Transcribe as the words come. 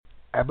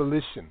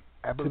Abolition.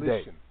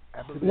 Today.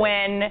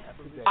 When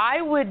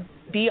I would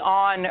be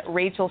on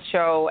Rachel's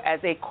show as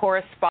a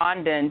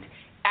correspondent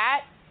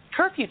at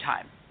curfew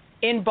time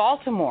in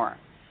Baltimore,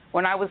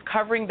 when I was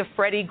covering the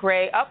Freddie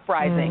Gray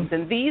uprisings,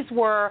 and these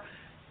were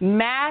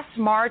mass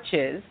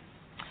marches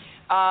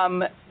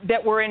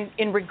that were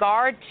in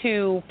regard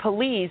to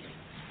police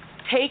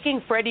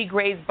taking Freddie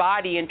Gray's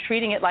body and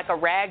treating it like a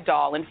rag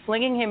doll and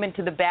flinging him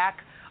into the back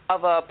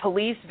of a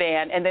police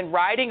van and then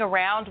riding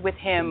around with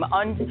him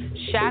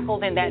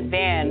unshackled in that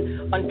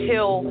van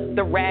until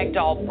the rag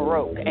doll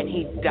broke and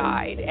he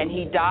died. And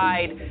he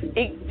died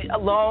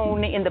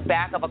alone in the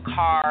back of a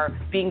car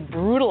being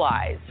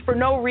brutalized for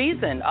no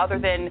reason other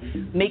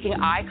than making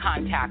eye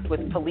contact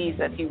with police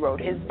as he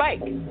rode his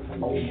bike.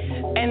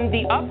 And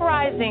the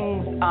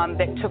uprisings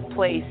that took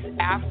place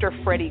after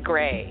Freddie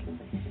Gray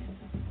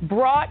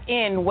brought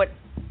in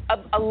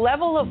a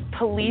level of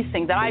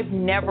policing that I've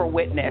never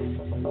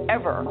witnessed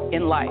ever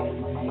in life.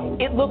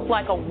 It looked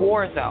like a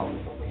war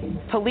zone.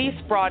 Police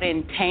brought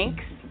in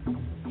tanks.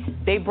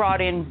 They brought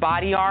in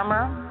body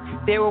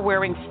armor. They were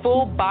wearing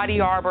full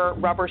body armor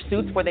rubber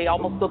suits where they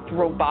almost looked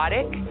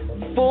robotic,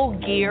 full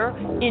gear,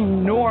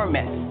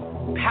 enormous,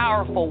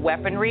 powerful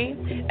weaponry,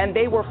 and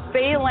they were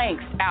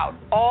phalanxed out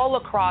all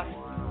across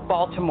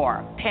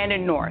Baltimore, Penn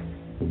and North.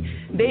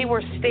 They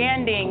were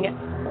standing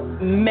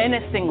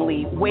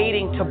menacingly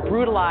waiting to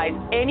brutalize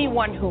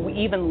anyone who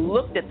even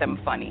looked at them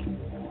funny.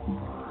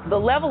 The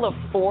level of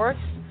force,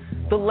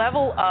 the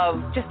level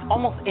of just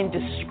almost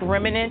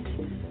indiscriminate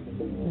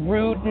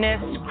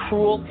rudeness,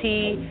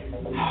 cruelty,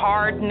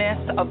 hardness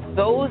of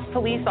those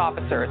police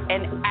officers.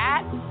 And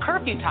at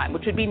curfew time,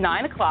 which would be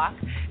 9 o'clock,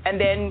 and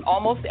then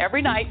almost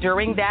every night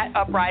during that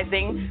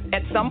uprising,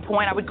 at some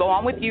point I would go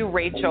on with you,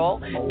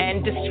 Rachel,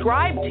 and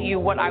describe to you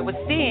what I was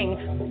seeing,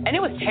 and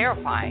it was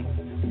terrifying.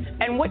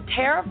 And what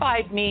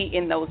terrified me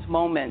in those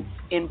moments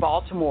in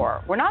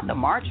Baltimore were not the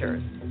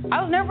marchers. I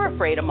was never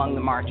afraid among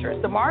the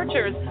marchers. The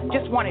marchers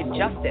just wanted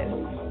justice.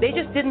 They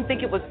just didn't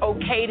think it was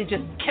okay to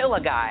just kill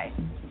a guy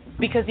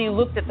because he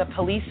looked at the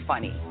police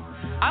funny.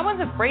 I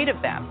wasn't afraid of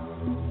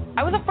them.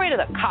 I was afraid of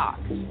the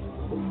cops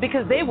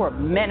because they were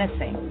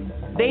menacing.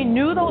 They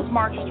knew those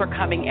marchers were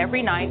coming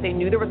every night. They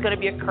knew there was going to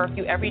be a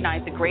curfew every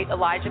night. The great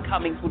Elijah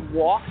Cummings would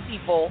walk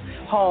people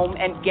home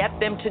and get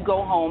them to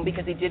go home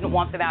because he didn't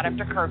want them out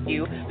after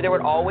curfew. But there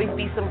would always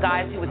be some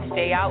guys who would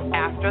stay out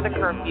after the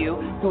curfew,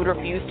 who would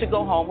refuse to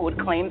go home, who would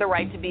claim the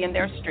right to be in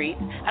their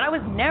streets. And I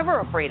was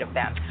never afraid of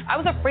them. I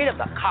was afraid of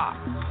the cops.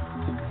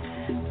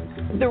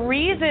 The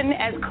reason,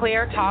 as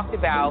Claire talked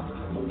about,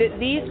 that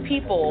these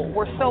people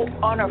were so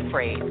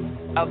unafraid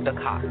of the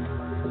cops,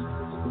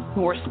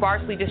 who were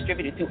sparsely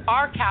distributed through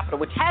our capital,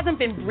 which hasn't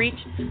been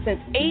breached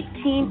since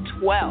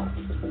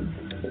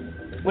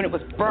 1812, when it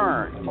was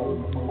burned.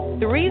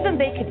 The reason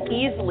they could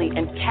easily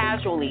and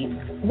casually,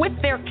 with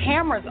their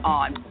cameras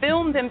on,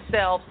 film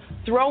themselves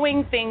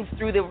throwing things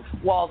through the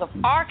walls of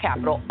our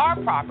capital, our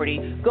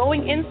property,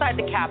 going inside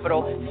the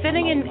Capitol,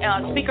 sitting in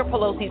Speaker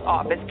Pelosi's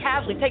office,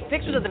 casually take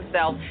pictures of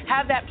themselves,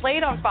 have that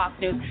played on Fox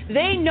News,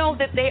 they know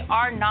that they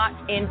are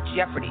not in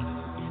jeopardy.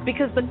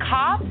 Because the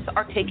cops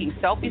are taking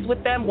selfies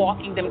with them,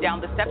 walking them down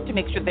the steps to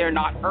make sure they're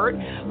not hurt,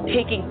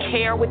 taking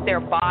care with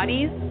their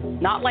bodies,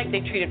 not like they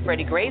treated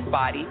Freddie Gray's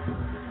body.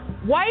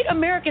 White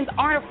Americans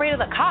aren't afraid of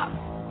the cops.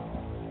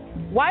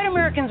 White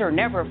Americans are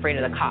never afraid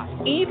of the cops,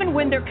 even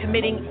when they're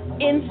committing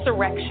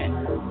insurrection,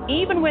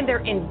 even when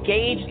they're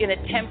engaged in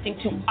attempting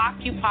to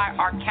occupy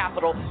our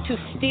capital to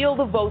steal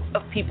the votes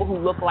of people who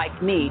look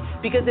like me.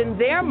 Because in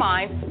their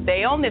minds,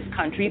 they own this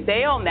country,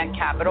 they own that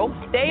capital,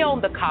 they own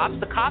the cops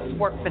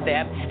work for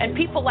them, and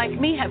people like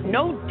me have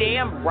no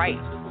damn right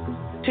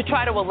to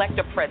try to elect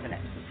a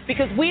president.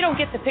 Because we don't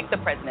get to pick the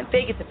president.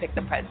 They get to pick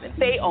the president.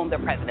 They own the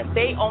president.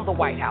 They own the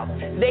White House.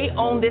 They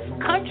own this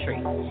country.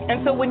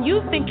 And so when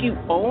you think you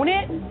own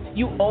it,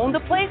 you own the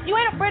place, you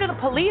ain't afraid of the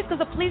police because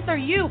the police are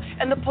you.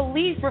 And the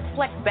police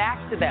reflect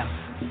back to them.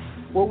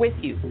 We're with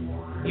you.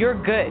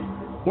 You're good.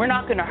 We're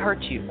not going to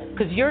hurt you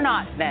because you're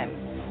not them.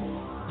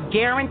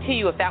 Guarantee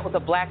you if that was a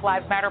Black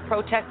Lives Matter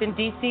protest in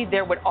D.C.,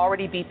 there would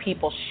already be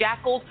people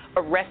shackled,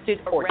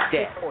 arrested, or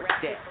dead.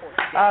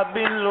 I've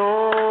been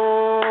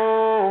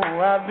low,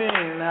 I've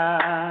been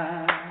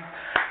high,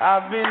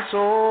 I've been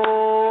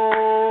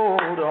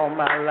sold all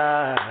my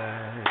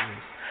life.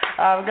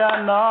 I've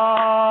got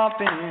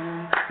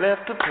nothing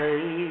left to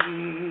pay.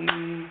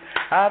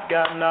 I've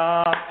got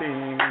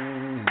nothing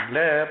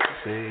left to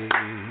say.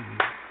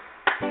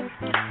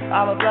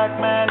 I'm a black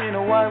man in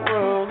a white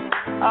world.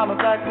 I'm a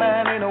black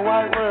man in a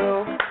white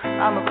world.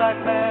 I'm a black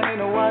man in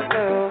a white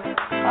world.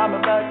 I'm a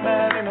black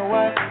man in a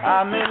white.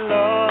 I'm in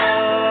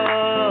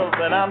love,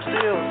 but I'm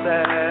still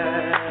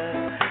sad.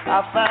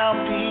 I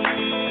found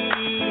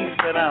peace,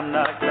 but I'm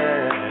not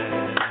glad.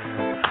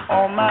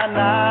 On my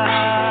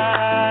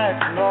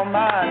nights and on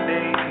my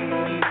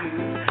days,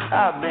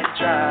 I've been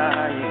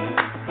trying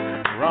to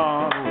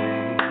run away.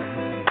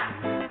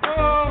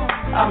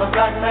 I'm a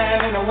black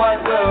man in a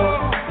white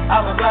world.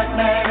 I'm a black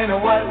man in a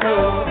white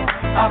world.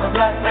 I'm a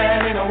black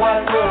man in a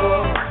white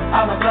world.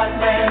 I'm a black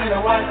man in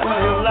a white world.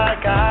 I feel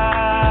like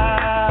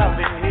I've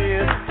been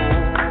here before.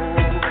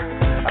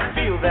 I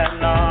feel that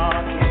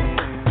knocking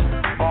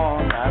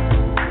on my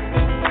door.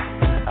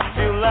 I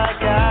feel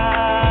like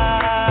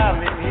I've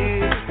been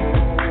here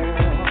before.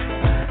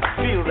 I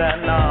feel that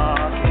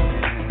knocking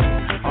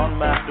on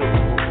my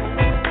door.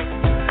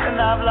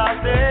 And I've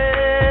lost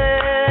everything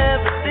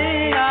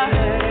I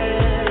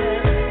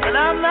had. And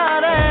I'm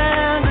not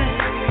angry.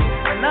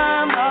 And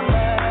I'm not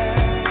mad.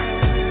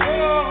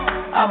 Oh,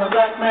 I'm a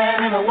black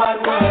man in a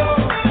white world.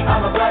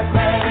 I'm a black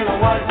man in a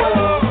white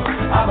world.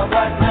 I'm a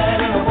black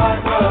man in a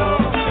white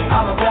world.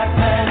 I'm a black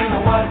man in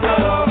a white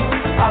world.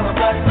 I'm a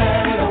black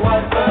man in a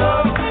white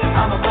world.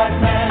 I'm a black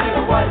man in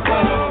a white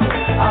world.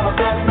 I'm a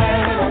black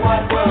man in a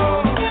white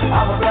world.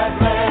 I'm a black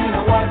man in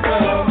a white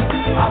world.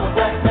 I'm a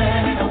black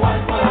man in a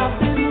white world. I've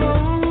been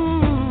low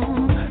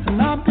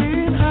and I've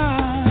been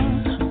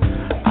high.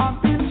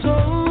 I've been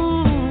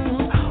sold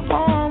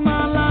all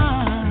my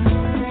life.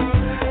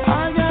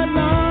 I got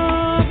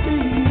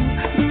nothing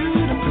new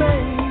to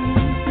play,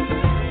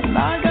 and I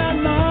got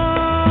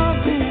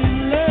nothing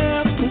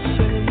left to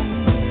say.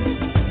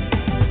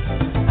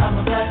 I'm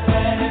a black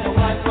man in a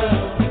white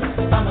world.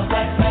 I'm a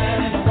black man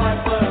in a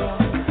white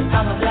world.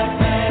 I'm a black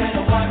man in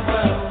a white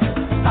world.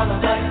 I'm a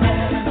black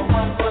man in a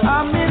white world.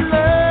 I'm in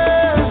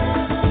love,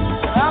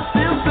 and I'm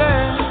still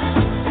sad.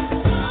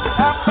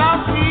 I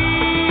found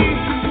peace,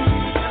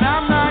 and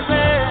I'm not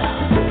glad.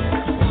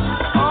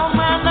 All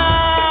my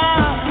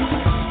nights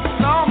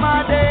and all my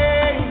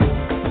days,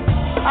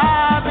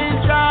 I've been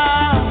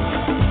trying to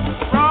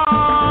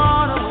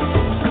run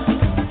away.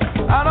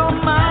 I don't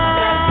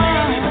mind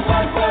who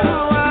I am. I'm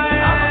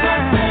a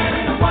black man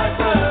in a white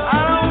world.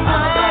 I don't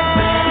mind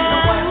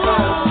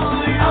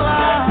who you are. I'm a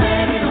black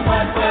man in a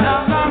white world.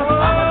 I'm not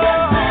old. I'm a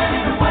black man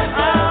in a white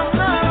world.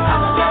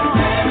 I'm a black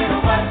man in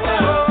a white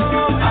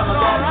world. I'm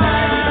a black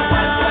man in a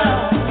white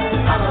world.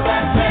 I'm a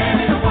black man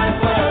in a white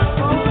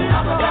world.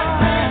 I'm a black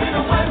man in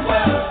a white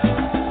world.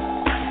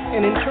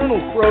 An internal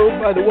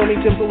probe by the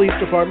Wilmington Police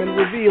Department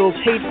reveals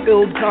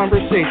hate-filled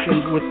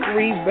conversations with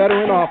 3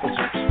 veteran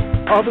officers.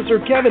 Officer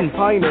Kevin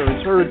Piner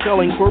is heard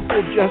telling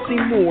Corporal Jesse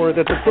Moore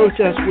that the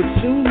protest would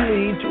soon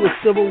lead to a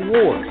civil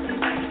war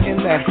and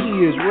that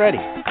he is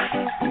ready.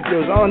 He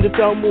goes on to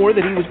tell Moore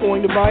that he was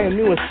going to buy a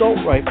new assault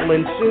rifle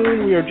and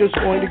soon we are just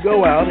going to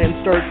go out and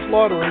start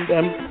slaughtering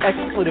them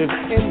expletive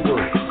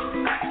N-words.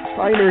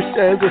 Piner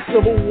says a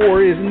civil war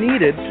is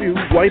needed to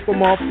wipe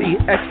them off the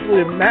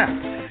expletive map.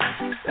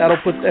 That'll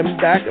put them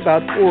back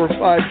about 4 or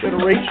 5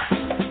 generations.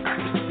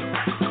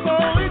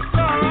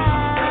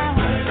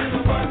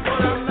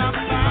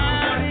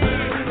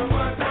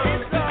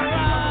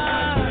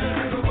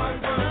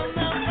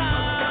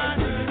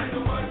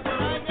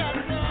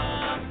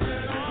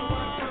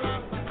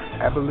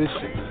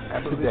 Abolition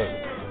today.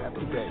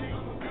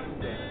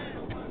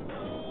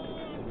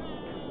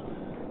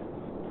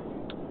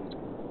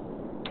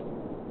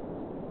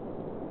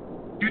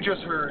 You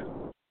just heard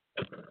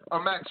a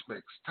Max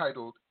mix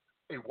titled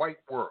A White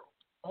World.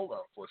 Hold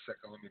on for a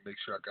second. Let me make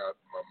sure I got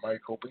my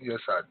mic open. Yes,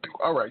 I do.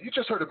 All right. You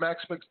just heard a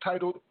Max mix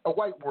titled A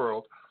White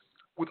World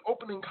with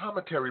opening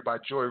commentary by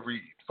Joy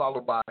Reid,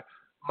 followed by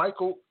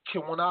Michael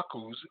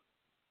Kiwanaku's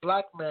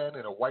Black Man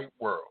in a White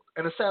World,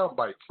 and a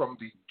soundbite from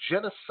the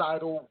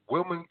genocidal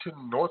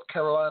Wilmington, North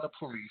Carolina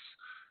police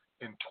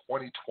in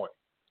 2020.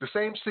 The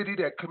same city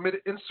that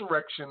committed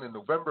insurrection in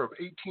November of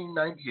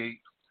 1898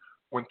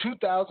 when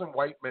 2,000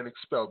 white men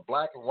expelled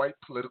black and white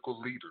political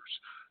leaders,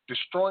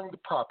 destroying the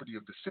property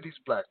of the city's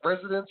black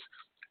residents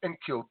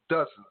and killed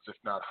dozens, if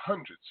not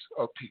hundreds,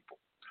 of people.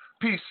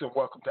 Peace and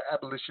welcome to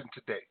Abolition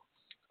Today,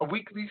 a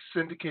weekly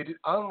syndicated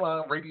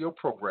online radio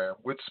program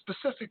with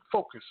specific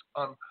focus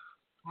on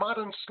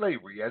modern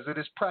slavery as it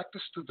is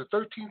practiced through the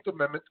 13th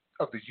Amendment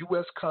of the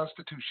U.S.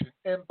 Constitution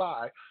and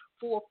by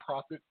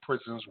for-profit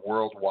prisons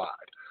worldwide.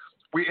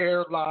 We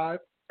air live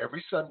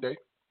every Sunday,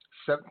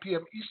 7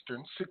 p.m.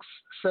 Eastern, 6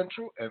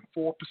 Central, and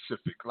 4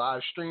 Pacific.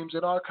 Live streams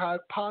and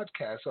archived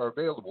podcasts are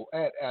available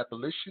at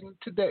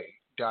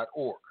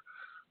abolitiontoday.org.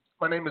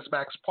 My name is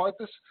Max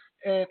Parthas,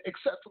 and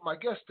except for my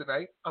guest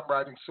tonight, I'm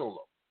riding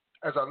solo.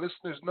 As our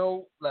listeners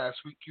know, last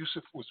week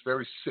Yusuf was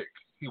very sick.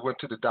 He went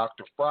to the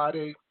doctor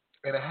Friday,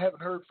 and I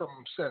haven't heard from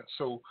him since,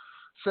 so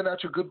send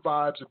out your good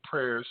vibes and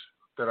prayers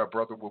that our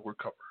brother will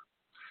recover.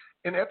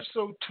 In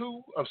episode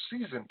 2 of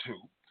season 2,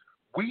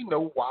 we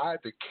know why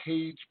the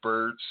cage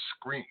bird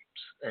screams,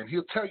 and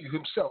he'll tell you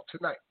himself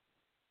tonight.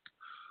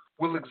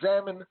 We'll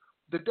examine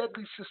the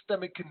deadly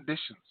systemic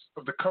conditions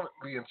of the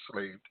currently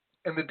enslaved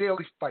and the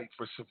daily fight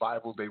for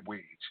survival they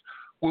wage.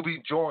 We'll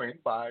be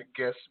joined by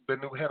guest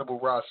Benu Hannibal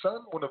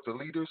Rasan, one of the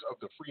leaders of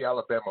the Free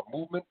Alabama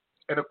movement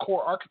and a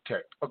core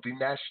architect of the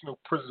National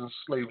Prison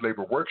Slave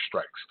Labor Work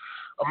Strikes.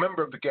 A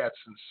member of the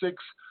Gadsden Six,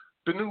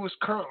 Benu is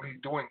currently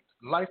doing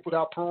life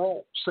without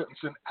parole sentence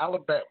in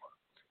Alabama.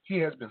 He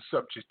has been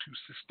subject to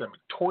systemic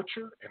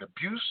torture and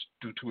abuse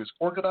due to his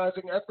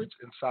organizing efforts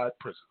inside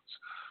prisons.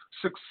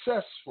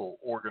 Successful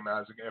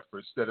organizing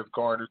efforts that have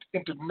garnered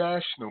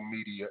international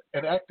media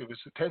and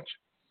activist attention.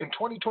 In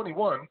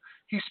 2021,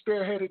 he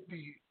spearheaded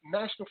the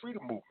National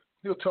Freedom Movement.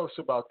 He'll tell us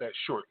about that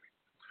shortly.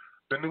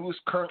 Bennu is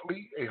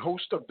currently a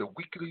host of the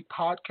weekly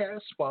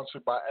podcast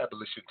sponsored by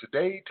Abolition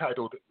Today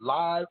titled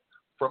Live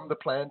from the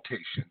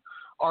Plantation.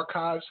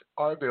 Archives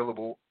are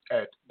available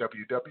at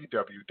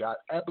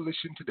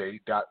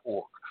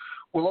www.abolitiontoday.org.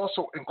 We'll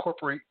also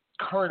incorporate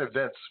current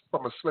events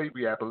from a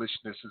slavery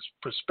abolitionist's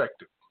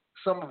perspective,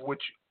 some of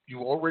which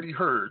you already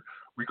heard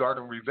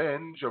regarding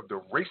revenge of the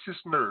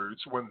racist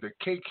nerds when the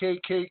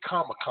KKK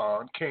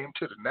Comic-Con came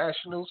to the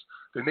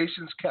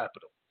nation's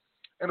capital.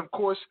 And of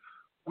course,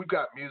 we've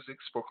got music,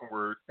 spoken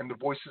word, and the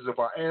voices of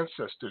our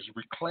ancestors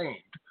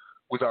reclaimed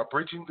with our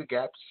Bridging the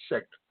Gap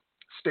segment.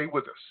 Stay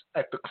with us.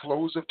 At the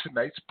close of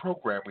tonight's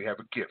program, we have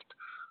a gift.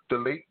 The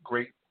late,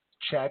 great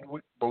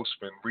Chadwick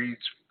Boseman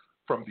reads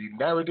from the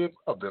narrative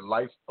of the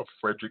life of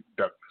Frederick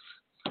Douglass.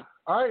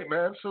 All right,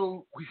 man,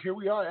 so here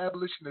we are,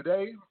 Abolition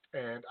Today,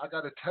 and I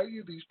got to tell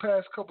you, these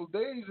past couple of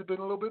days have been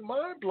a little bit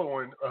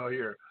mind-blowing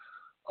here.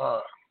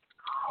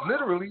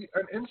 Literally,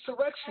 an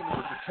insurrection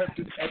was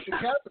attempted at the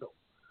Capitol.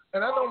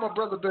 And I know my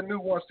brother Bennu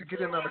wants to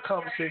get in on the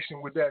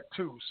conversation with that,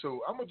 too,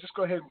 so I'm going to just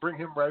go ahead and bring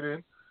him right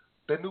in.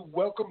 Bennu,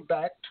 welcome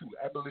back to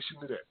Abolition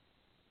Today.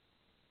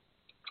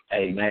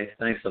 Hey, Max,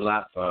 thanks a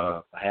lot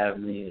for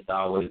having me. It's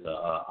always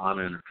an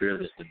honor and a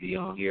privilege to be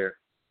on here.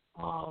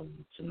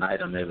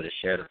 Tonight I'm able to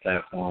share the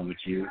platform with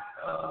you.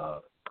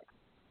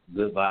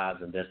 Good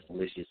vibes and best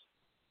wishes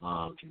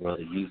to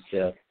Brother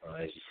Yusef.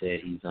 As you said,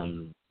 he's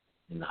in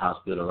the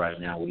hospital right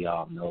now. We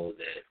all know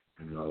that,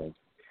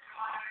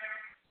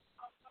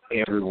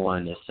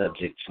 everyone is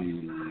subject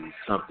to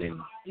something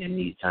in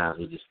these times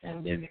with this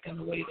pandemic and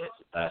the way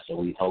that's applied. So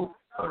we hope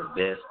for the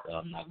best.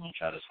 I'm not going to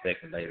try to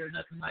speculate or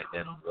nothing like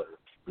that on what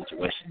the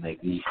situation may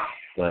be,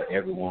 but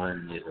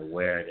everyone is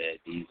aware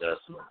that these are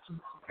some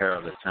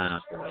perilous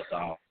times for us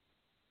all.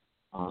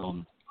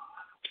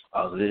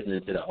 I was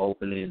listening to the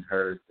opening,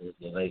 heard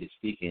the lady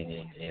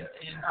speaking, and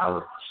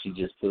she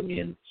just put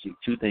me in.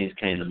 Two things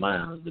came to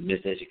mind: the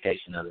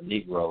miseducation of the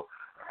Negro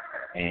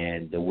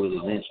and the Willie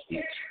Lynch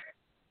speech.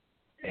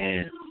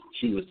 And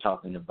she was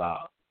talking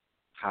about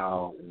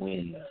how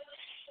when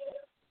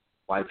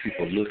white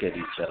people look at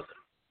each other,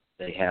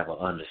 they have an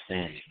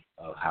understanding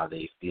of how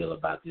they feel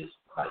about this.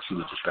 Like she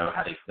was describing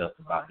how they felt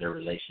about their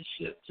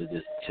relationship to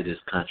this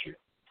country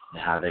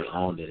and how they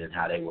owned it and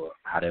how they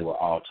were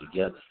all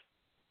together.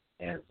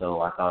 And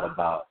so I thought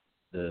about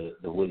the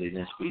Willie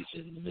Lynch speech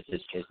and the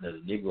miseducation of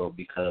the Negro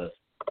because,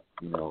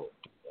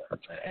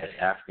 as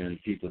African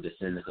people,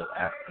 descendants of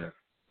Africans,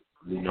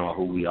 we know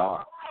who we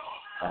are.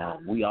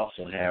 We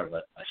also have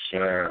a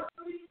shared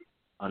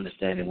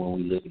understanding when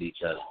we look at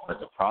each other. But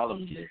the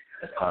problem is,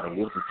 as Carter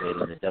Wilson said,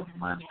 in the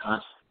double-minded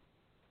conscience,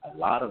 a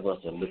lot of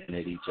us are looking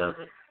at each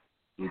other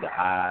through the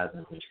eyes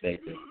and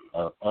perspective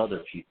of other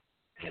people.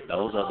 And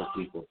those other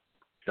people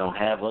don't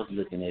have us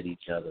looking at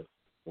each other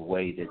the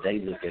way that they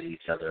look at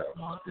each other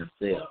amongst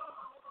themselves.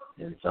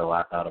 And so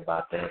I thought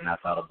about that, and I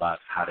thought about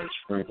how they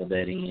sprinkled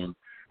that in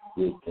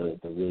with the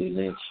Willie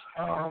Lynch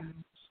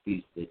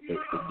speech, the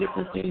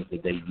different things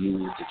that they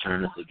use to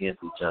turn us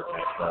against each other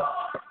and stuff.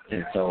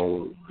 And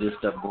so this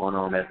stuff going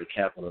on at the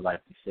Capitol,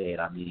 like you said,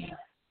 I mean,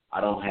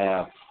 I don't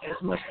have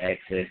as much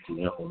access to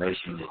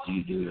information as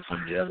you do and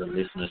some of the other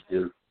listeners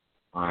do.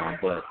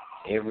 But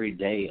every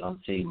day I'm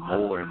seeing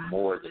more and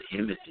more of the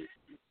images.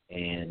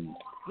 And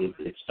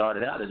it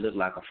started out, it looked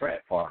like a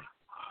frat party.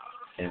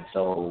 And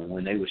so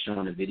when they were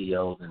showing the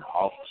videos and the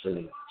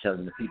officer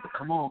telling the people,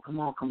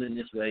 come in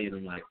this way, and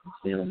I'm like, I'm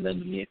still letting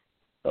them in.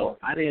 So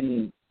I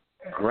didn't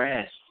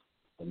grasp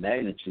the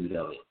magnitude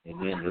of it. And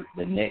then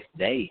the next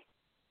day,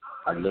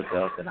 I look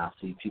up and I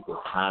see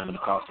people climbing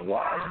across the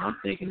wall, and I'm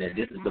thinking that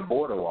this is the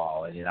border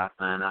wall. And then I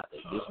find out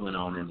that this went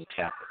on in the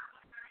Capitol.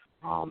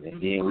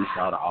 And then we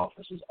saw the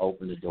officers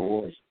open the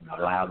doors and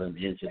allow them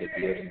into the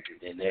building,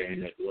 and they're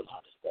in there doing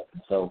all this stuff.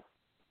 And so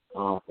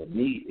for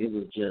me, it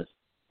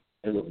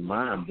was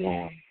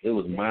mind-blowing. It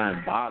was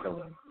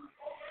mind-boggling.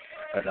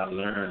 As I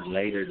learned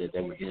later that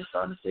they were just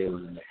starting to say it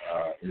was an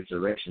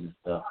insurrection and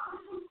stuff,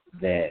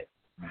 that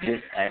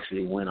this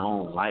actually went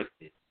on like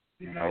this,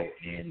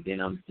 and then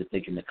I'm just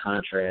thinking the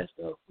contrast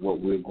of what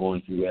we're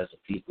going through as a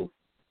people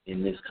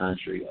in this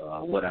country,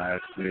 what our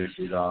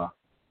experiences are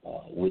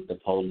with the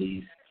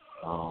police,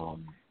 how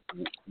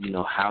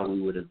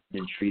we would have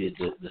been treated,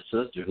 the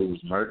sister who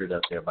was murdered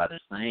up there by the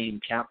same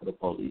Capitol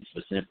Police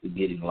for simply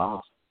getting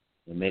lost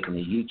and making a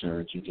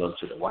U-turn to go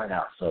to the White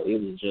House. So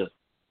it was just,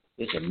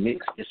 it's a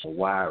mix, it's a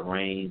wide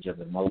range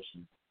of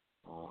emotions.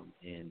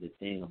 And the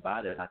thing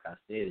about it, like I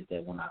said, is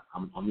that when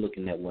I'm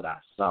looking at what I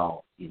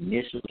saw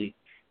initially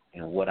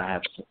and what I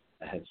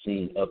have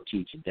seen up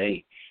to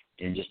today,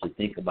 and just to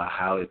think about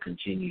how it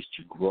continues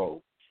to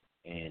grow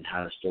and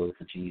how the story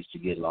continues to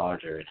get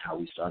larger and how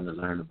we're starting to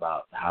learn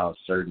about how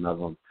certain of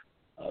them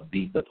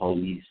beat the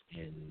police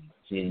and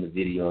seeing the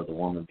video of the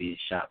woman being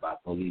shot by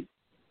police.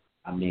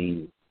 I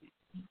mean,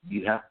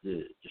 you have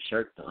to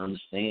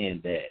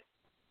understand that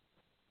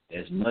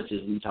as much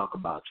as we talk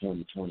about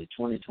 2020,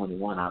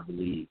 2021, I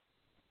believe,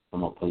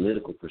 from a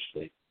political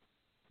perspective,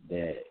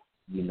 that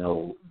you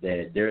know,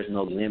 that there's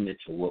no limit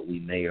to what we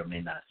may or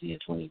may not see in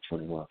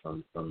 2021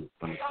 from the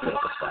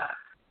political side.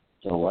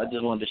 So I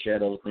just wanted to share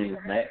those things,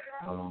 Matt.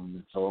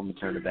 So I'm going to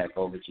turn it back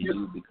over to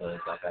you because,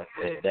 like I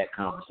said, that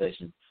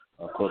conversation,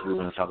 of course, we're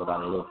going to talk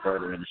about it a little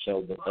further in the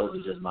show, but those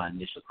are just my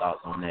initial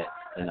thoughts on that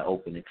in the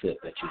opening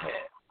clip that you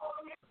had.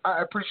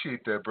 I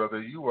appreciate that,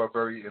 brother. You are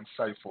very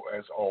insightful,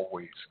 as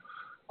always.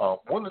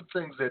 One of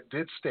the things that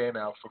did stand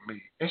out for me,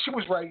 and she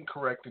was right and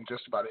correct in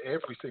just about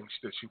everything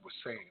that she was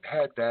saying,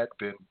 had that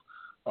been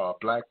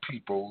black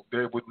people,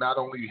 there would not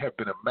only have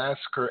been a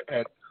massacre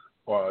at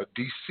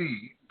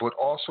D.C., but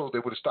also they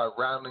would have started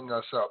rounding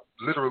us up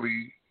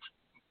literally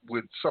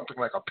with something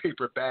like a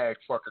paper bag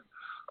fucking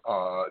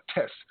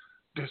test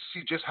to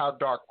see just how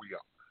dark we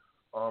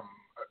are.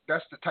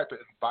 That's the type of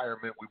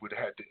environment we would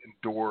have had to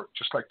endure,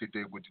 just like they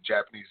did with the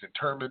Japanese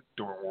internment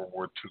during World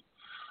War II.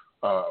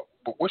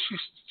 But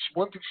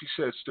one thing she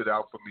said stood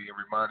out for me and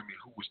reminded me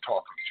who was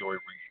talking, Joy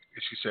Reid.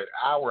 And she said,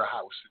 "Our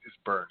house is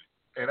burning."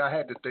 And I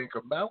had to think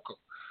of Malcolm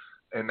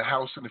and the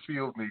House in the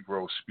Field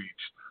Negro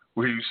speech,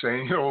 where he was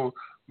saying, you know,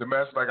 the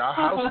master, like, our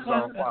house is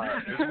on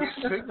fire. Is we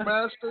sick,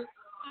 master?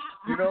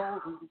 You know,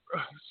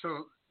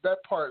 so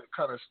that part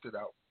kind of stood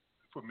out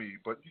for me.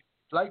 But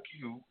like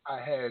you, I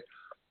had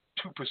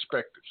two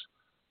perspectives.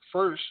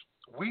 First,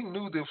 we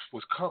knew this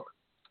was coming.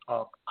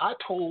 I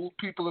told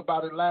people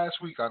about it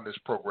last week on this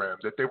program,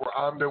 that they were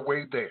on their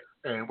way there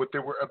and what they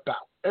were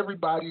about.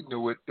 Everybody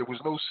knew it. There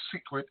was no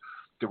secret.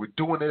 They were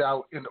doing it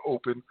out in the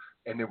open,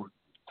 and they were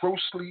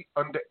grossly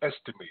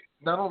underestimated.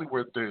 Not only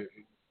were the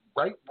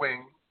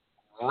right-wing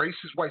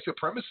racist white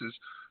supremacists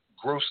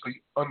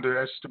grossly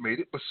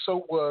underestimated, but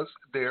so was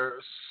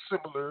their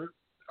similar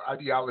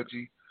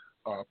ideology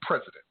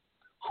president,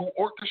 who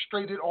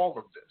orchestrated all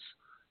of this.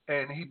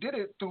 And he did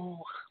it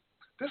through,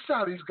 this is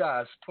how these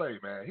guys play,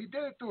 man. He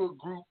did it through a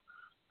group,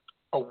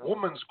 a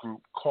women's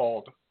group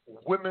called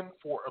Women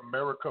for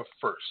America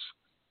First.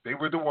 They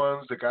were the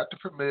ones that got the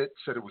permit,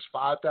 said it was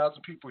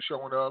 5,000 people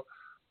showing up,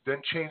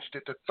 then changed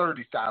it to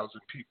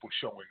 30,000 people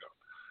showing up.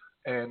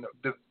 And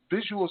the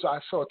visuals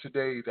I saw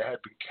today that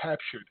had been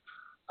captured,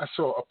 I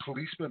saw a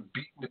policeman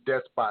beaten to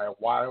death by a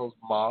wild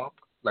mob,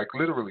 like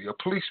literally a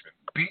policeman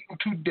beaten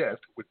to death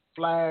with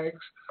flags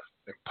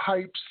and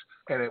pipes.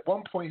 And at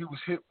one point he was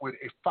hit with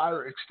a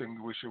fire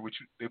extinguisher, which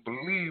they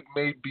believe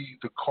may be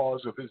the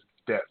cause of his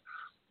death.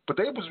 But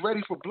they was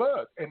ready for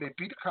blood, and they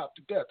beat a cop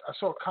to death. I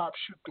saw a cop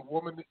shoot the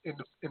woman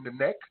in the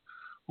neck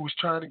who was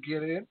trying to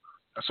get in.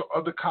 I saw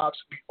other cops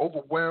be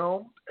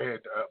overwhelmed and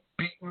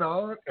beaten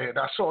on, and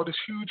I saw this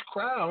huge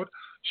crowd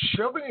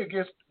shoving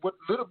against what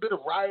little bit of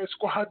riot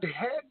squad they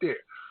had there.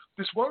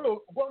 This one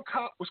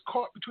cop was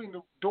caught between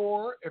the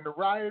door and the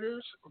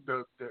rioters,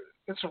 the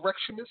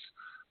insurrectionists,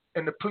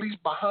 and the police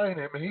behind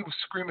him, and he was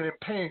screaming in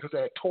pain because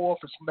they had tore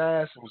off his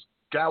mask and was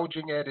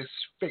gouging at his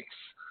face.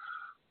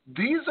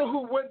 These are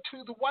who went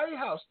to the White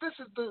House. This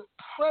is the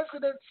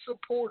president's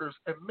supporters,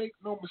 and make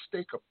no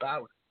mistake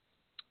about it.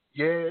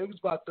 Yeah, it was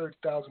about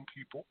 30,000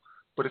 people,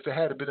 but if it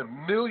had been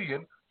 1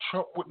 million,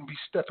 Trump wouldn't be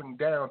stepping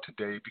down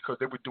today because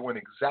they were doing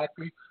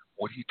exactly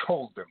what he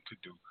told them to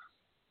do,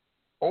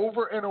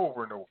 over and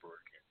over and over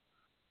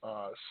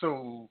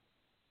again.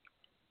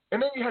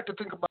 And then you have to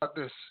think about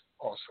this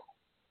also.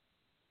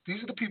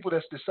 These are the people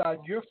that's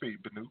deciding your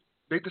fate, Banu.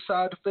 They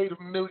decide the fate of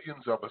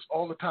millions of us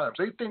all the time.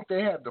 They think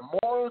they have the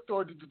moral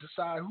authority to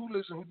decide who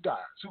lives and who dies,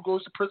 who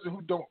goes to prison,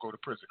 who don't go to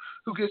prison,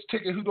 who gets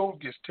ticket, who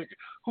don't get ticket,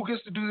 who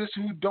gets to do this,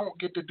 who don't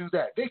get to do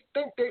that. They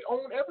think they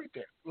own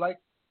everything, like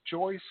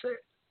Joy said.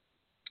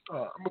 I'm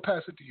going to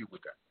pass it to you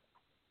with that.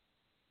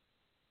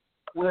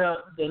 Well,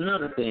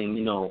 another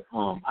thing,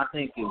 I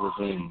think it was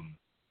in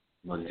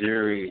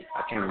Missouri.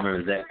 I can't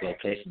remember the exact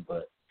location,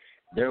 but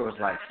there was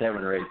like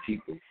 7 or 8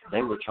 people.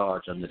 They were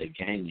charged under the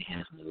gang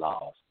enhancement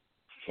laws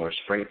for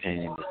spray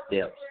painting the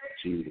steps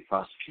to the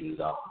prosecutor's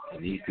office.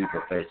 And these people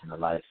are facing a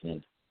life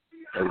sentence.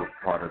 They were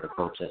part of the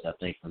protest, I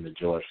think, from the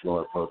George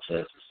Floyd protest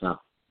or something.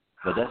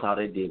 But that's all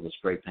they did was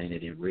spray paint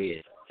it in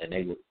red, and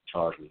they were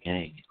charged with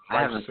gang.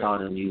 I haven't saw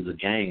them use a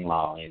gang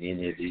law in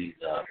any of these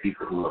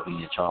people who are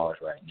being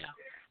charged right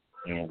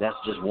now. And that's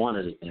just one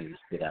of the things that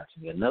stood out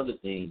to me. Another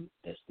thing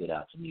that stood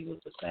out to me was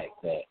the fact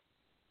that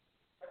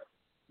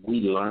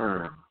we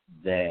learned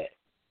that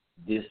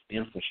this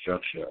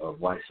infrastructure of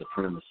white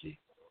supremacy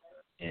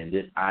and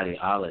this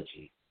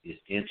ideology is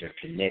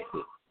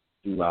interconnected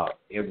throughout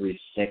every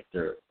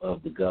sector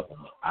of the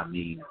government. I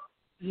mean,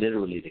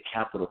 literally the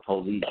Capitol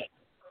Police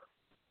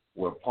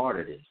were part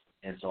of this.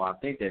 And so I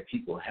think that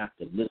people have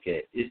to look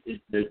at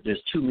it.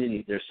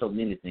 There's so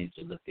many things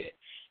to look at.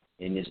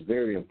 And it's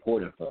very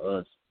important for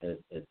us as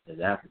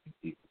African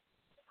people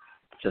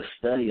to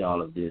study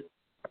all of this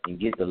and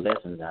get the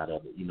lessons out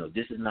of it.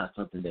 This is not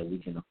something that we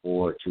can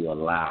afford to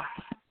allow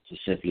to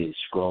simply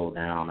scroll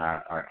down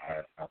our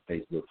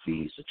Facebook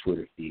feeds or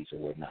Twitter feeds or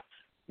whatnot.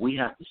 We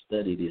have to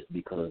study this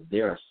because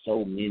there are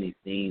so many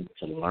things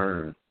to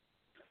learn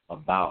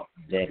about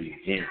that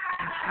event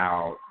and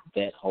how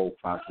that whole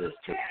process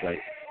took place.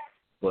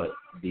 But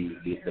the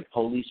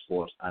police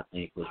force, I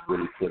think, was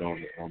really put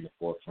on the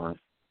forefront.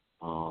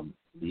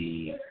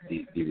 the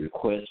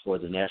request for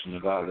the National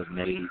Guard was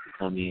made to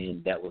come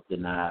in. That was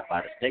denied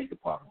by the State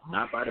Department,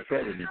 not by the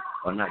President,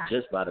 or not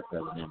just by the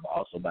President, but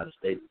also by the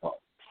State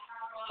Department.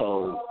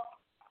 So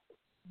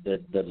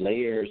the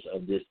layers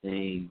of this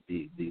thing,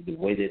 the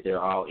way that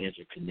they're all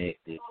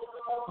interconnected,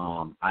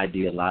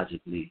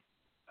 ideologically,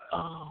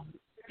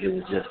 it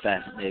was just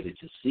fascinating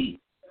to see.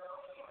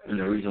 And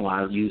the reason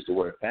why I use the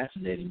word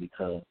fascinating,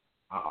 because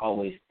I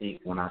always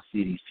think when I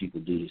see these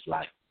people do this,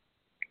 like,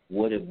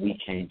 what if we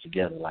came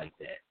together like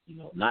that? You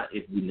know, not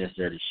if we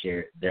necessarily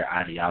share their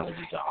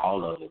ideologies or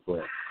all of it,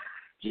 but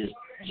just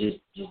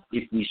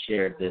if we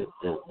share the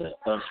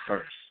us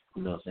first.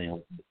 You know what I'm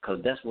saying?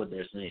 Because that's what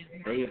they're saying.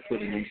 They are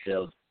putting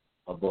themselves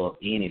above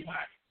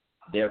anybody.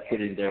 They're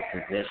putting their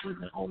possessions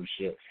and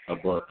ownership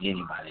above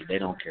anybody. They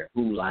don't care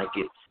who like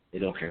it. They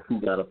don't care who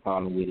got a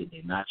problem with it.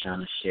 They're not trying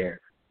to share.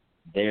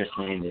 They're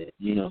saying that,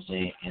 you know what I'm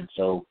saying? And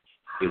so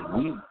if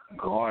we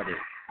guarded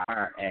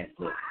our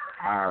assets,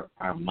 our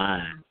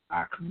mind,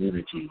 our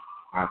community,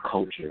 our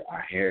culture,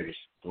 our heritage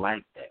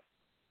like that.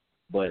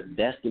 But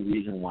that's the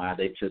reason why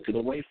they took it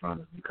away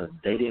from us, because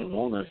they didn't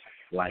want us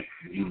like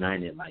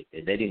united like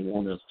that. They didn't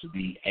want us to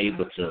be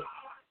able to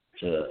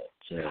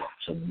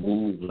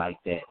move like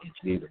that and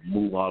to be able to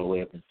move all the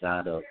way up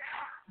inside of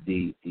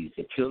the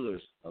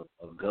pillars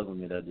of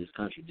government of this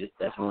country.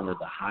 That's one of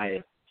the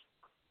highest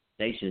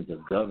stations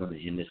of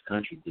government in this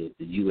country, the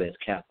U.S.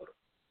 Capitol.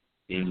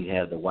 Then you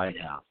have the White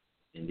House,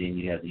 and then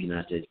you have the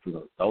United States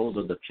President. Those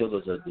are the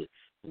pillars of the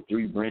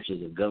three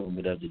branches of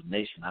government of this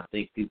nation. I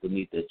think people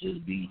need to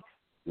just be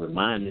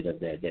reminded of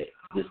that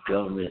this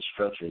government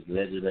structure is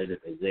legislative,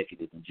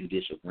 executive, and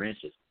judicial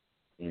branches.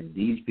 And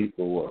these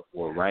people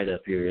were right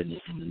up here in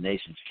the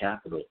nation's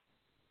capital,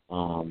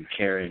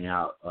 carrying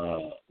out,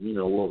 what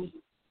was,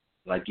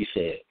 like you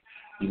said,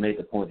 you made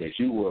the point that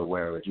you were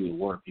aware of it, you were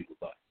warning people,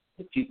 but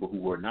the people who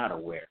were not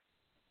aware,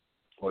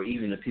 or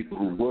even the people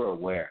who were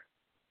aware,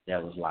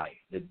 that was like,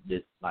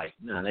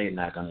 no, they're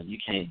not gonna. You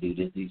can't do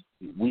this.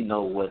 We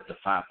know what the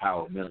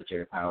firepower,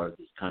 military power of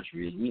this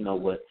country is. We know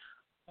what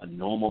a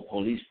normal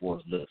police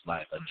force looks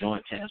like, a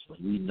joint task force.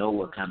 We know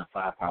what kind of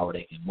firepower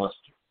they can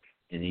muster.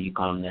 And then you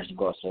call them National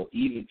Guard. So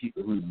even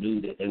people who knew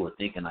that they were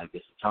thinking like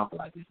this and talking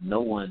like this, no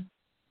one,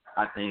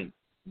 I think,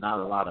 not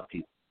a lot of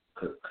people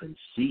could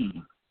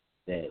conceive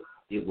that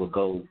it will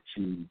go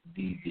to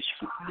the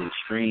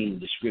extreme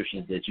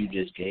descriptions that you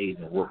just gave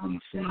and what we've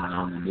seen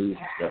on the news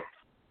and stuff.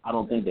 I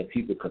don't think that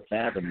people could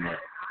fathom that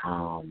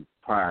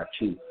prior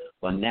to.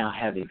 But now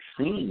having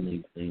seen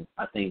these things,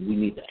 I think we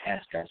need to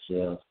ask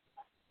ourselves,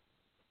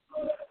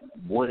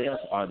 what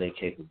else are they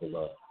capable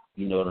of?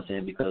 You know what I'm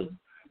saying? Because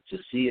to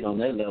see it on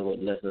that level,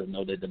 it lets us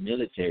know that the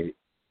military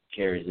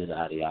carries this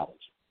ideology.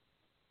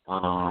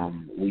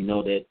 We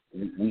know that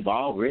we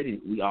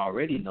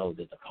already know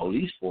that the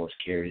police force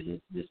carries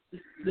this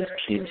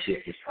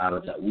kinship, this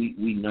ideology.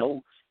 We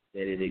know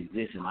that it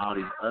exists in all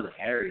these other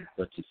areas,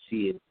 but to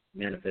see it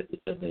manifest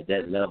itself at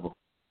that level,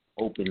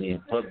 openly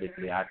and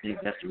publicly, I think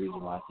that's the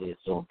reason why I say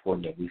it's so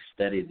important that we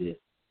study this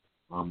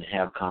and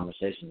have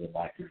conversations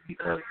about this,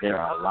 because there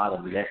are a lot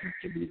of lessons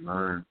to be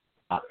learned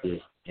about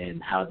this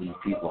and how these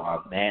people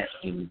are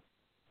masking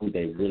who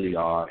they really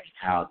are, and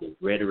how the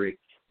rhetoric,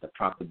 the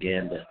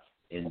propaganda,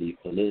 and the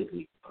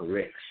politically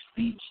correct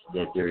speech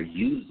that they're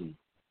using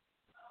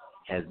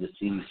has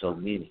deceived so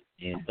many.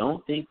 And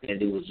don't think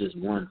that it was just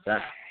one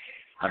side.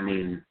 I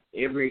mean,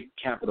 every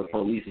Capitol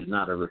Police is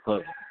not a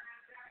Republican,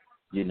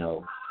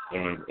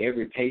 and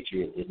every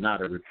patriot is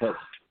not a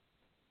Republican.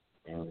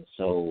 And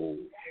so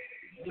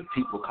the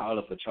people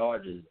calling for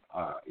charges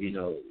are,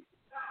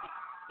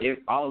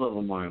 all of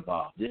them are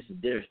involved. These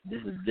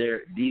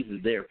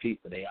are their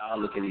people. They all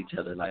look at each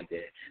other like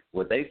that.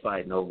 What they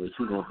fighting over is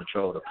who's gonna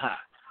control the pot.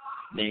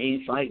 They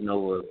ain't fighting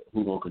over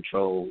who's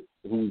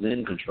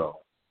in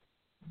control.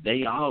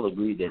 They all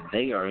agree that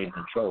they are in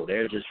control.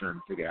 They're just trying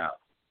to figure out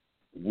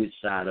which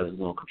side of it is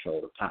gonna control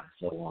the pot.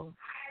 So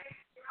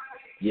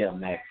yeah,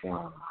 Max,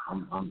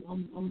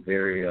 I'm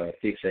very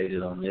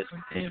fixated on this.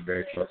 I'm paying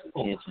very close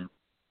attention.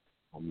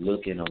 I'm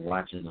looking, I'm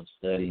watching, I'm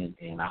studying,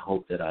 and I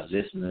hope that our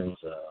listeners,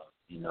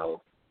 I'm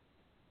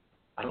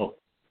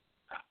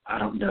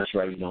not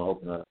sure you're going to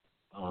open up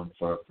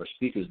for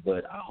speakers,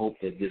 but I hope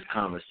that this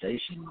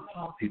conversation,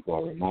 people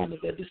are reminded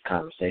that this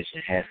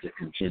conversation has to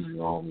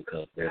continue on,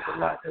 because there's a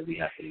lot that we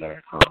have to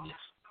learn from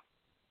this.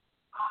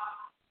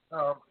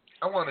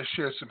 I want to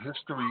share some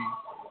history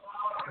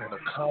and a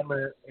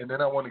comment, and then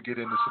I want to get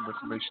into some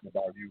information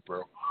about you,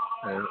 bro,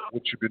 and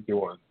what you've been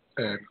doing.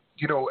 And,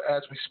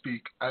 as we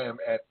speak, I am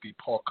at the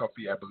Paul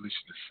Cuffe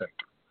Abolitionist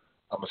Center.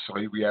 I'm a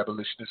slavery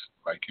abolitionist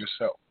like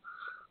yourself.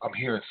 I'm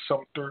here in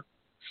Sumter,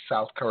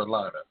 South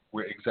Carolina,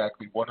 where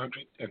exactly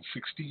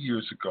 160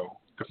 years ago,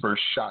 the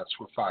first shots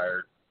were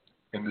fired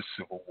in the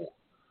Civil War.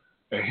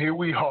 And here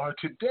we are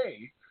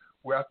today,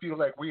 where I feel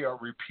like we are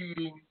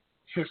repeating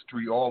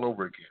history all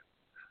over again.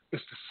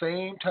 It's the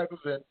same type of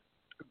event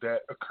that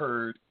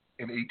occurred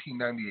in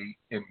 1898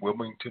 in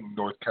Wilmington,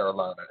 North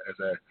Carolina, as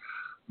I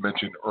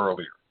mentioned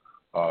earlier,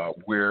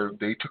 where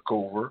they took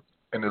over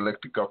and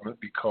elected government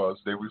because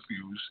they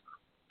refused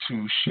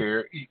to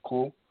share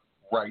equal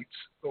rights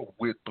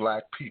with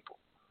black people.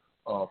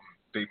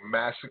 They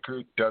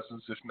massacred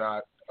dozens, if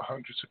not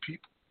hundreds of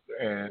people,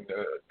 and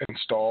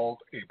installed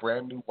a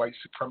brand new white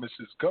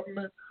supremacist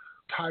government,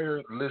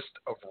 entire list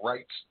of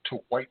rights to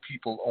white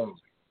people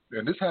only.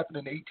 And this happened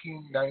in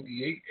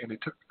 1898, and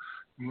it took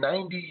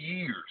 90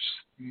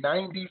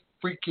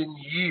 freaking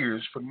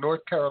years for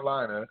North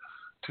Carolina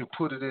to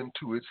put it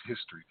into its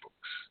history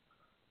books.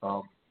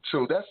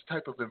 So that's the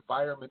type of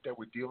environment that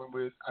we're dealing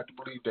with. I do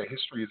believe that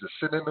history is a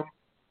synonym.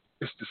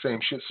 It's the same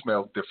shit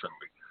smelled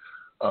differently.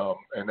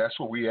 And that's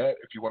where we at.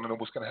 If you want to know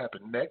what's going to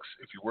happen next,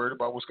 if you're worried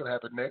about what's going to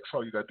happen next,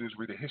 all you got to do is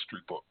read a history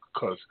book,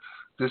 because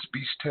this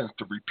beast tends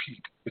to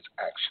repeat its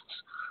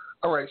actions.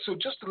 All right, so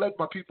just to let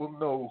my people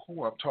know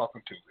who I'm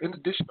talking to, in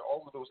addition to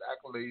all of those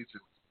accolades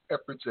and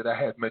efforts that I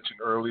had mentioned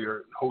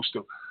earlier, host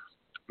of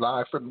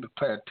Live from the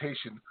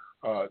Plantation,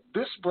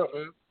 this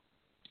brother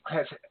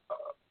has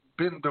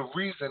been the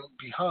reason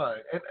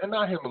behind, and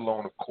not him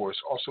alone, of course,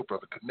 also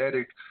Brother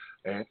Kinetic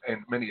and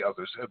many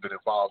others have been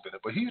involved in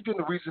it, but he's been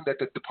the reason that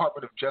the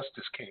Department of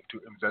Justice came to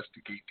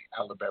investigate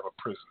the Alabama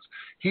prisons.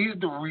 He's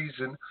the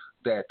reason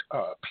that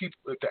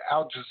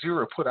Al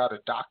Jazeera put out a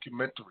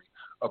documentary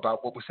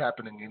about what was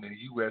happening in the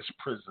U.S.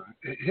 prison.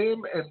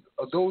 Him and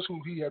those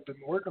who he had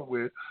been working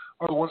with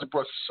are the ones that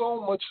brought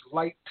so much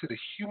light to the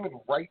human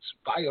rights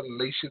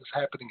violations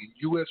happening in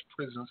U.S.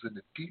 prisons in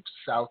the Deep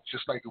South,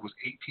 just like it was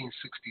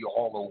 1860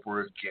 all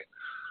over again.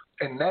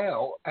 And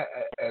now,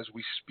 as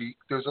we speak,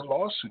 there's a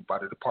lawsuit by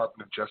the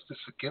Department of Justice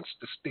against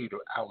the state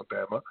of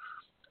Alabama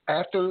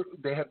after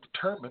they had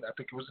determined, I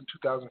think it was in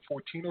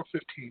 2014 or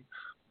 15,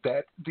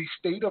 that the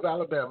state of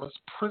Alabama's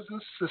prison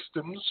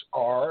systems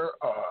are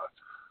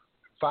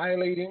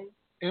violating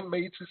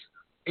inmates'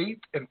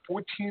 8th and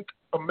 14th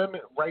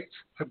Amendment rights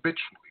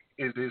habitually.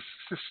 It is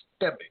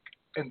systemic.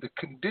 And the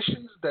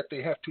conditions that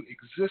they have to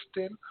exist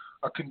in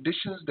are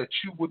conditions that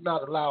you would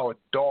not allow a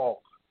dog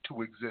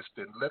to exist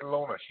in, let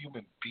alone a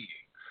human being.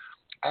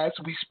 As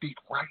we speak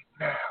right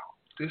now,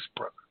 this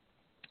brother,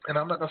 and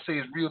I'm not going to say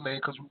his real name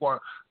because we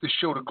want this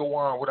show to go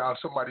on without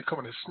somebody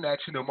coming and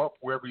snatching him up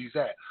wherever he's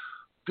at.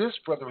 This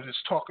brother is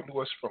talking to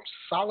us from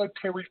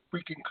solitary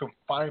freaking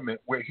confinement,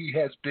 where he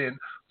has been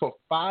for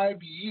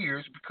 5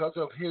 years because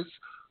of his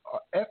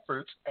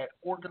efforts at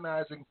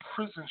organizing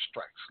prison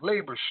strikes,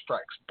 labor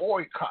strikes,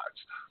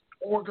 boycotts,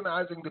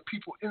 organizing the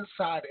people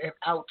inside and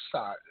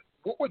outside.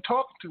 What we're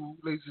talking to,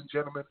 ladies and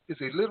gentlemen,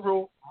 is a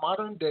literal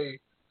modern-day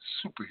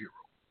superhero.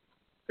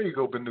 There you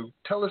go, Benu.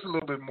 Tell us a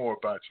little bit more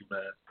about you,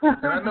 man.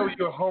 And I know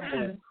you're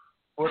humble,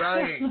 but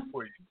I ain't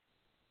for you.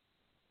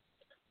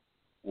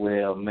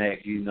 Well,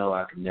 Mac, you know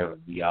I can never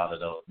be all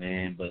of those,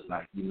 man. But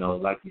like you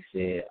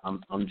said,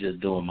 I'm just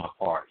doing my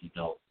part. We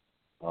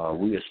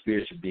are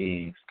spiritual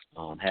beings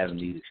having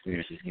these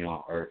experiences here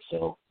on earth.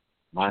 So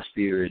my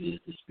spirit is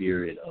the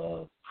spirit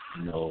of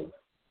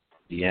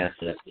the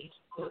ancestors,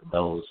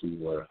 those who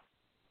were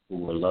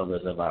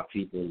lovers of our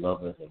people,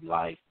 lovers of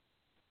life,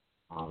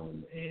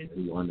 and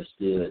who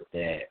understood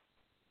that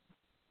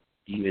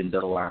even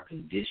though our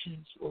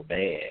conditions were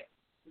bad,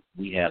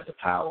 we have the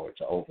power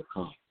to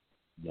overcome.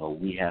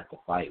 We have to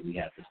fight. We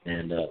have to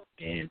stand up.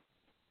 And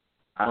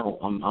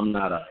I'm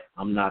not a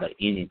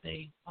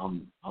anything.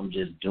 I'm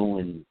just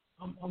doing.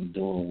 I'm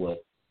doing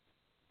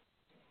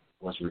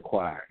what's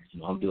required.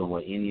 I'm doing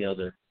what any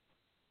other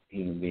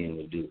human being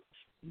would do.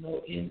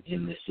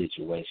 In this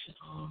situation.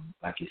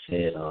 Like you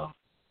said, I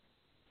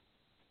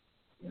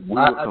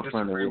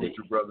disagree with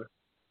you, brother.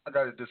 I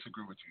got to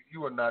disagree with you.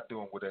 You are not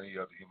doing what any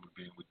other human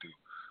being would do.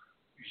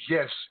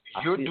 Yes,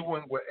 you're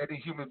doing what any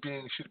human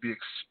being should be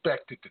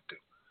expected to do.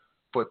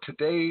 But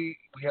today,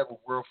 we have a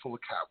world full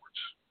of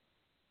cowards.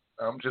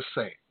 I'm just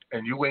saying.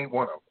 And you ain't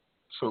one of them.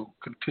 So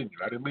continue.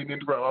 I didn't mean to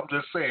interrupt. I'm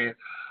just saying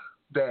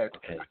that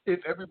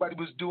if everybody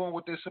was doing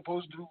what they're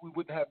supposed to do, we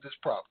wouldn't have this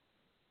problem.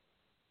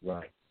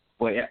 Right.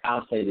 Well,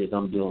 I'll say this.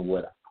 I'm doing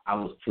what I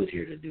was put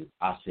here to do.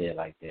 I'll say it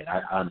like that.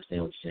 I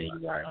understand what you're saying.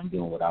 You're right. I'm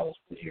doing what I was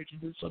put here to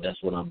do. So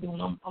that's what I'm doing.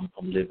 I'm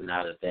living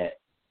out of that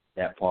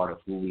part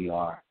of who we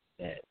are,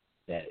 that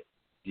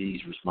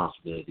these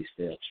responsibilities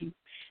fell to.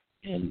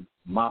 And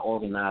my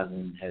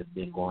organizing has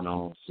been going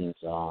on since,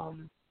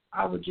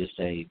 I would just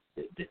say,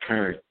 the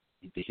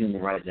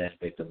human rights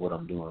aspect of what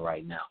I'm doing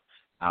right now,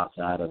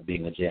 outside of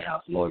being a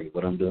jailhouse lawyer.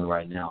 What I'm doing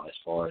right now as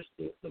far as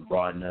the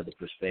broadening of the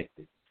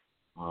perspective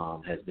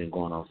has been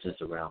going on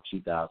since around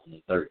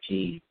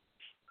 2013.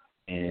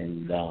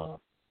 And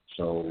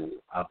so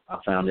I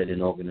founded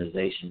an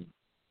organization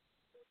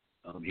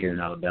here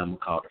in Alabama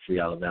called the Free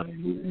Alabama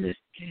Movement,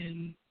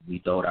 and we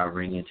throwed our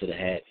ring into the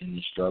hat in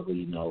the struggle.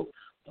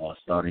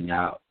 Starting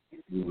out,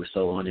 we were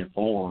so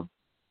uninformed.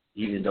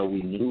 Even though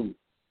we knew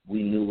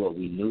what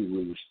we knew,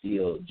 we were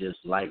still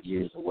just light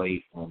years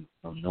away from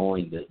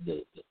knowing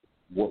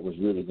what was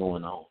really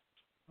going on.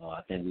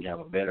 I think we have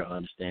a better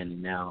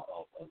understanding now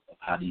of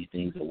how these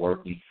things are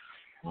working.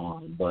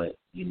 But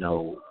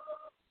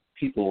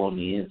people on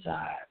the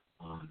inside,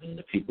 and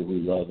the people who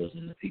love us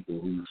and the people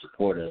who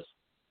support us,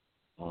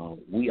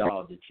 We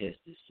all detest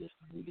this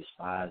system. We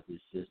despise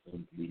this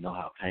system. We know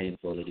how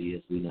painful it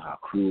is. We know how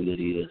cruel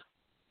it is.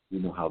 We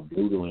know how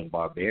brutal and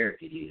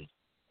barbaric it is.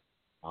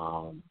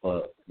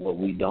 But what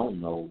we don't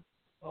know,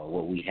 or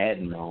what we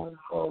hadn't known,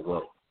 or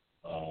what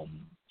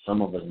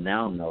some of us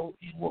now know,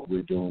 and what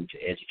we're doing to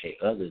educate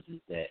others,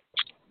 is that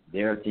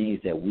there are things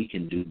that we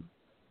can do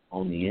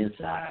on the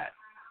inside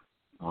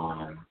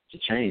to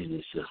change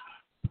this system.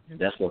 And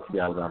that's what Free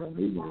Alabama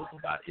Movement was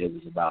about. It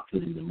was about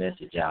putting the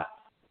message out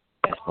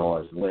as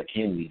far as what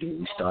can we do.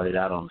 We started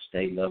out on the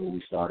state level.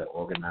 We started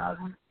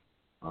organizing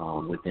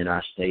within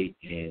our state,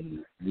 and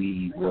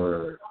we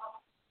were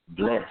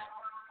blessed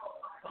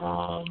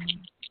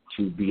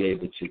to be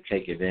able to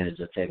take advantage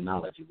of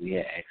technology. We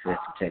had access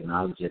to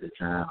technology at the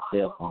time,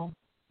 cell phones,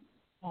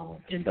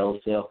 and those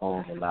cell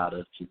phones allowed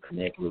us to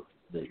connect with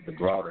the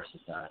broader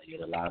society.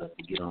 It allowed us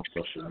to get on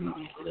social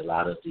media. It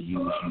allowed us to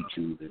use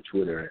YouTube and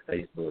Twitter and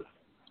Facebook.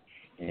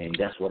 And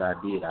that's what I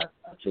did. I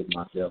took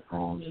my cell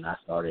phone and I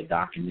started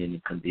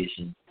documenting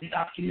conditions, and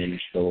documenting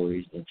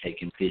stories, and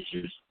taking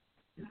pictures,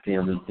 and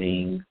filming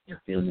things, and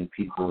filming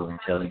people, and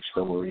telling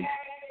stories,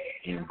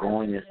 and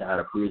going inside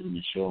of prison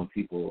and showing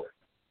people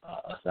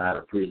a side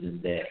of prison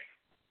that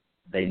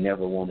they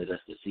never wanted us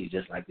to see,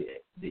 just like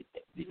the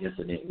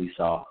incident we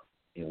saw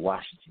in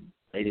Washington.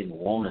 They didn't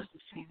want us to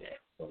see that,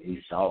 but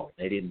we saw it.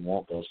 They didn't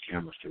want those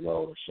cameras to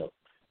roll and show,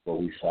 but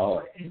we saw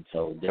it. And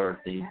so there are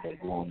things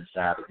that go on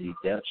inside of these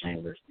death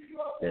chambers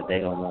that they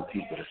don't want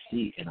people to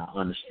see. And I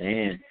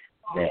understand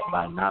that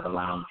by not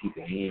allowing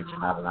people in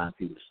and not allowing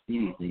people to see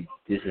these things,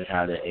 this is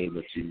how they're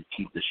able to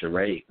keep the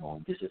charade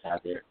going. This is how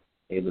they're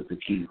able to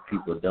keep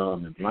people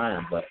dumb and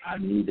blind. But I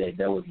knew that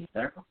there was a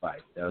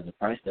sacrifice. There was a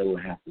price that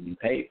would have to be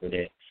paid for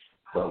that.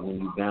 But when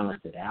you balance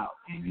it out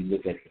and you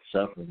look at the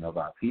suffering of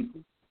our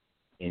people,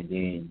 and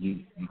then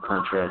you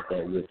contrast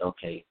that with,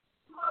 okay,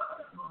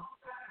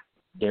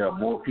 there are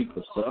more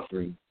people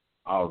suffering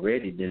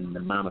already than the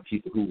amount of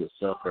people who would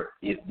suffer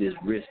if this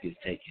risk is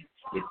taken,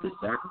 if this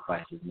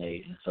sacrifice is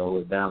made. And so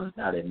it balanced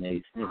out. It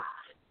made sense.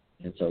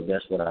 And so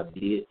that's what I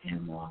did.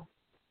 And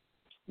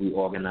we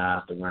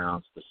organized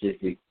around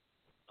specific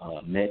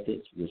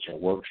methods, which are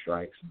work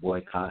strikes,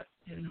 boycott,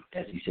 and,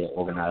 as you said,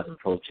 organizing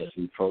protests.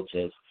 We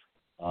protest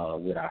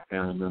with our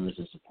family members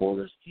and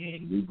supporters,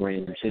 and we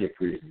bring them to the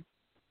prison.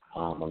 A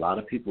lot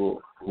of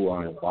people who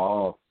are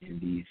involved in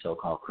these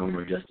so-called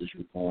criminal justice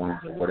reforms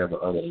or whatever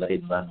other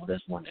labels, I know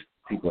that's one that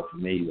people are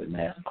familiar with,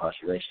 mass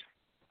incarceration.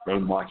 They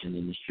marching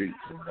in the streets,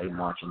 and they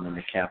marching in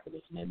the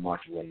capitals, and they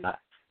marching whatnot.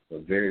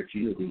 But very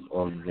few of these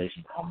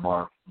organizations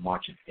are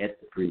marching at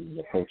the prisons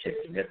or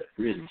protesting at the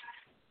prisons.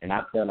 And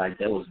I felt like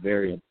that was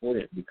very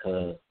important,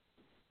 because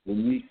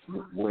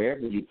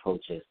wherever you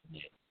protesting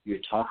at, you're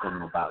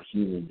talking about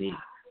human beings.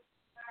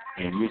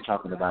 And you're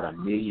talking about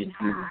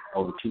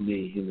over 2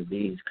 million human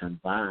beings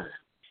combined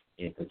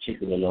in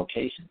particular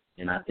locations.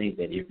 And I think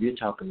that if you're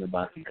talking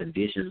about the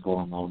conditions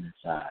going on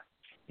inside,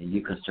 and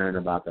you're concerned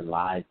about the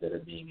lives that are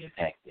being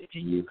impacted,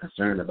 and you're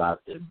concerned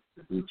about the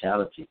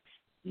brutality,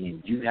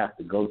 then you have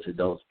to go to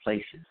those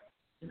places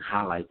and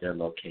highlight their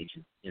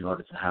locations in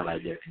order to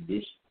highlight their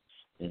conditions.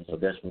 And so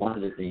that's one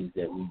of the things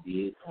that we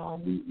did.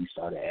 We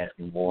started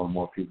asking more and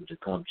more people to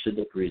come to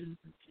the prisons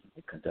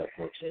and conduct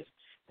protests.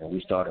 And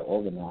we started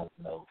organizing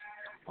those.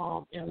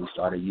 And we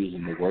started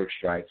using the work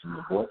strikes and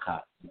the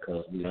boycott,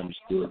 because we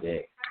understood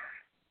that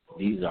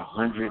these are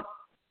 $100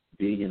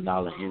 billion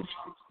industries.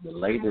 The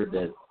labor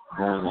that's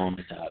going on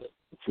inside of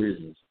the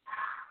prisons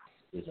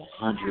is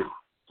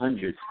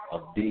hundreds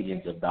of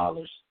billions of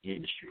dollars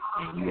industry.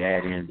 And you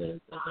add in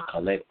the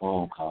collect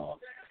phone calls,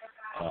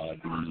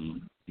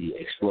 the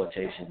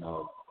exploitation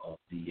of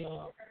the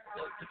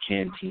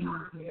canteen,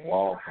 the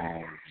wall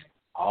phones,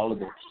 all of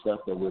the stuff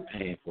that we're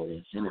paying for, the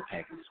incentive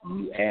packages. When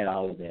you add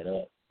all of that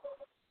up,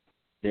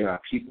 there are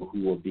people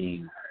who are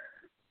being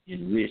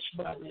enriched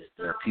by this.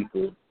 There are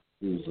people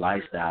whose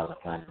lifestyles are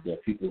fine. There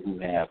are people who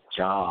have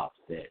jobs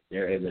that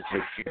they're able to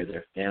take care of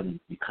their families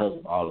because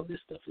of all of this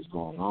stuff is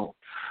going on,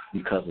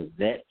 because of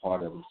that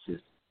part of the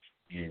system.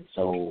 And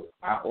so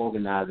our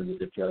organizing with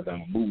the Free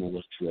Alabama Movement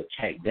was to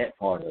attack that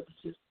part of the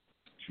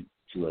system,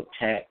 to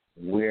attack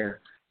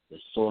where the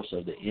source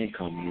of the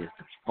income is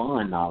to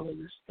fund all of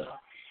this stuff.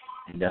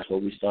 And that's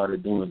what we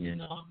started doing in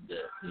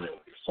the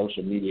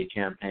social media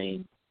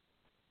campaign.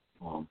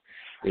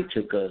 It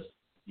took us,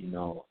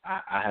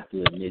 I have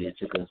to admit, it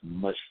took us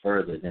much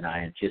further than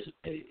I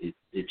anticipated.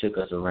 It took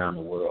us around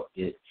the world.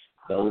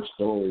 Those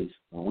stories,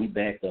 when we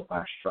backed up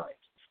our strikes,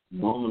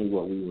 normally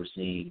what we were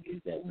seeing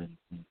is that when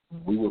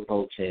we would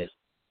protest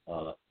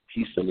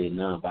peacefully and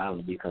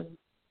nonviolently, because,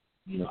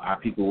 our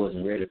people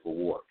wasn't ready for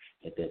war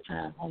at that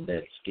time on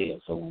that scale.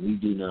 So when we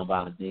do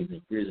nonviolent things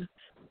in prison,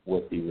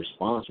 what the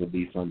response would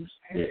be from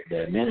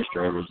the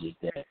administrators is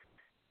that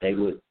they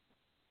would,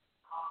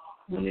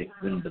 when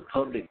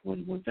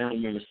family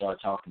members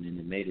started talking and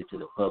it made it to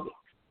the public,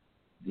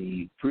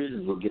 the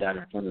prisons would get out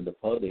in front of the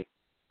public,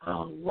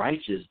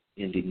 righteous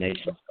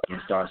indignation,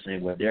 and start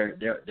saying, well, they're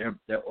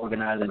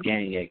organizing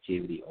gang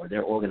activity or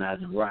they're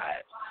organizing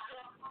riots,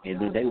 and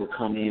then they would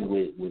come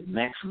in with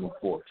maximum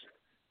force.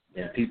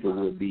 and people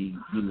would be,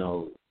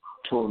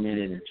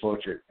 tormented and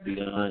tortured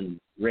beyond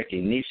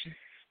recognition.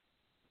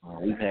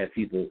 We've had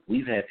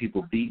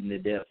people beaten to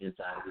death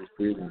inside of this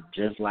prison,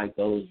 just like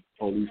those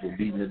police were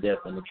beaten to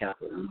death in the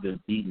Capitol. We've been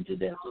beaten to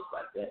death just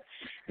like that.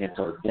 And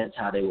so that's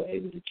how they were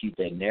able to keep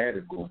that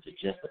narrative going, to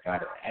justify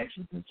their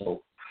actions. And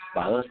so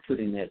by us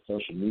putting that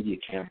social media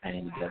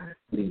campaign together,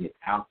 putting it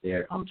out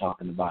there, I'm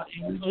talking about,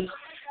 and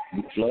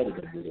we flooded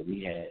them with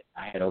it.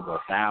 I had over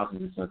 1,000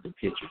 and something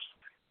pictures.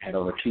 I had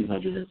over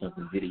 200 and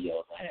something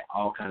videos. I had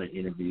all kind of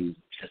interviews,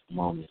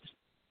 testimonials.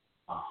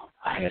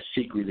 I had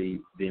secretly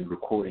been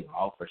recording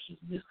officers'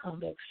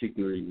 misconduct,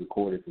 secretly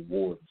recorded the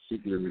war,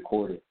 secretly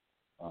recorded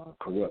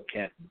corrupt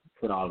captains,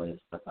 put all that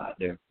stuff out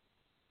there.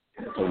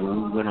 So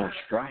when we went on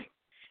strike,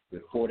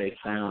 before they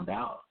found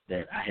out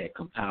that I had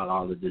compiled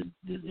all of this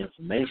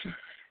information,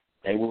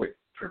 they were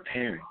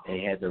preparing.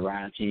 They had the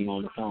riot team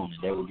on the phone,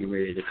 and they were getting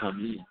ready to come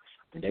in,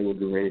 and they were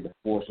getting ready to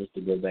force us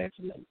to go back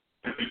to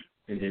labor.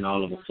 And then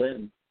all of a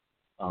sudden,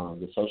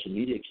 the social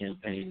media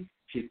campaign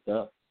picked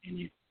up, and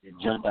it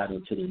jumped out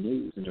into the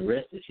news, and the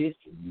rest is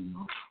history.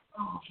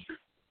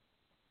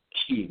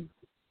 Excuse me.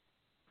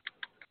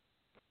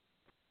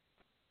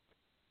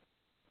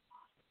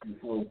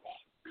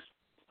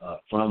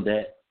 From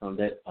that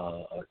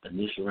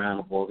initial round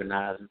of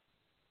organizing,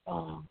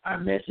 our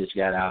message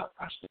got out,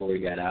 our story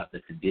got out, the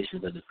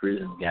conditions of the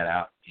prison got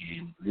out,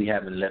 and we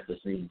haven't left the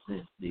scene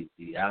since.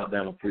 The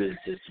Alabama prison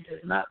system has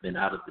not been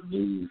out of the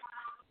news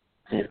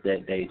since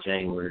that day,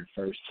 January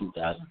 1st,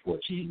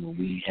 2014, when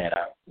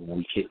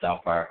we kicked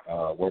off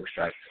our work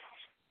strike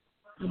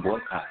and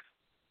boycott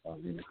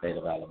in the state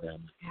of Alabama,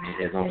 and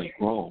it has only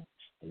grown.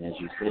 And as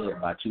you said,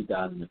 by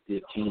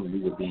 2015, we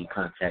were being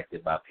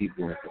contacted by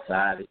people in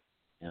society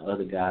and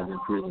other guys in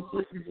prison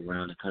systems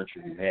around the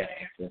country who had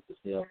access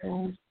to cell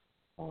phones,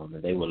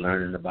 and they were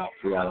learning about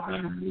Free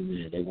Alabama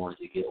movement, and they wanted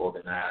to get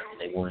organized,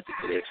 and they wanted to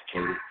get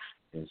educated.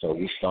 And so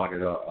we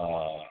started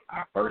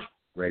our first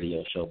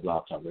radio show,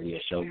 Blog Talk Radio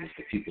Show, was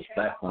the People's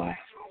Platform,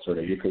 so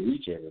that we could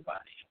reach everybody.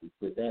 We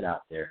put that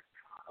out there.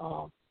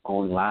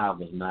 Going live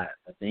was not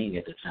a thing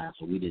at the time,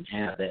 so we didn't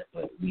have that,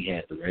 but we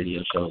had the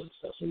radio shows and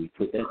stuff, so we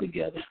put that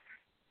together.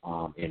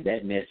 And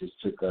that message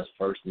took us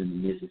first into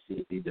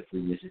Mississippi. The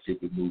Free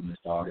Mississippi movement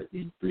started,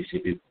 then Free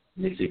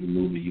Mississippi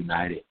Movement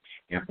United.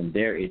 And from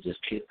there, it just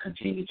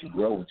continued to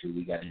grow until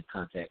we got in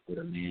contact with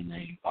a man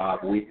named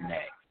Bob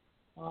Whitnack.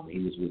 He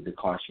was with the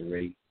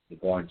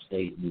Garden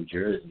State, New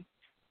Jersey.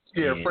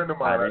 Yeah, a friend of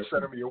mine. I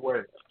sent him your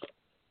way.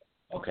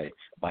 Okay.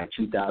 By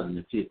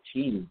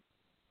 2015,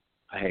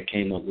 I had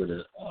came up with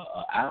a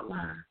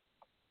outline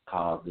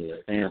called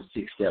the FAM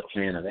 6-Step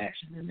Plan of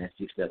Action, and that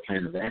 6-Step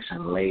Plan of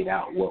Action laid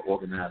out what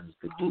organizers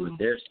could do in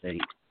their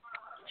state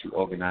to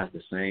organize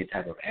the same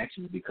type of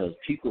action, because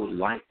people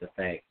liked the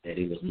fact that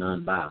it was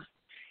nonviolent,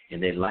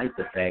 and they liked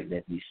the fact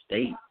that the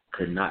state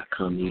could not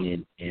come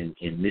in and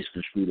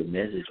misconstrue the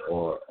message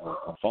or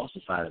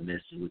falsify the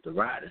message with the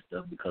riot and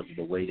stuff because of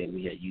the way that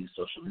we had used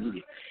social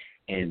media.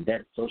 And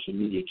that social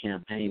media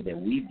campaign that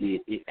we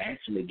did, it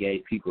actually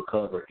gave people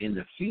cover in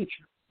the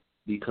future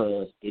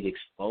because it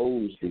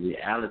exposed the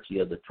reality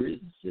of the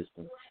prison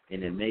system,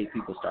 and it made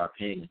people start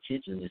paying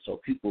attention. And so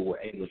people were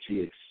able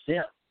to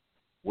accept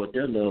what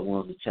their loved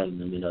ones were telling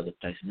them in other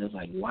places. And it was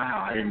like,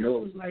 wow, I didn't know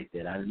it was like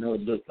that. I didn't know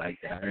it looked like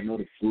that. I didn't know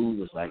the food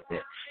was like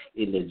that.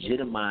 It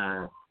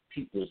legitimized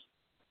people's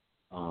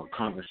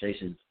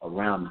conversations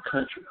around the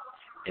country.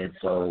 And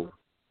so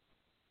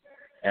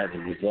as a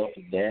result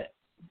of that,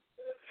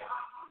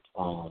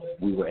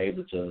 we were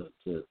able to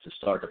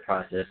start the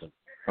process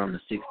from the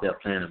 6-Step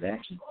Plan of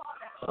Action.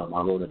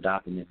 I wrote a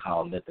document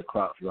called Let the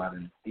Crops Rot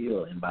in the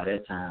Field, and by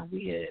that time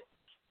we had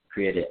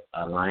created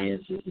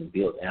alliances and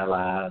built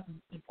allies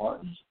and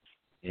partners.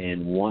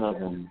 And one of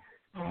them,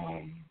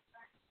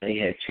 they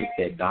had took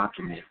that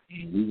document,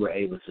 and we were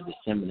able to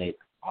disseminate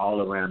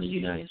all around the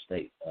United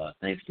States.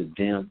 Thanks to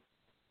them,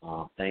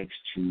 thanks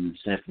to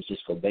San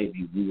Francisco Bay,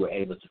 we were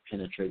able to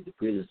penetrate the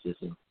prison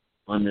system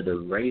under the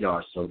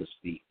radar, so to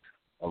speak,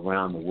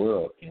 around the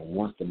world. And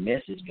once the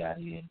message got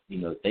in,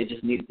 they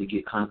just needed to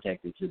get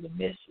contacted to the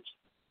message.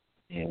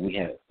 And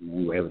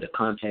we were able to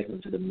contact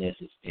them to the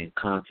message and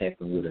contact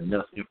them with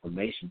enough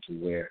information to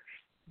where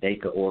they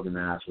could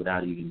organize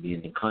without even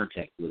being in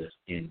contact with us.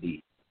 And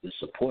the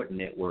support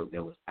network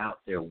that was out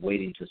there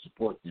waiting to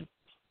support them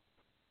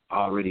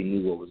already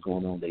knew what was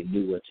going on. They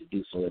knew what to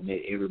do, so it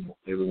made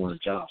everyone's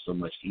job so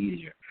much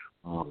easier.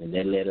 And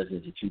that led us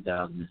into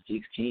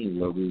 2016,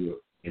 where we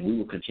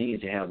will continue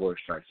to have work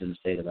strikes in the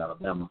state of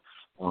Alabama.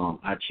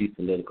 Our chief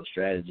political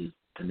strategist,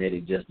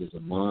 Kinetic Justice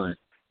Amon,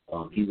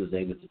 he was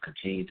able to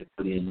continue to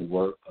put in the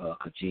work,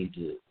 continue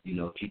to,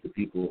 keep the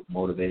people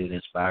motivated and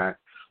inspired.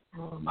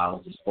 I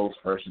was a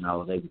spokesperson. I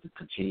was able to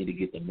continue to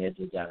get the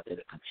message out there,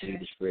 to continue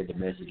to spread the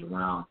message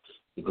around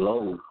the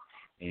globe.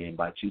 And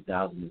by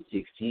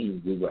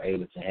 2016, we were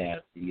able to have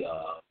the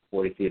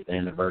 45th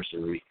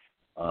anniversary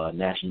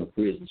National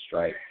Prison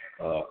Strike,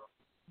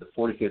 the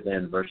 45th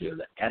anniversary of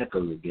the Attica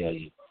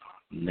Rebellion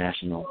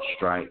National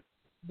Strike,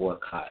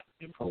 Boycott,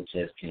 and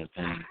Protest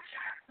Campaign.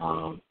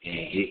 And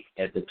it,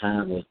 at the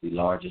time, was the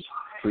largest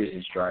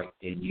prison strike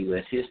in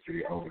U.S.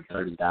 history. Over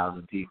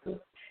 30,000 people,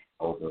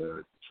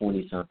 over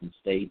 20-something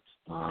states.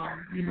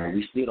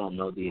 We still don't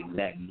know the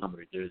exact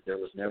number. There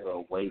was never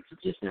a way to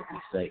just simply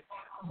say,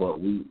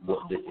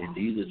 and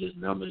these are just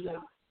numbers that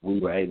we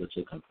were able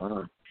to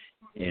confirm.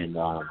 And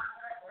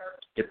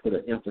it put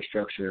an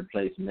infrastructure in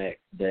place, Mac,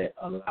 that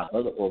allowed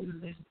other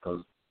organizations,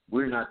 because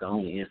we're not the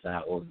only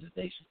inside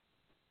organization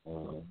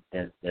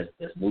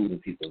that's moving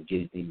people and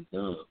getting things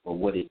done. But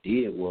what it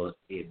did was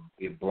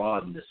it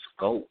broadened the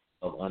scope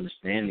of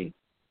understanding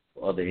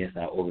for other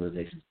inside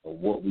organizations of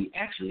what we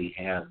actually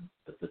have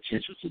the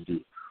potential to do,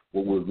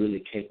 what we're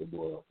really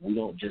capable of. We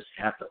don't just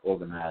have to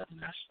organize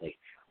in our state.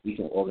 We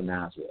can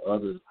organize with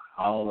others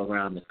all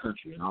around the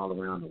country and all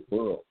around the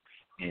world.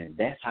 And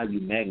that's how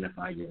you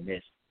magnify your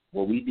message.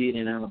 What we did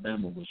in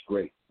Alabama was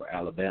great for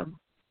Alabama.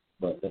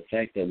 But the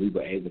fact that we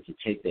were able to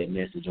take that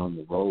message on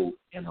the road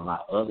and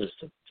allow others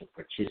to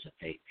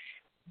participate,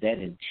 that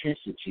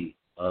intensity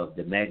of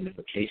the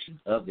magnification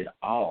of it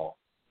all,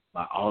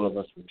 by all of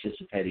us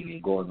participating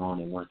and going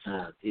on at one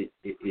time, it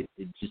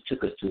just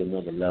took us to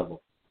another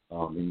level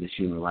in this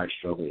human rights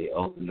struggle. It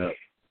opened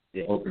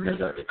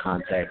us up to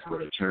contacts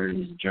with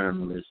attorneys,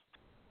 journalists.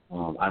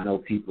 I know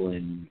people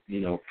in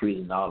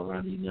prisons all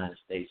around the United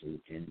States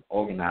and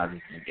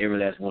organizers, and every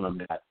last one of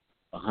them got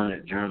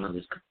 100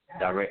 journalists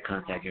direct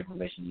contact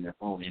information in their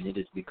phone, and it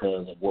is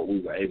because of what we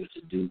were able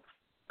to do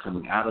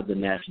coming out of the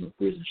national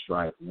prison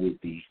strike with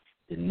the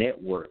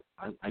network.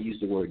 I use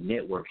the word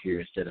network here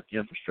instead of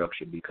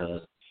infrastructure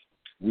because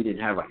we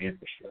didn't have our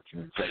infrastructure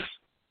in place.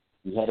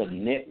 We had a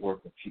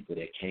network of people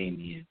that came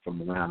in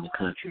from around the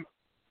country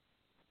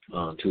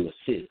to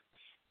assist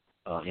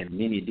in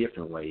many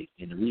different ways.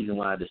 And the reason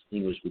why I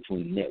distinguish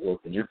between network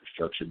and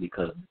infrastructure,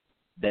 because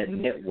that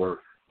network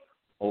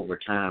over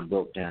time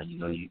broke down.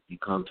 You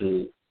come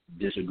to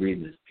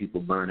disagreements, people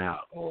burn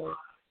out, or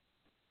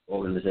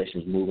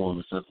organizations move on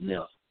to something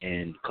else,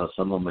 and because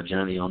some of them are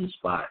Johnny on the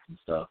spot and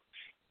stuff.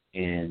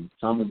 And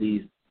some of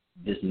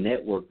this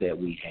network that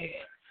we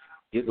had,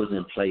 it was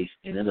in place,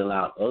 and it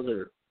allowed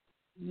other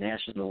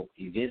national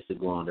events to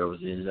go on. There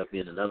ended up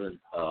being another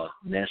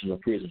national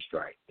prison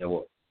strike. There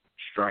were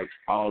strikes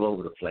all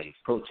over the place,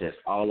 protests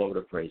all over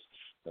the place.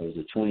 There was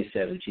a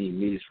 2017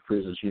 Meetings for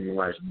Prisoners Human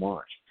Rights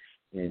March,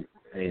 and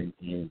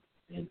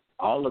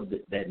all of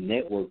that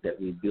network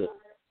that we built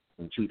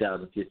from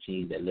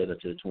 2015 that led up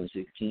to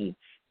 2016,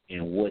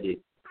 and what it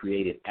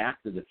created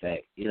after the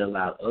fact, it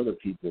allowed other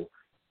people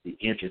the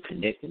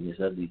interconnectedness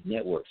of these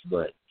networks.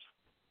 But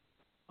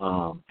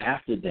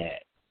after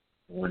that,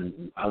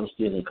 when I was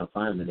still in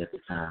confinement at the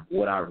time,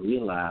 what I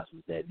realized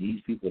was that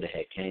these people that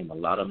had came, a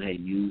lot of them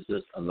had used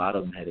us, a lot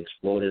of them had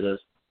exploited us,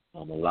 a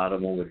lot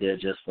of them were there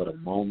just for the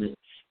moment,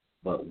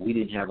 but we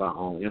didn't have our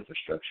own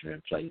infrastructure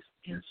in place.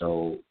 And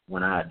so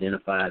when I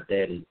identified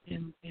that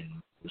and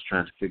was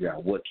trying to figure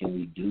out what can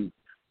we do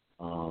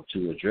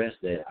to address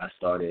that, I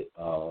started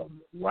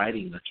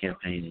writing a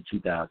campaign in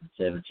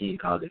 2017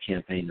 called the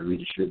Campaign to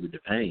Redistribute the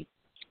Pain.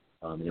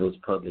 It was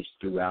published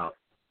throughout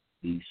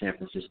the San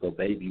Francisco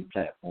Bayview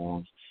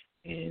platforms,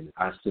 and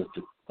our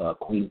sister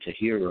Queen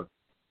Tahira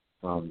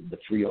from the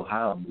Free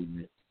Ohio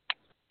movement,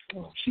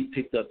 she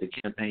picked up the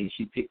campaign,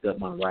 she picked up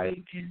my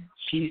writing, and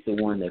she's the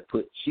one that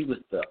put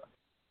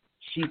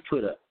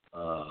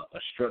a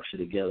structure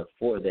together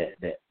for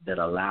that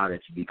allowed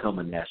it to become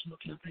a national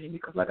campaign.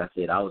 Because like I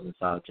said, I was in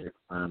solitary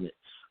confinement.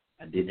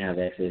 I didn't have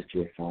access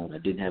to a phone. I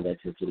didn't have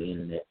access to the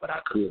internet, but I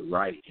could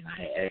write, and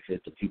I had access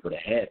to people that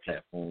had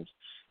platforms.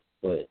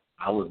 But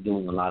I was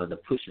doing a lot of the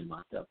pushing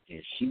myself,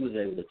 and she was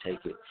able to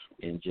take it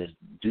and just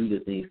do the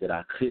things that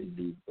I couldn't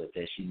do, but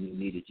that she knew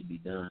needed to be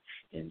done.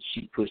 And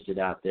she pushed it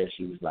out there.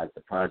 She was like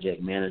the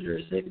project manager,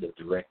 executive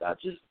director. I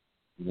just,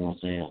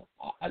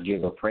 I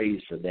give her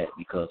praise for that,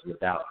 because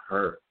without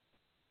her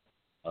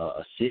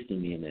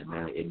assisting me in that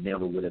manner, it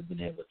never would have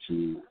been able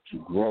to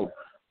grow.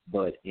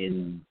 But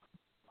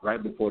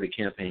right before the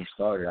campaign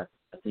started,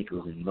 I think it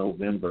was in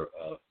November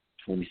of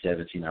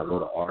 2017, I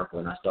wrote an article,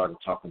 and I started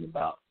talking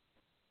about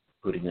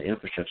putting the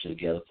infrastructure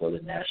together for the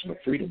National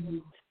Freedom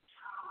Movement.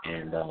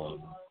 And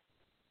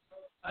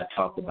I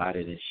talked about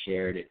it and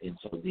shared it. And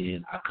so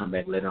then I come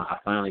back later on. I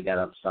finally got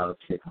out of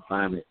solitary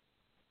confinement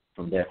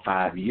from that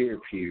 5-year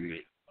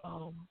period.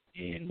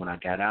 And when I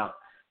got out,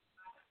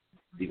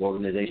 the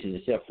organization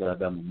itself, the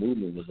Alabama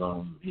movement, was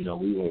on. We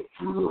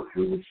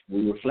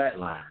were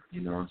flatlined.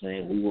 You know what I'm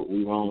saying?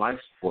 We were on life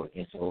support.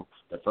 And so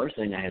the first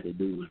thing I had to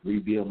do was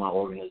rebuild my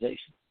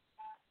organization.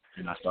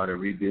 And I started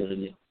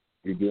rebuilding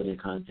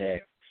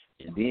contacts.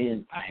 And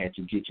then I had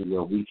to get to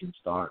where we can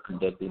start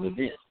conducting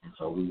events. And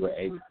so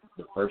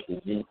the first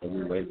event that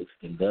we were able to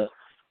conduct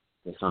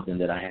was something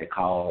that I had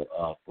called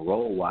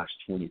Parole Watch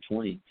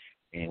 2020.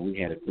 And we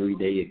had a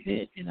 3-day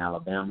event in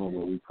Alabama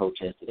where we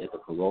protested at the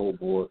parole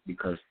board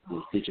because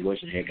the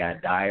situation had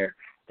got dire.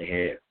 They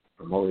had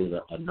promoted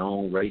a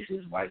known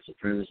racist, white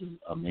supremacist,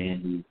 a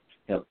man who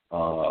helped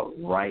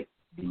write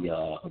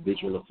the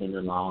habitual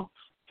offender law,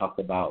 talked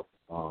about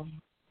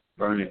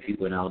burning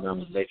people in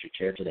Alabama's electric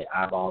chair till their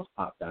eyeballs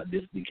popped out.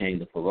 This became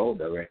the parole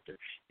director,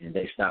 and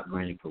they stopped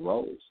granting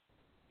paroles.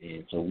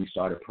 And so we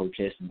started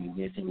protesting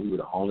against it. We were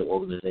the only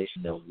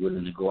organization that was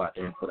willing to go out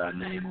there and put our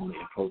name on it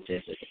and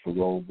protest at the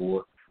parole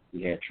board.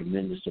 We had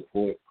tremendous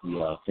support.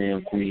 The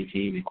Fam Queen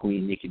team and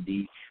Queen Nikki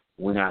D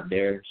went out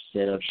there,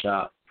 set up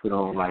shop, put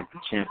on like the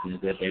champions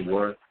that they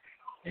were.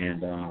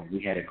 And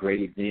we had a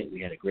great event.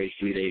 We had a great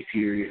 3-day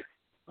period.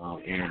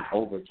 And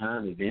over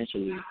time,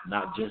 eventually,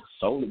 not just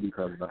solely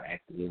because of our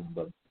activism,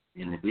 but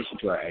in addition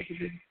to our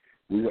activism,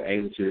 we were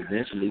able to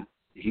eventually,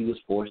 he was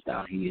forced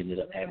out. He ended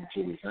up having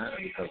to resign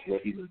because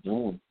what he was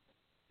doing,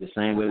 the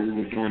same way we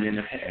were doing in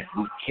the past,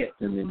 we kept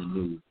him in the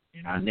news.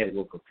 And our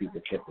network of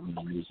people kept him in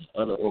the news. And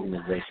other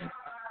organizations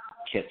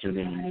kept him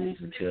in the news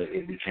until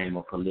it became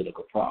a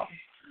political problem.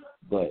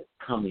 But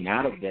coming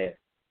out of that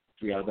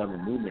Free Alabama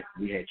movement,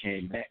 we had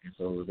came back. And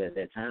so it was at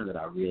that time that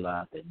I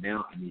realized that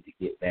now I need to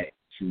get back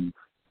to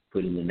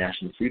putting the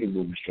National Freedom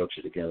Movement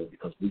structure together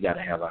because we got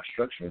to have our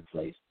structure in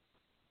place.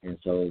 And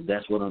so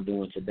that's what I'm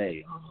doing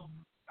today.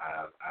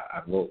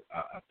 I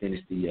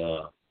finished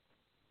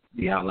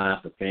the outline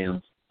for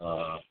FAM's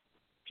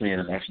Plan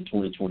of Action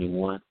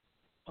 2021.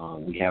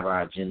 We have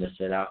our agenda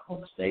set out on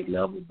the state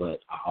level,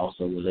 but I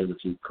also was able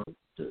to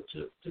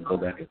go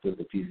back and put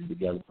the pieces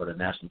together for the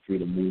National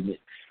Freedom Movement.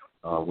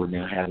 We're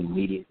now having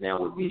meetings now.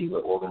 We're meeting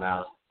with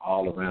organizers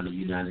all around the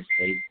United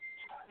States.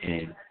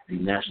 And the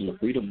National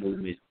Freedom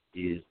Movement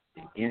is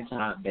an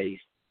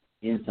inside-based,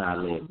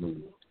 inside-led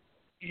movement.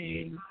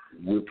 And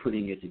we're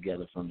putting it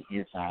together from the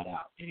inside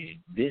out. And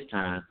this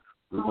time,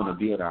 we're going to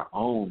build our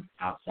own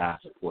outside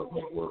support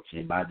networks.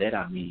 And by that,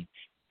 I mean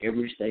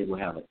every state will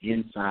have an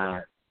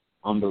inside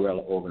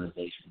umbrella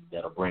organization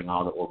that will bring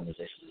all the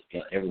organizations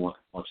together. Everyone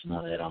can function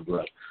under that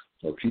umbrella.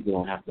 So people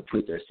don't have to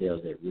put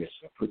themselves at risk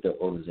or put their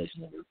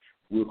organization at risk.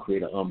 We'll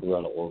create an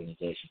umbrella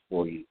organization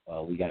for you.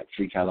 We got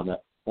Free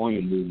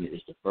California Movement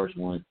is the first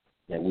one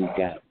that we've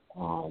got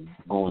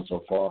going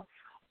so far.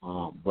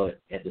 But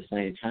at the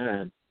same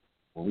time,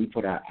 when we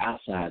put our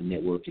outside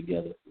network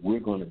together, we're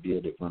going to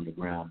build it from the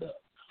ground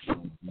up,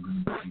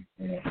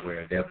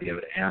 where they'll be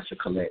able to answer,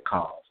 collect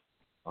calls.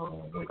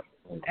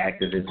 When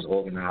activists,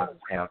 organizers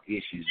have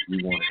issues,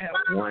 we want to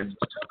have one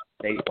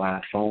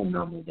statewide phone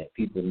number that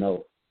people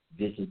know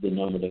this is the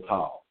number to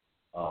call.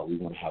 We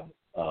want to have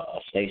a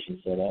station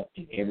set up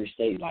in every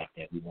state like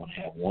that. We want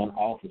to have one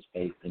office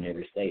space in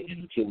every state. And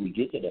until we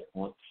get to that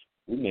point,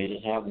 we may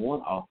just have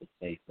one office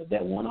space, but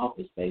that one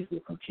office space will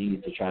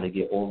continue to try to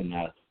get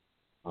organized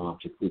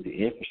to put the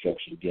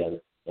infrastructure together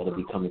that'll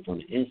be coming from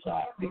the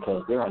inside,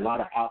 because there are a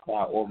lot of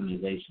outside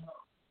organizations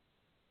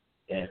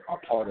that are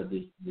part of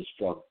this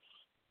struggle,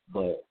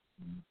 but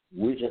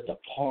we're just a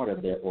part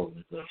of their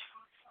organization.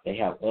 They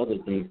have other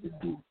things to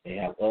do. They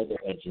have other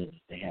agendas.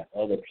 They have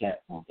other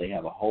platforms. They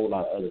have a whole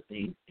lot of other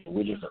things, and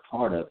we're just a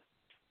part of it.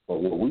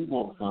 But what we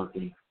want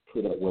something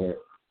put up where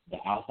the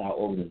outside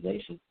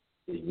organization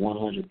is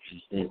 100%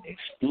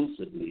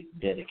 exclusively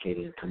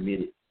dedicated and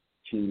committed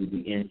to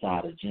the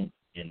inside agenda.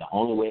 And the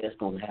only way that's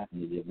going to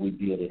happen is if we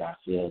build it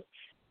ourselves.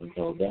 And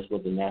so that's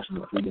what the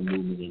National Freedom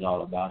Movement is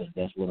all about, and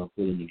that's what I'm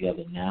putting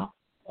together now.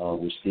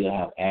 We still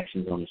have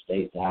actions on the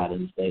state side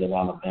in the state of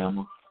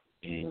Alabama,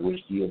 and we're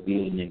still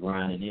building and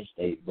grinding in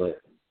state.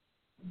 But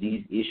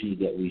these issues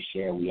that we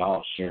share, we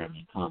all share them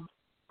in common.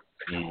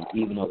 And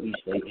even though each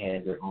state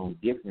has their own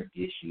different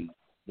issues,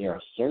 there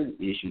are certain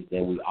issues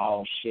that we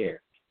all share.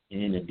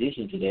 And in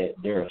addition to that,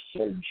 there are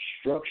certain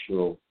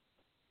structural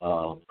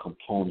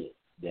components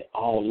that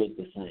all look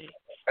the same.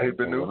 Hey,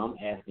 Benu. So what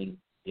I'm asking,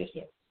 yes,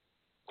 sir.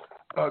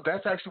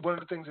 That's actually one of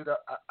the things that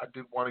I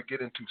did want to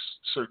get into,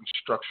 certain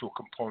structural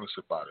components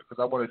about it,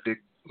 because I want to dig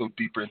a little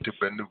deeper into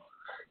Benu.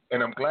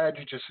 And I'm glad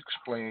you just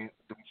explained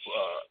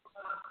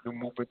the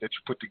movement that you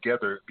put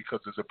together,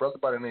 because there's a brother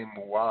by the name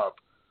of Moab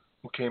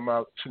who came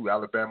out to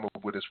Alabama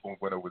with us when we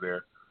went over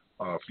there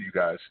for you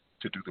guys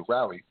to do the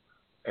rally,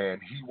 and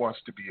he wants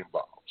to be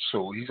involved.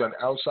 So he's on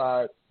the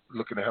outside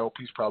looking to help.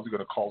 He's probably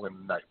going to call in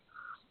tonight.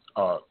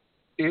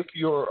 If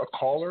you're a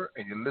caller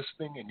and you're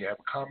listening and you have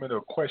a comment or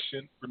a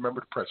question,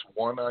 remember to press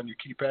 1 on your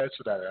keypad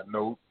so that I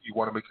know you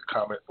want to make a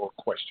comment or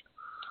a question.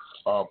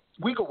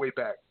 We go way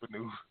back,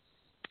 Benu.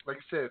 Like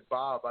you said,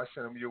 Bob, I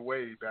sent him your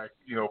way back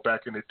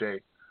in the day.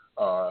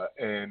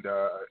 And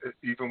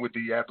even with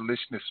the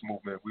abolitionist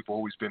movement, we've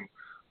always been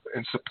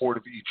in support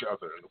of each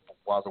other.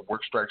 While the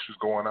work strikes was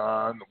going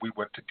on, we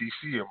went to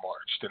D.C. and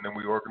marched, and then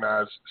we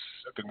organized,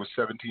 I think it was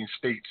 17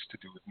 states to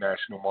do a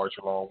national march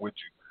along with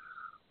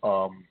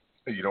you.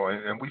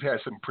 And we've had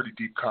some pretty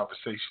deep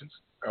conversations.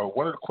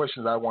 One of the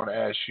questions I want to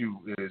ask you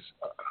is,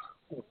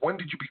 when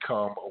did you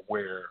become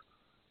aware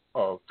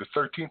of the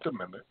 13th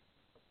Amendment,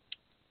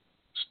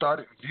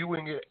 started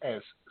viewing it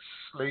as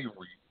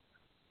slavery,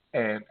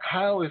 and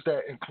how is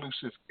that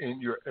inclusive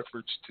in your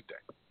efforts today?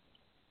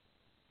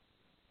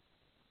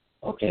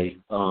 Okay.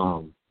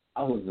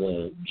 I was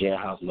a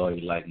jailhouse lawyer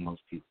like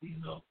most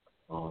people,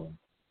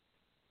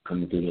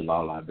 coming through the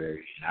law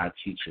library. And our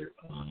teacher,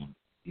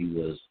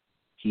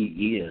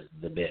 he is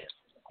the best.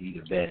 He's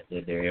the best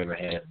that there ever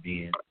has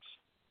been.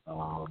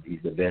 He's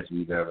the best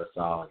we've ever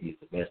saw. He's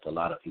the best a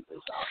lot of people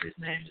saw. His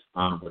name is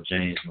Honorable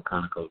James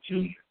McConaughey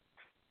Jr.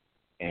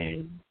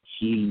 And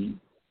he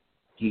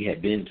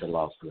had been to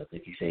law school. I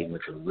think he said he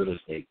went to real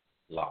estate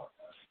law.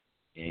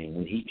 And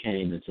when he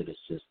came into the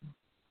system,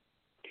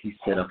 he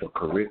set up a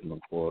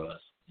curriculum for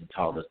us and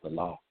taught us the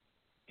law.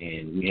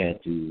 And we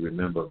had to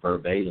remember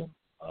verbatim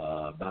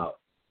about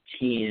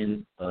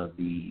 10 of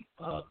the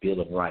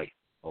Bill of Rights,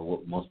 or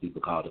what most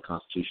people call the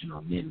Constitutional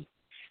Amendment.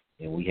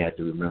 And we had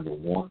to remember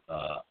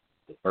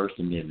the First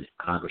Amendment: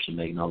 Congress shall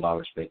make no law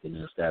respecting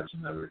the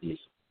establishment of religion,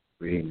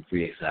 freedom,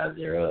 free exercise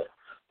thereof,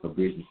 for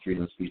business,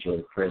 freedom of speech, or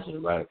the press, or the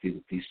right of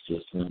people, peace to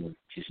assembly,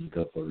 petition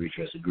to for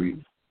redress of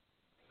grievance,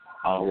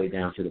 all the way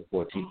down to the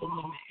 14th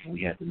Amendment. And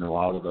we had to know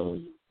all of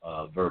those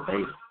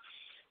verbatim.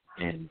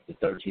 And the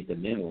 13th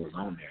Amendment was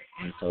on there.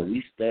 And so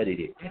we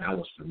studied it, and I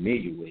was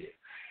familiar with it.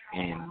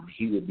 And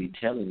he would be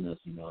telling us,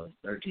 the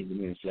 13th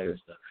Amendment,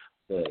 slavery stuff.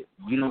 But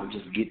you don't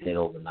just get that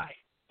overnight.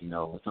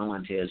 When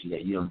someone tells you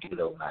that, you don't get it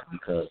overnight,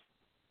 because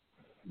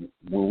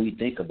when we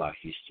think about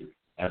history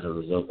as a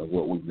result of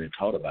what we've been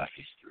taught about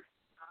history,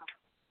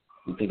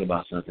 we think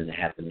about something that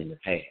happened in the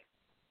past.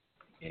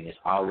 And it's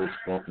always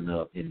spoken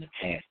of in the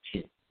past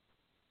tense.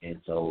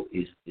 And so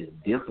it's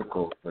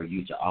difficult for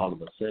you to all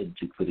of a sudden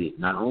to put it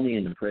not only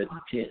in the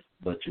present tense,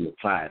 but to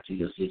apply it to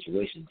your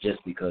situation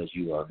just because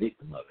you are a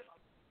victim of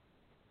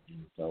it.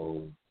 And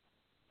so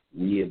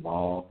we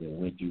evolved and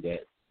went through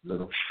that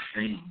little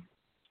thing.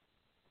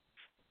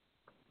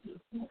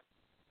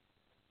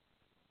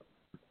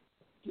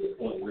 To the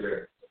point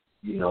where,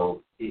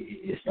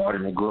 it's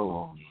starting to grow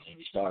on you. And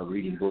you start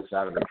reading books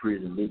out of the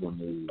prison legal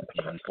news,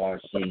 and you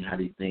start seeing how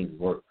these things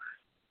work.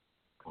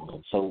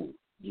 So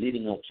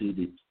leading up to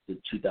the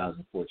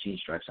 2014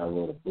 strikes, I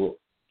wrote a book,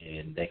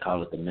 and they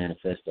call it the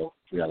Manifesto for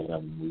Free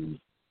Alabama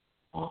Movement.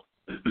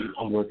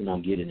 I'm working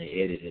on getting it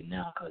edited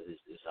now, because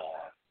it's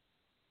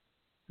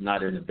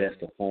not in the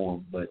best of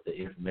form, but the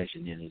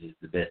information in it is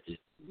the best that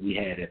we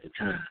had at the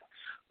time.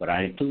 But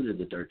I included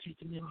the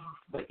 13th Amendment.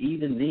 But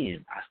even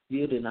then, I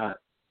still did not,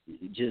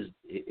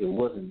 it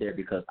wasn't there,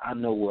 because I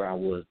know where I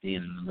was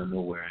then and I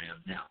know where I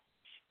am now.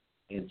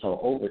 And so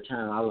over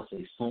time, I would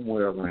say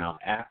somewhere around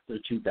after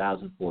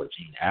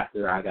 2014,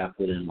 after I got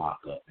put in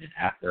lockup, and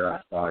after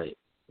I started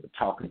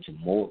talking to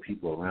more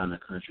people around the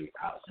country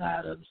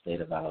outside of the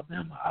state of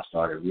Alabama, I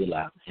started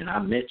realizing, and I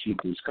met you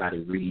through Scotty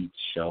Reed's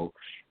show,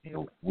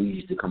 and we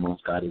used to come on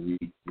Scotty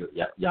Reed,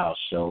 y'all's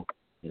show,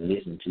 and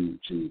listen to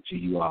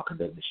you all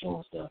conduct the show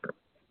and stuff.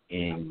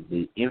 And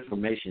the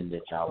information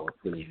that y'all were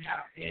putting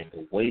out, and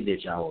the way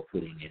that y'all were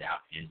putting it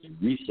out, and the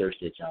research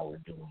that y'all were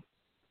doing,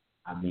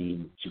 I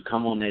mean, to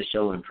come on that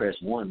show and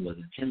press one was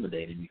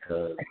intimidating,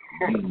 because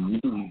you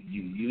knew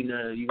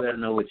you better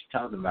know what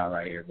you're talking about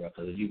right here, bro.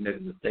 Because if you make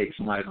a mistake,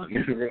 somebody's gonna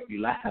interrupt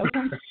you live.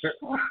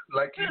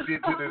 Like you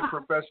did to the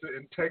professor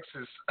in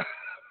Texas.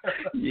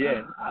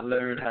 Yeah, I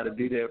learned how to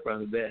do that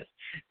from the best,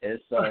 and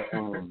so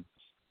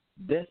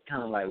that's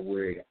kind of like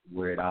where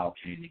it all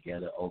came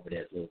together over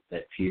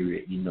that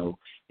period.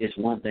 It's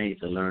one thing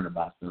to learn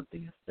about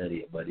something and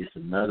study it, but it's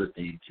another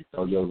thing to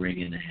throw your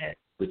ring in the hat,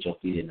 put your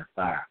feet in the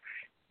fire.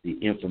 The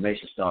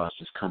information starts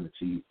just coming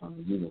to you from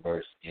the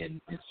universe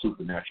in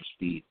supernatural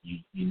speed.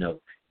 You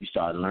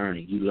start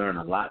learning. You learn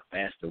a lot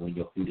faster when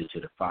your feet are to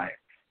the fire.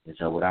 And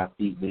so with our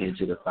feet being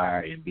to the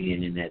fire and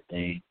being in that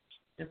thing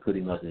and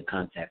putting us in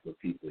contact with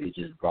people, it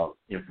just brought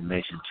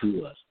information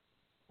to us.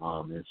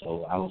 And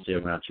so I would say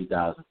around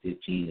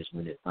 2015 is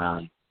when it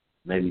finally,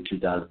 maybe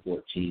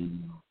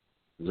 2014,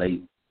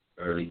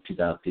 early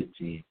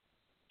 2015,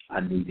 I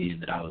knew then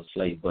that I was a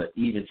slave. But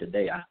even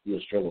today, I still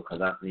struggle,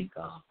 because I think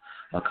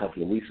a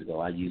couple of weeks ago,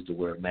 I used the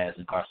word mass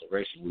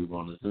incarceration. We were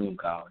on a Zoom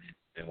call,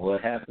 and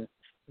what happened?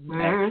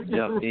 Max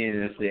jumped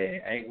in and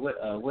said, "Hey,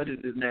 what is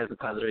this mass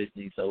incarceration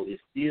thing?" So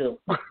it's still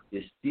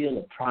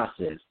a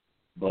process,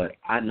 but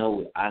I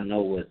know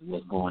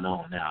what's going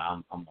on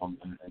now. I'm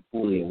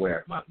fully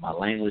aware. My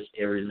language,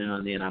 every now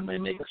and then I may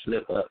make a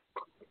slip up,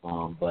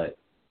 but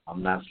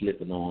I'm not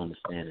slipping on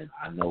understanding.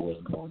 I know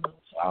what's going on.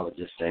 So I would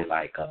just say,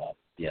 that'll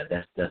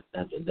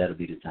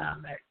be the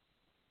time, Max.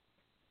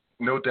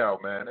 No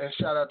doubt, man. And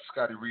shout out to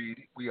Scotty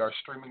Reed. We are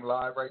streaming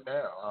live right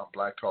now on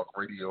Black Talk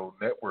Radio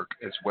Network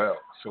as well.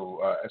 So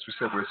as we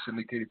said, we're a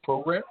syndicated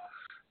program,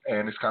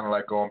 and it's kind of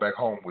like going back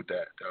home with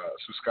that.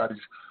 So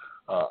Scotty's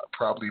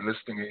probably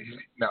listening.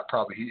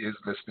 He is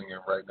listening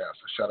in right now.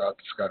 So shout out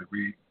to Scotty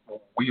Reed.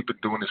 We've been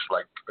doing this for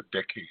like a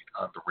decade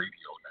on the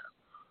radio now.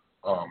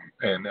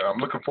 And I'm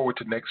looking forward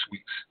to next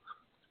week's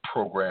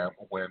program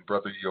when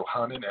Brother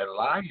Yohanan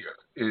Elia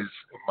is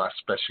my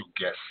special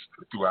guest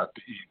throughout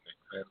the evening.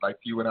 And like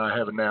you and I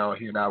have it now,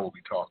 he and I will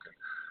be talking.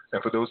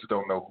 And for those who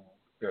don't know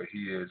who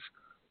he is,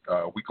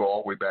 we go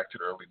all the way back to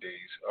the early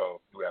days of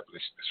New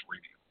Abolitionist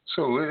Radio.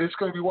 So it's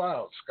going to be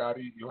wild.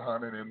 Scotty,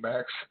 Yohanan, and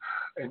Max,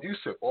 and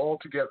Yusuf all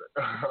together.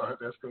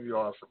 That's going to be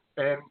awesome.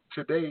 And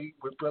today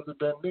with Brother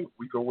Ben New,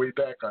 we go way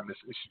back on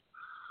this issue.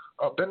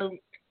 Ben,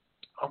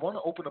 I want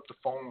to open up the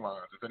phone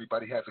lines. If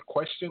anybody has a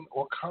question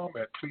or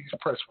comment, please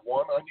press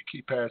 1 on your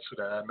keypad so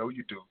that I know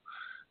you do.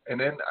 And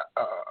then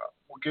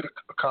we'll get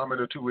a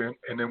comment or two in,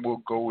 and then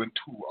we'll go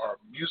into our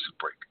music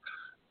break.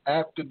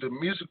 After the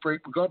music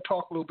break, we're going to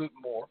talk a little bit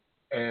more,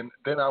 and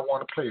then I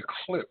want to play a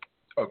clip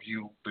of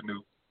you,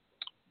 Benu,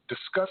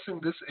 discussing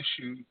this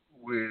issue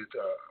with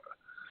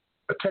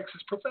a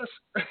Texas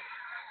professor.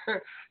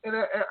 and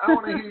I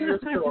want to hear your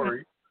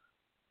story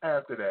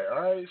after that.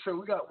 All right, so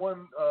we got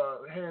one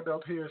hand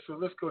up here, so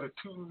let's go to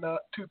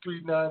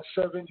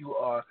 2397. You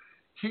are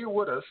here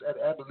with us at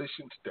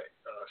Abolition Today.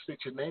 State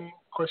your name,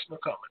 question, or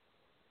comment.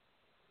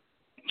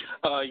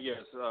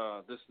 Yes,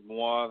 this is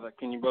Moaz.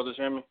 Can you brothers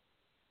hear me?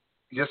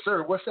 Yes,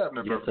 sir. What's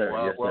happening, yes, brother?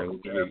 Sir. Yes,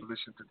 Welcome sir. to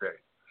Abolition Today.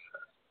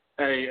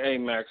 Hey,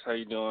 Max, how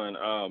you doing?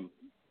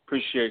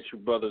 Appreciate you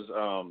brothers.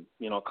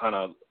 Kind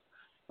of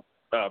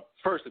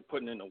firstly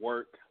putting in the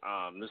work.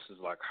 This is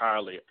like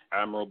highly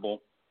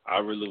admirable. I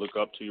really look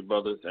up to you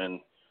brothers, and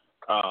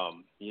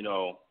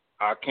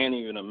I can't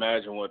even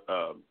imagine what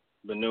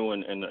Benu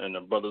and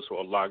the brothers who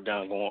are locked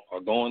down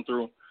are going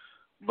through.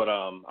 But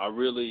I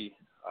really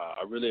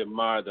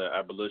admire the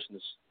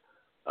abolitionists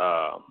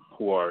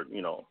who are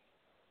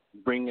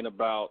bringing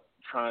about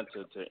trying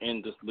to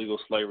end this legal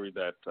slavery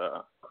that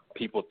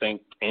people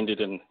think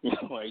ended in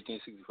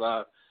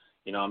 1865.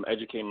 I'm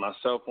educating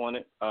myself on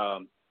it.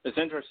 It's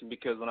interesting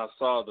because when I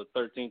saw the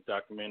 13th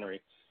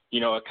documentary,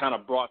 it kind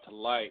of brought to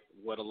light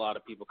what a lot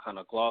of people kind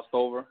of glossed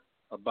over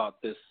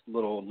about this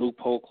little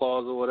loophole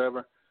clause or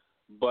whatever.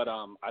 But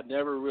I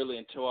never really,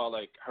 until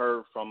I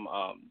heard from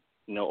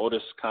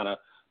Otis, kind of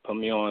put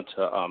me on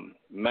to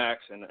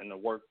Max and the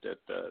work that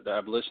the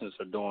abolitionists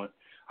are doing.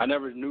 I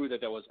never knew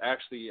that there was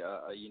actually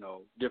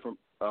different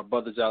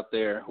brothers out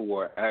there who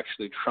are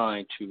actually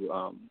trying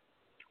to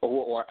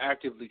or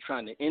actively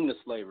trying to end the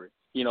slavery.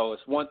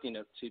 It's one thing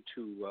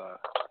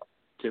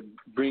to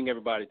bring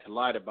everybody to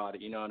light about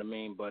it, you know what I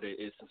mean? But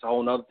it's a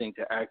whole other thing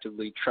to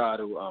actively try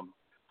to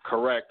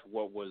correct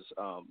what was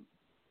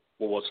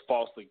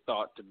falsely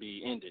thought to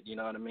be ended, you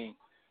know what I mean?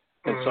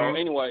 And so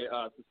anyway,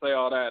 to say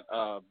all that,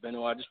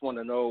 Benu, I just want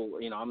to know,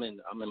 I'm in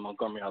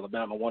Montgomery,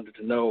 Alabama. I wanted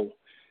to know,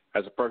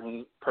 as a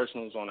person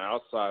who's on the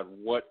outside,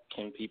 what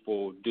can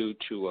people do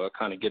to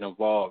kind of get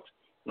involved,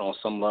 on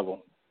some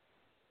level,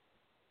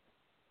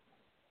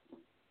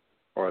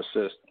 or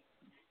assist?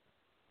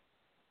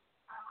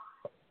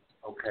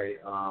 Okay,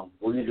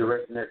 were you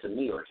directing that to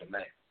me or to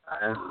Max?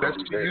 That's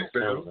to you,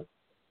 Benu.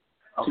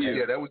 Okay.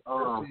 Yeah, that was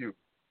to you.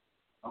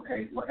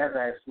 Okay, well, as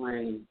I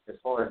explained, as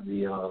far as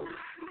the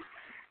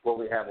what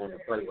we have on the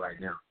plate right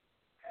now,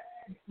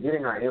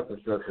 getting our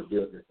infrastructure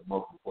built is the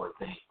most important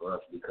thing for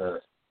us because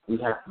we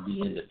have to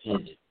be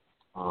independent.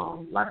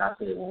 Like I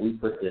said, when we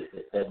put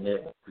that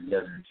network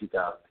together in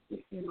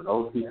 2016, when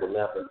those people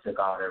left and took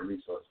all their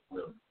resources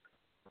with them,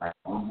 like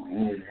we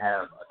didn't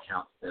have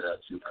accounts set up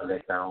to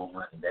collect our own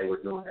money. They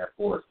were doing that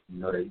for us.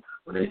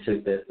 When they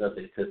took that stuff,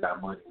 they took our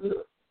money with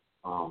us.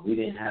 We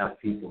didn't have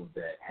people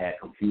that had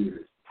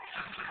computers.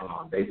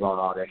 They brought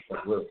all that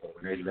stuff with us. So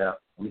when they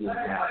left, we didn't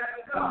have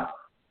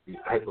the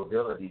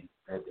capabilities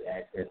that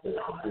the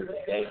computer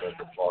gave us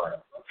as far as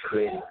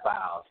creating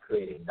files,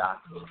 creating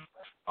documents,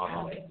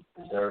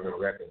 preserving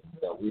records.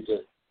 So we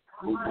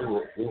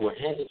were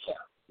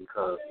handicapped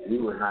because we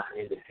were not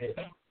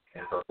independent.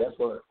 And so that's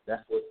what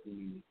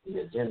the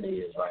agenda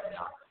is right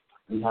now.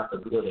 We have to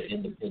build an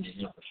independent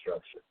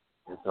infrastructure.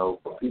 And so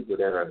for people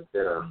that are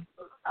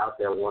out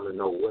there want to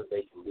know what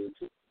they can do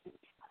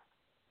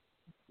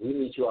we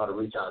need you all to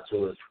reach out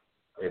to us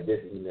at this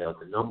email,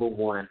 the number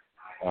one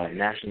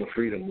National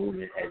Freedom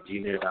Movement at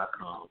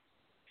gmail.com.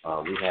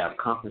 We have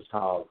conference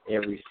calls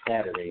every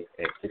Saturday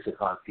at 6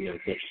 o'clock p.m.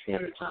 Central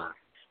Standard Time.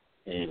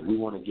 And we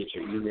want to get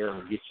your email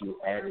and get you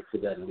added to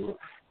that list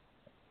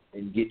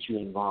and get you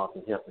involved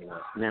in helping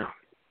us. Now,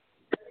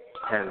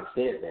 having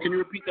said that. Can you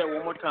repeat that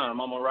one more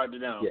time? I'm going to write it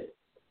down.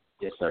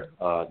 Yes, sir.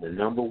 The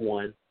number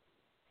one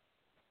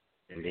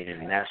and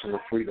then National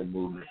Freedom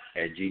Movement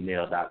at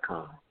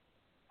gmail.com.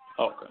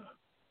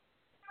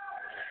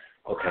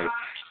 Okay.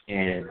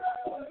 And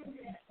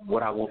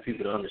what I want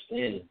people to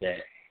understand is that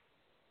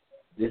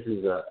this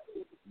is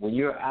when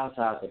you're an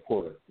outside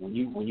supporter, when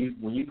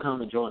you come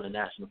to join the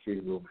National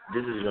Freedom Movement,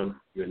 this is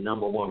your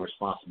number one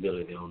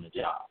responsibility on the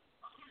job.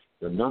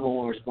 The number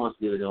one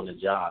responsibility on the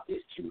job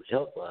is to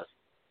help us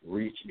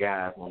reach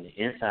guys on the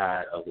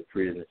inside of the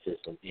prison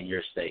system in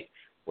your state,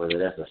 whether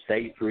that's a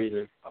state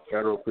prison, a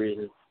federal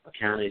prison, a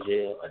county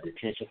jail, a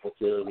detention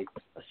facility,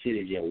 a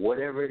city jail,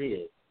 whatever it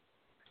is.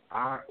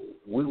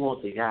 We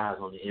want the guys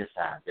on the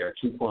inside. There are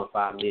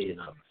 2.5 million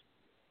of us,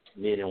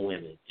 men and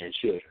women and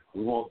children.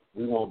 We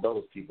want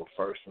those people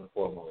first and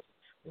foremost.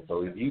 And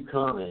so if you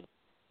come in,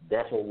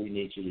 that's what we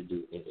need you to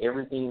do. And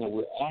everything that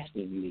we're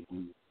asking you to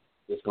do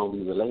is going to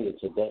be related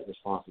to that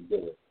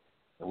responsibility.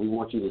 And we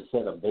want you to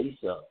set a base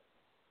up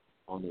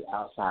on the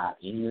outside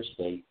in your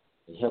state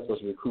and help us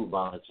recruit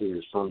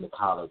volunteers from the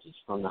colleges,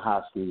 from the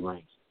high school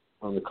ranks,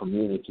 from the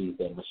communities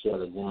that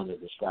Michelle Alexander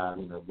described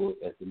in her book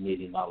as the $1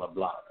 Million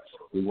Block.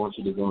 We want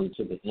you to go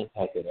into the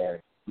impacted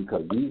area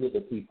because these are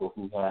the people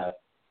who have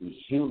the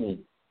human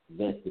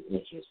vested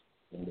interest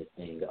in this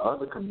thing. The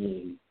other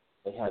communities,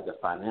 they have the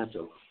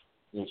financial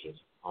interest.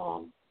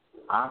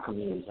 our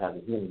communities have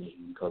a healing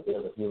issue because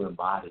there's a human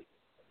body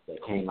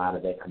that came out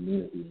of that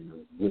community and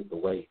was whipped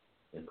away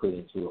and put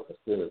into a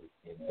facility.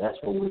 And that's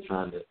what we're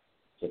trying to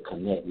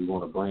connect. We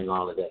want to bring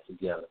all of that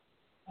together.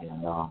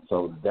 And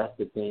so that's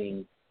the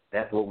thing.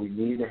 That's what we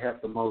need to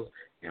help the most.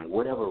 And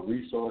whatever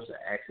resource or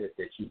access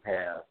that you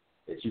have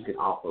that you can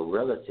offer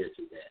relative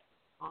to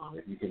that,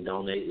 if you can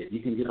donate, if you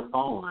can get a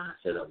phone line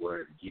set up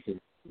where you can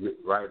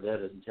write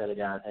letters and tell the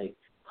guys, hey,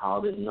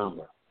 call this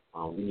number.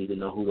 We need to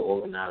know who the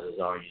organizers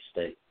are in your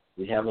state.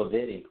 We have a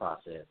vetting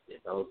process.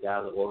 If those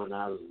guys are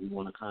organizers, we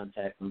want to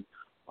contact them.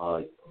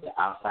 The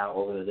outside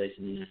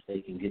organization in the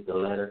state can get the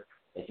letter.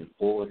 They can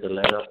forward the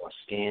letter or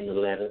scan the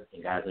letter,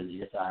 and guys on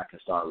the inside can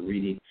start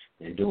reading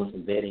and doing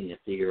some vetting and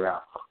figure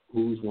out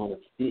who's going to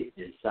fit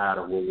inside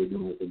of what we're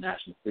doing with the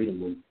National Freedom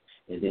Movement,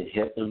 and then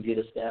help them get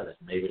a status.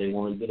 Maybe they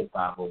want to get a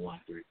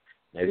 501(c)(3).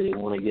 Maybe they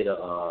want to get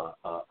a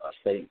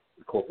state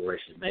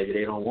corporation. Maybe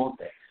they don't want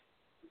that.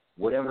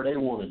 Whatever they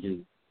want to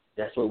do,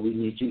 that's what we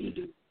need you to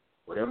do.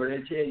 Whatever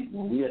they tell you,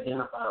 when we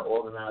identify an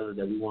organizer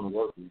that we want to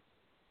work with,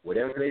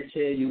 whatever they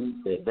tell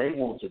you that they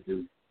want to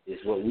do is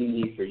what we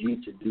need for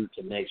you to do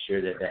to make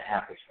sure that that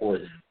happens for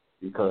them.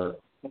 Because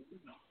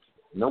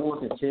no one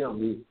can tell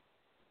me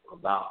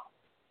about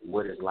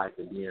what it's like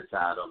to be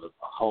inside of a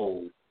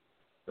hole,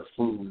 the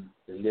food,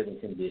 the living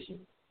conditions,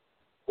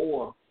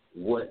 or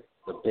what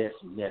the best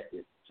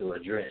method to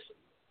address it,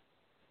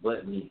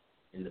 but me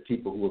and the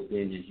people who have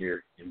been in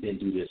here and been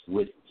through this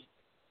with me.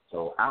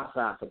 So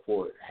outside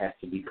support has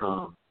to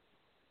become,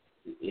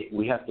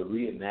 we have to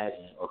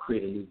reimagine or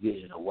create a new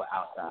vision of what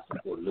outside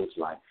support looks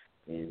like.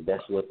 And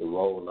that's what the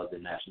role of the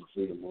National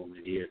Freedom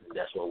Movement is, and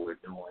that's what we're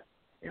doing.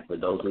 And for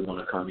those who want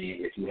to come in,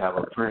 if you have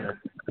a printer,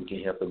 we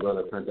can help the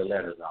brother print the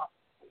letters off.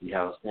 If you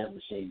have a stamp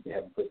machine, you can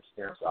help them put the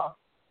stamps off.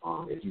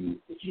 If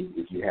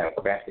you have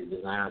graphic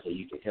designs, so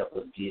you can help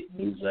us get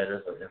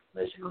newsletters or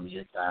information on the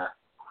inside,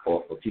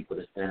 or for people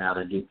to stand out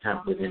and do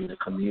pamphlets in the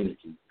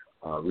community,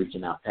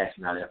 reaching out,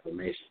 passing out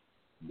information.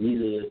 These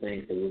are the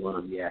things that we're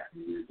going to be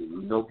asking you to do.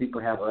 We know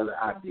people have other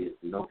ideas.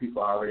 We know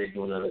people are already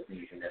doing other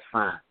things, and that's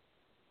fine.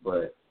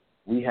 But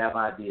we have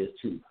ideas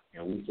too,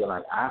 and we feel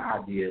like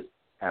our ideas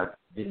have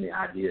been the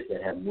ideas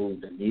that have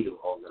moved the needle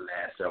over the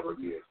last several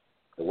years.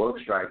 The work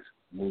strikes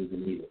moved the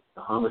needle.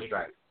 The hunger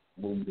strikes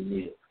moved the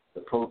needle.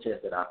 The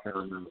protests that our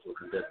family members were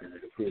conducting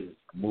at the prisons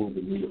moved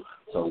the needle.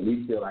 So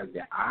we feel like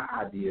that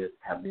our ideas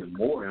have been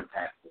more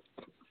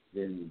impactful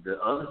than the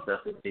other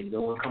stuff that they're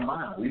doing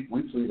combined.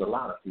 We please a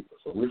lot of people.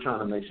 So we're trying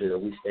to make sure that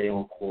we stay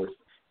on course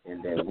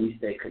and that we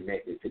stay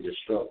connected to the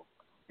struggle.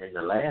 And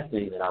the last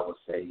thing that I would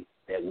say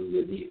that we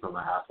would need from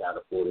our outside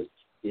supporters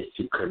is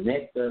to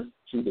connect us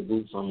to the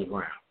boots on the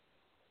ground.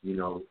 You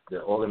know, the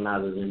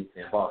organizers in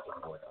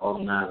Baltimore, the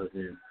organizers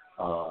in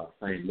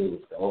St. Louis,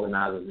 the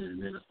organizers in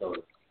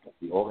Minnesota,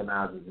 the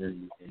organizers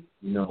in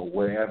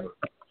wherever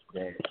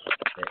that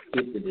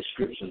fit the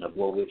description of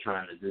what we're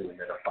trying to do and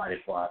that are fighting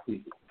for our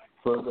people.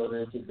 Plug us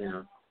into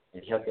them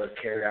and help us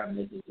carry our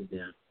message to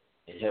them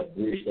and help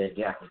bridge that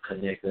gap and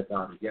connect us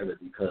all together,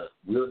 because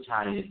we'll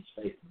tie in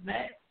the space.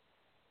 Matt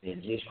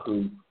and his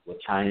crew will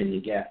tie in the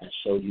gap and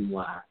show you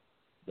why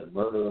the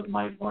murder of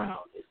Mike Brown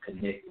is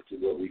connected to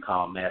what we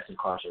call mass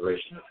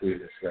incarceration of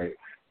freedom of slavery.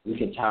 We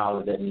can tie all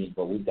of that in,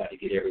 but we've got to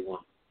get everyone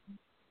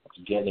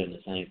together in the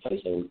same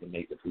place so we can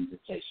make the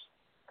presentation.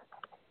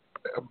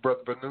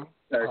 Brother Banu,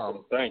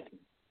 thank you.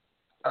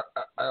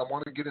 I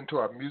want to get into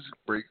our music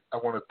break. I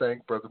want to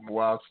thank Brother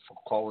Muaz for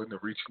calling and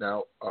reaching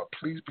out.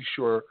 Please be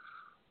sure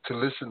to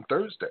listen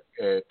Thursday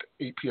at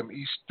 8 p.m.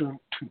 Eastern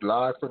to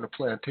Live from the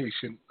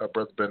Plantation.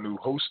 Brother Banu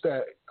hosts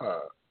that.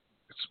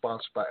 It's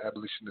sponsored by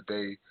Abolition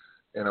Today,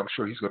 and I'm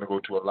sure he's going to go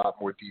into a lot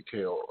more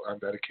detail on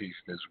that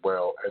occasion as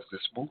well as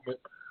this movement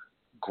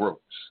grows.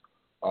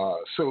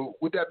 So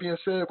with that being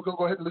said, we're going to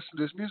go ahead and listen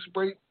to this music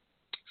break.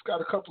 It's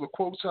got a couple of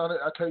quotes on it.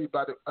 I'll tell you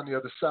about it on the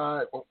other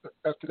side.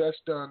 After that's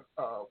done,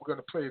 we're going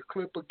to play a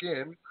clip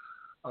again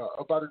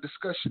about a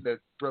discussion that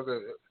Brother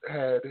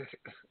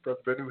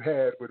Banu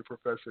had with a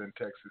professor in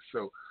Texas.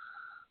 So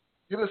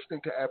you're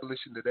listening to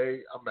Abolition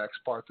Today. I'm Max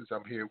Parthas.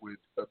 I'm here with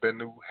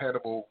Banu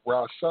Hannibal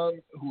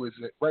Rasan, who is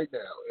right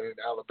now in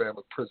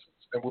Alabama prisons.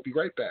 And we'll be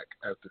right back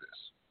after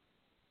this.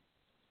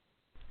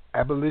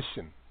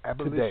 Abolition.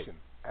 Today.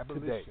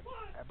 Today.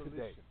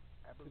 Today.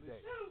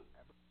 Today.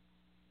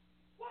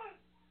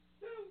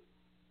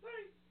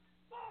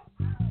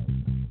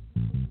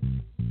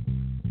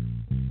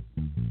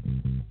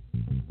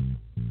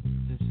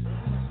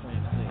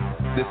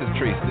 This is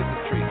treason. This is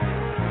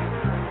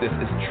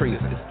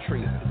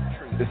treason.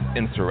 This is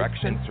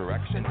insurrection.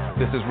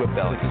 This is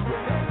rebellion.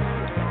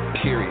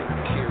 Period.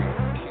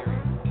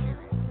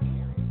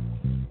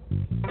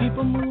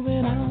 People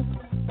moving out,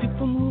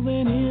 people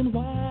moving in.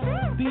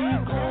 Why?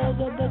 Because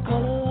of the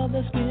color of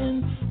the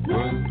skin.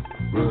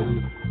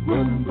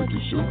 Run, but you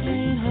sure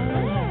can't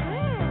hide.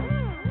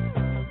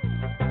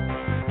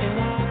 An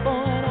eye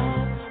for an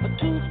eye, a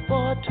tooth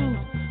for a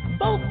tooth.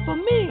 Vote for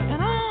me,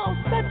 and I'll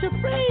set you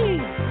free.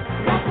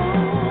 Rap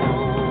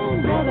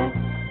on, brother,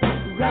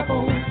 rap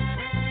on.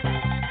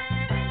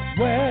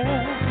 Well,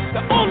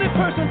 the only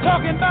person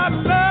talking about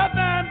love,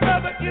 and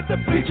brother is the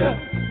preacher.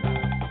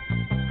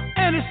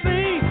 And it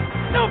seems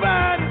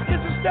nobody's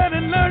interested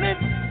in learning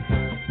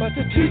but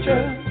the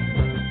teacher.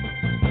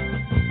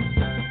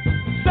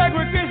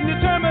 Segregation,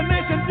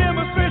 determination,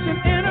 demonstration,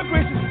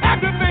 integration,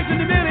 aggravation,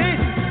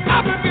 humiliation,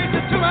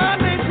 obligation to our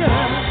nation.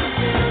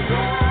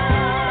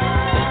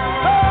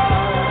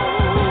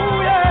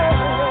 Oh, yeah.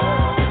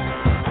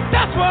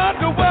 That's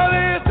what the world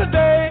is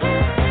today.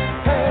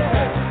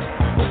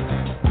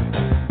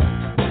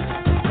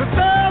 The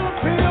dollar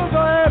bills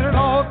are at an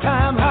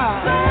all-time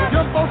high.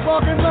 Young folks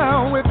walking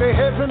around with their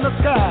heads in the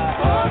sky.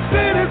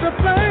 Cities are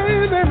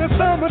flames in the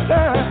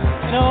summertime.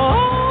 And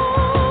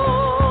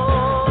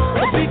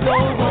the beat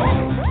goes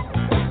on.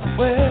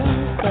 Well.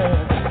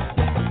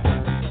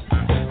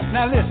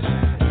 Now listen.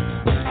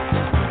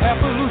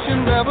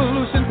 Evolution,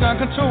 revolution, gun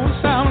control,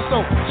 sound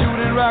so.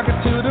 Shooting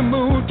rocket to the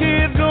moon,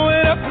 kids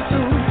growing up too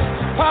soon.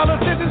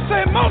 Politicians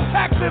say more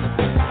taxes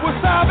will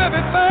solve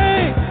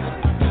everything.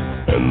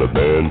 And the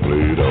band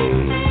played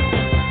on.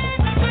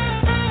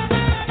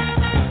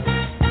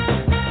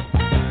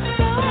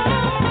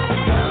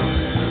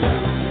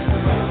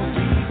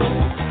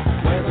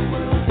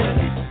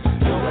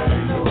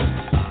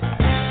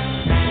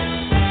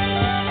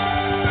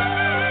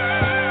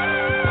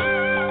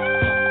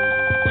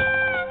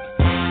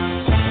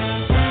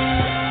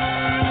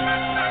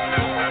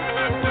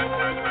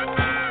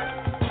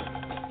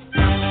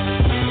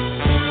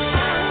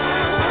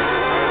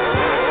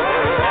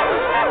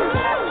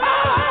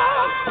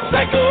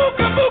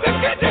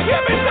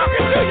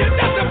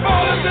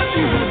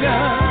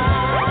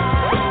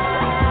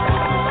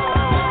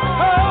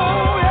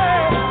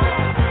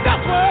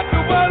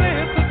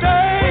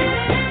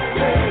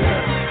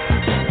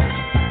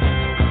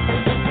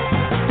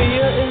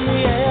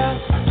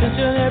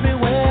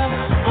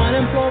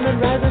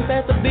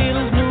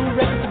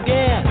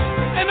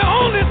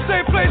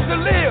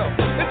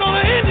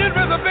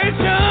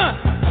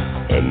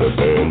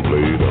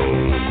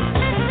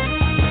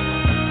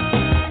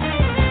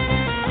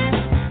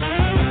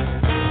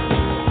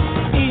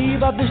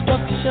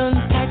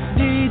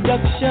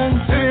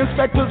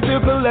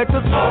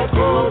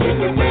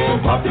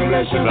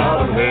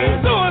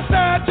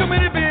 Suicide, too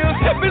many bills,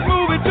 hippies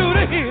moving to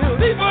the hills.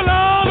 People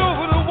all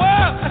over the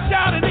world are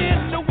shouting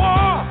in the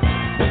war.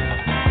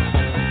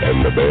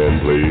 And the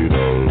band played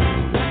on.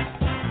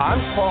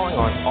 I'm calling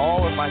on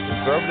all of my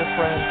conservative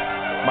friends,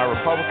 my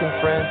Republican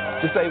friends,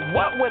 to say,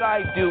 what would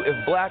I do if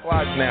Black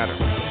Lives Matter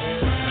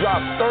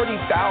dropped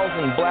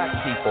 30,000 black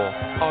people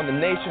on the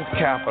nation's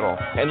capital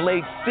and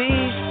laid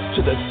siege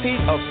to the seat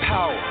of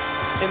power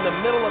in the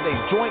middle of a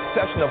joint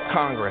session of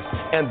Congress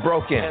and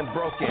broke in.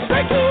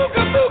 Say,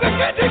 booga, booga,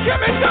 can't you hear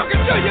me talking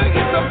to you?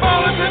 It's a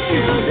ball of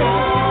confusion.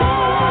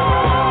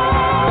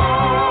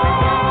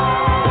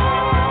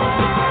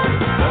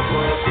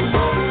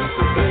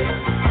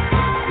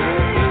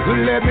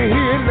 Let me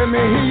hear, let me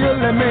hear,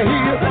 let me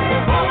hear.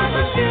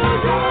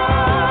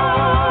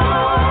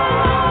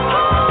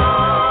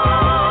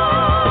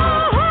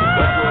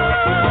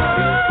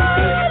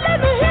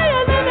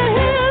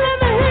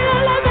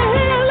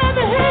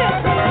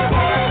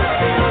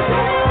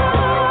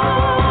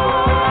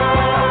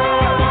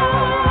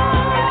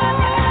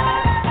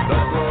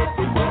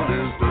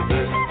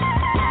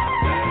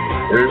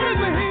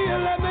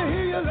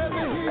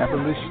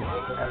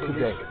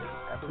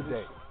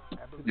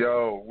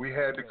 Yo, we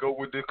had to go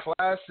with the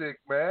classic,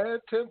 man.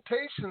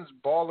 Temptations,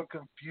 Ball of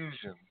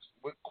Confusions,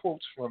 with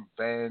quotes from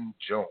Van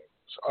Jones.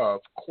 Of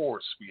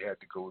course, we had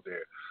to go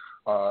there.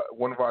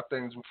 One of our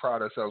things we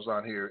pride ourselves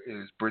on here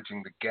is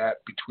bridging the gap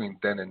between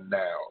then and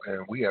now.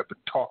 And we have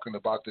been talking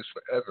about this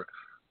forever.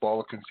 Ball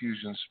of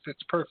Confusions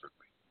fits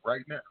perfectly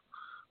right now.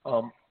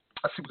 I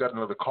see we got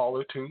another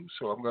caller, too,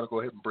 so I'm going to go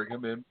ahead and bring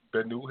him in,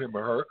 Benu, him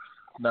or her.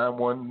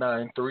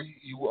 9193,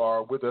 you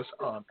are with us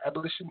on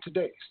Abolition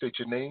Today. State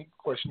your name,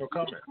 question, or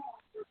comment.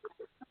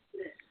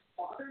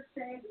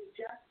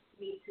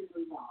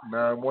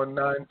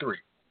 9193.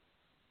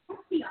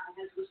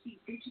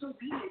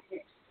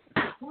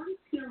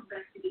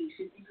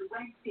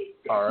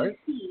 All right.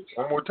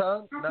 One more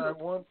time,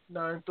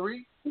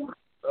 9193.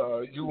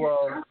 You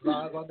are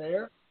live on the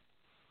air.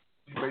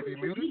 You may be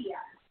muted.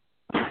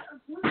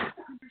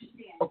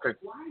 Okay.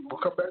 We'll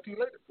come back to you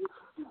later.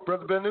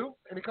 Brother Benu,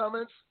 any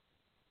comments?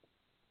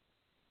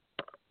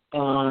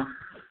 I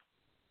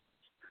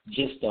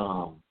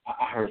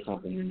heard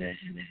something in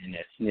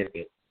that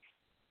snippet,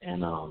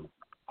 and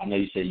I know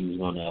you said you was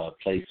gonna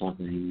play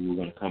something. You were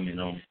gonna comment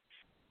on it.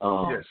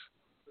 Yes.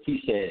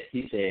 He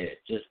said,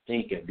 just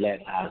think if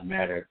Black Lives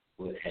Matter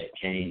had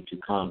came to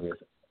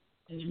Congress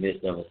in the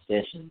midst of a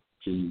session.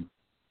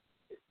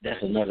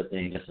 That's another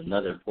thing. That's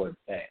another important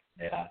fact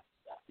that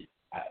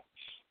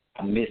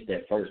I missed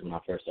that first when I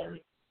first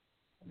started.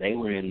 They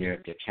were in there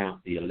to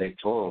count the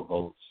electoral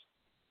votes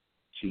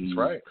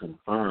to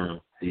confirm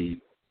the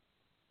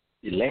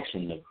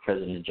election of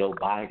President Joe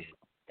Biden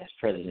as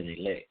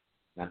president-elect.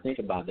 Now think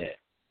about that.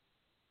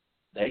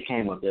 They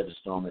came up there to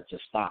storm it to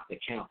stop the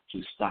count,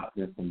 to stop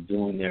them from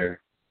doing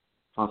their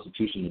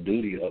constitutional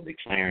duty of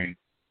declaring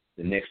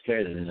the next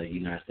president of the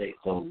United States.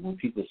 So when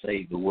people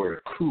say the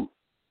word coup,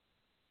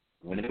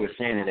 when they were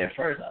saying it at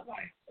first, I was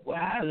like, well,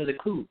 how is it a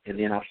coup? And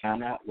then I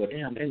found out, well,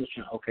 damn, they was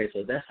trying, okay,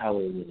 so that's how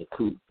it was a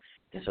coup.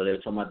 And so they were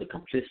talking about the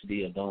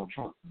complicity of Donald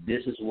Trump.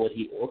 This is what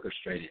he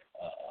orchestrated.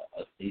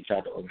 He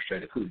tried to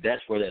orchestrate a coup.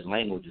 That's where that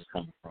language is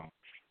coming from.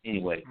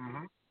 Anyway,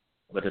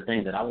 but the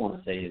thing that I want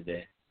to say is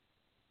that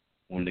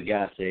when the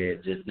guy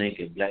said, just think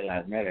if Black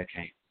Lives Matter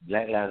came,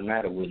 Black Lives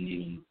Matter wouldn't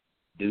even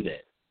do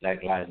that.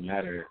 Black Lives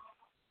Matter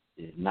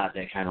is not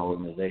that kind of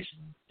organization.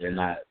 They're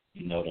not,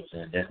 you know what I'm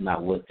saying? That's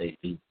not what they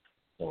do.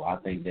 So I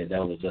think that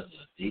was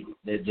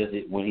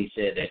when he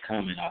said that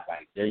comment, I was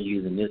like, they're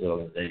using this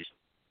organization.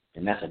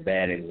 And that's a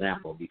bad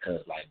example because,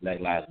 like, Black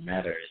Lives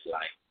Matter is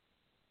like,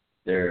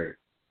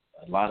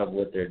 a lot of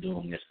what they're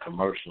doing is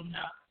commercial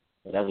now.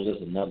 So that was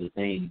just another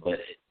thing, but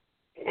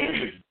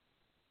it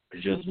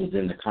just was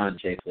in the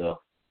context of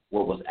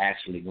what was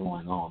actually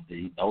going on.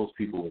 Those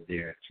people were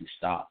there to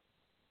stop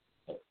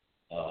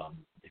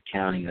the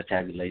counting or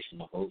tabulation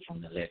of votes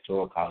from the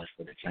Electoral College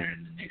for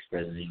declaring the next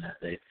president of the United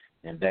States.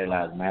 And Black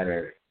Lives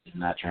Matter is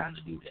not trying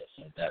to do that.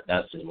 So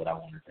that's just what I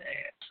wanted to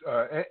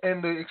add.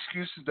 And the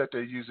excuses that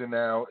they're using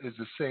now is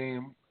the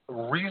same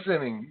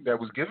reasoning that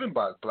was given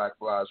by Black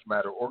Lives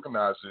Matter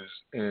organizers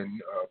in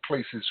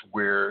places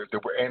where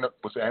there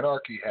was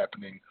anarchy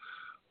happening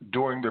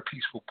during their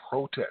peaceful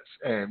protests.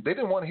 And they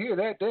didn't want to hear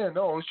that then.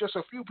 No, it's just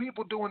a few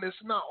people doing this.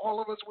 Not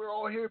all of us. We're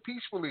all here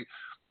peacefully.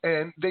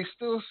 And they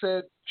still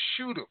said,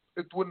 shoot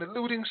them. When the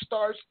looting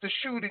starts, the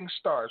shooting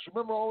starts.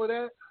 Remember all of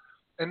that?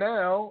 And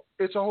now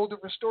it's a whole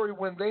different story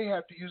when they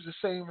have to use the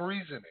same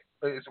reasoning.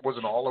 It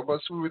wasn't all of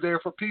us. We were there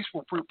for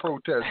peaceful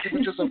protests. It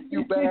was just a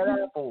few bad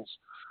apples,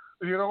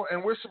 you know,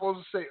 and we're supposed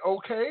to say,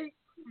 okay,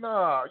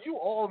 nah, you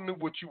all knew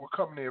what you were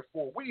coming there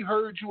for. We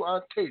heard you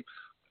on tape.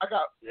 I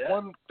got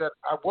one that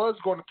I was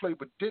going to play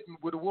but didn't,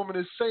 where the woman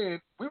is saying,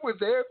 we were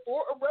there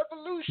for a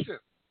revolution.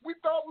 We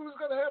thought we was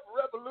going to have a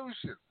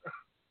revolution.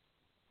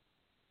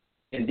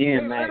 And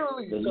then, Max,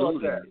 the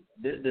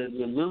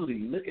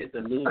looting, look at the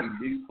looting.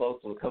 These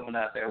folks were coming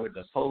out there with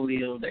the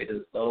podium. They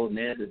just stole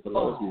Nancy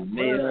Pelosi's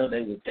mail.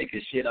 They were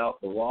taking shit off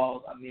the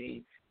walls. I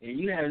mean, and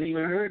you haven't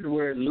even heard the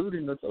word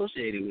looting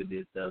associated with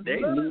this stuff.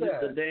 They looted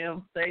the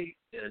damn state,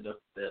 the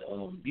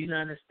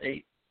United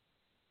States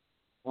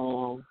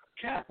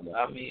Capitol.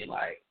 I mean,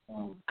 like,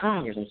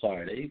 Congress, I'm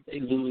sorry. They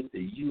looted the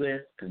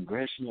U.S.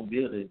 Congressional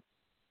building.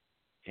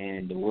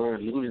 And the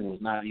word looting was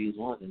not used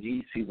once, and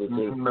these people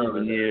took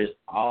souvenirs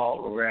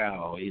all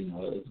around. You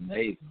know, it's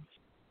amazing.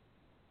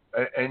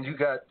 And you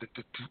got the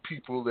two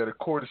people that are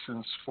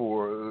courtesans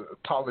for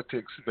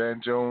politics,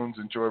 Van Jones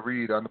and Joy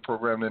Reid, on the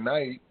program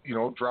tonight, you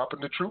know, dropping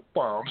the troop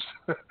bombs.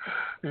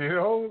 You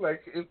know,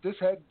 like if this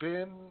had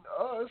been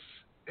us,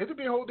 it would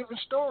be a whole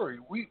different story.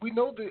 We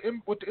know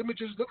what the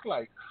images look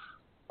like.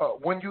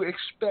 When you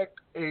expect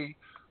a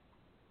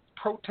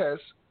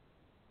protest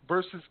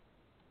versus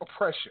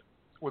oppression,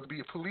 whether it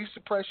be a police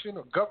oppression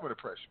or government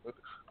oppression, but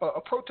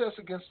a protest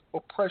against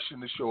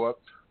oppression to show up,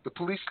 the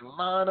police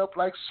line up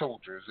like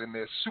soldiers in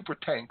their super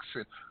tanks.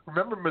 And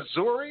remember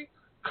Missouri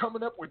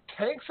coming up with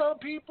tanks on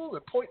people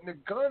and pointing their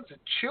guns at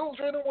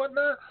children and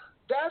whatnot?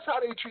 That's how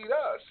they treat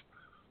us.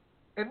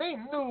 And they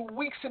knew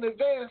weeks in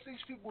advance these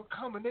people were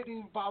coming. They didn't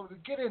even bother to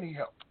get any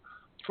help.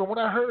 From what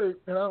I heard,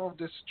 and I don't know if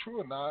this is true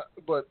or not,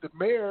 but the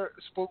mayor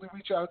supposedly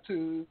reached out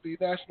to the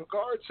National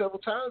Guard several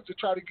times to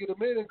try to get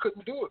them in and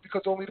couldn't do it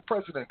because only the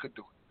president could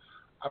do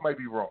it. I might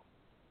be wrong.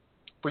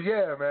 But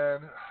yeah,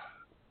 man,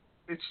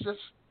 it's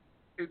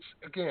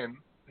again,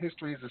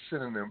 history is a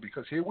synonym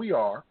because here we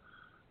are,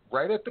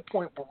 right at the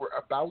point where we're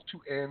about to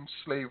end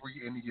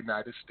slavery in the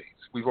United States.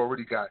 We've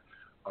already got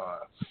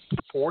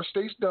 4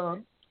 states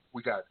done.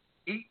 We got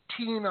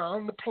 18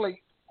 on the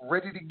plate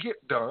ready to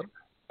get done,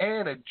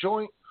 and a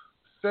joint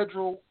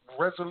federal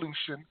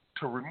resolution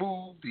to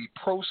remove the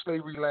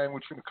pro-slavery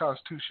language from the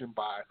Constitution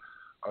by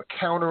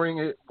countering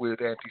it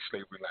with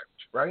anti-slavery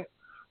language, right?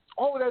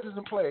 All of that is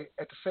in play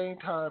at the same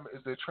time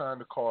as they're trying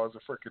to cause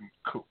a freaking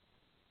coup.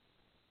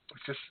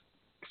 It's just,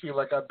 I feel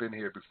like I've been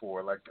here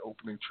before, like the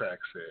opening track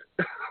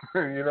said,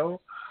 you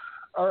know?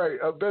 All right,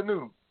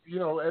 Benu, you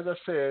know, as I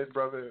said,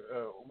 brother,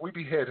 we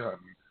be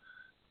headhunting,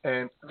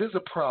 and there's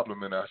a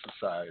problem in our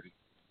society.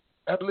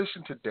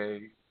 Abolition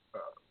Today,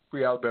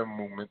 Free Alabama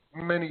Movement,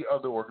 many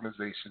other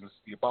organizations,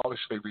 the Abolish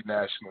Slavery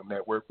National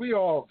Network, we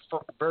all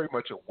very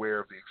much aware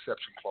of the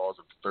exception clause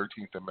of the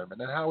 13th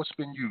Amendment and how it's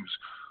been used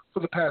for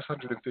the past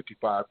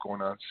 155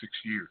 going on 6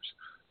 years.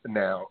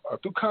 Now,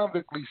 through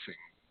convict leasing,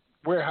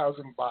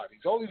 warehousing bodies,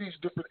 all of these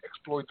different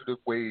exploitative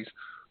ways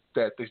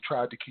that they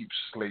tried to keep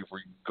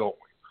slavery going.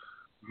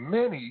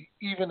 Many,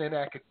 even in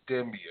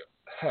academia,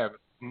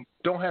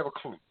 don't have a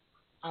clue.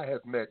 I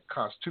have met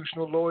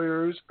constitutional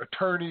lawyers,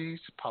 attorneys,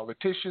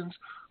 politicians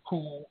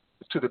who,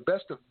 to the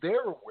best of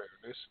their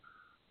awareness,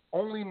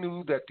 only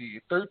knew that the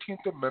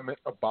 13th Amendment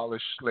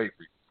abolished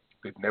slavery.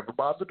 They'd never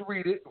bothered to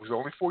read it. It was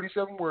only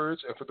 47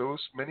 words, and for those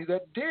many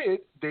that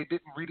did, they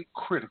didn't read it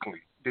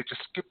critically. They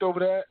just skipped over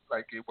that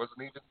like it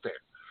wasn't even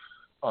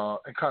there,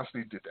 and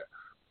constantly did that.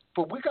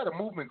 But we got a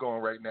movement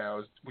going right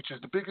now, which is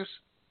the biggest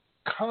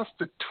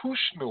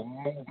constitutional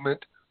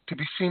movement to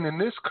be seen in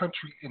this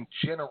country in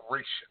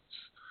generations.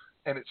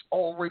 And it's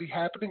already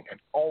happening and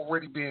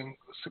already being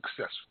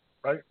successful,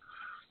 right?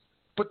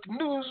 But the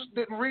news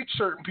didn't reach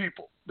certain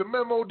people. The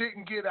memo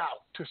didn't get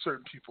out to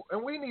certain people.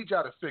 And we need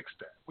y'all to fix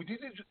that. We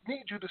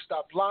need you to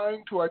stop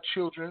lying to our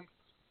children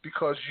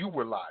because you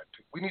were lied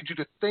to. We need you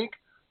to think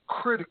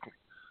critically.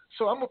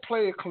 So I'm going to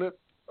play a clip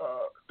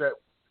that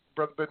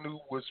Brother Benu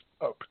was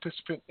a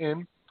participant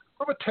in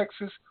from a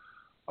Texas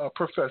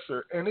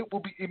professor, and it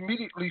will be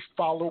immediately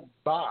followed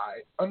by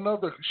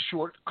another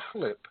short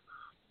clip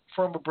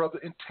from a brother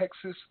in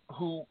Texas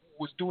who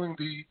was doing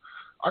the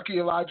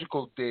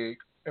archaeological dig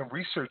and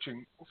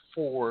researching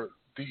for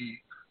the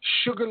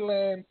Sugar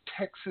Land,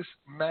 Texas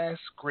mass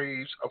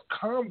graves of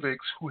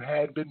convicts who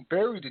had been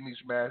buried in these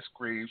mass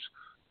graves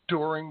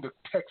during the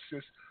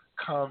Texas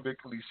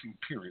convict leasing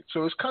period.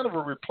 So it's kind of a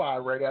reply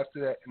right after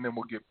that, and then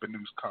we'll get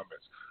Benu's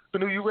comments.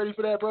 Benu, you ready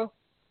for that, bro?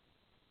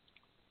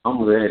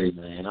 I'm ready,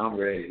 man. I'm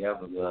ready. That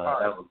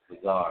was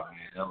bizarre,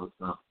 man. That was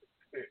something.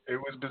 It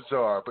was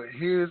bizarre, but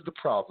here's the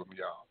problem,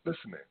 y'all.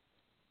 Listen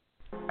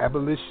in.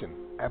 Abolition.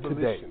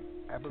 Today.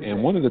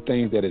 And one of the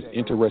things that is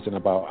interesting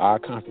about our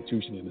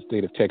Constitution in the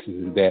state of Texas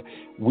is that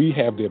we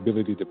have the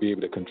ability to be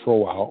able to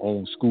control our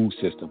own school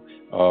system.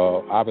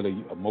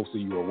 Obviously, most of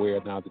you are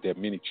aware now that there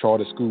are many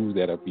charter schools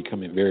that are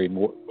becoming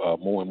more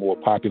and more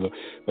popular.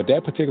 But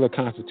that particular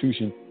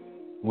Constitution,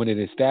 when it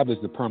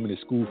established the permanent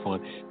school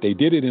fund, they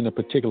did it in a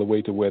particular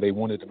way to where they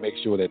wanted to make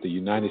sure that the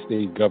United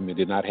States government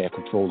did not have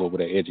control over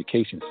their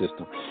education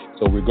system.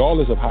 So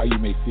regardless of how you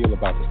may feel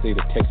about the state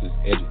of Texas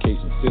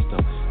education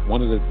system,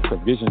 one of the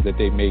provisions that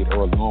they made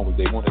early on was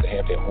they wanted to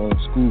have their own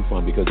school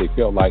fund because they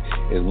felt like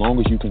as long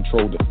as you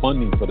control the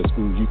funding for the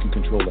schools, you can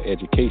control the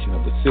education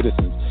of the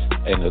citizens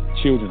and the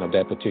children of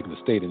that particular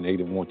state, and they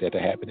didn't want that to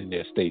happen in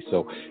their state.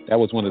 So that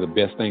was one of the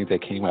best things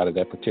that came out of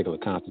that particular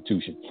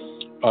Constitution.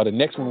 The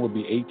next one would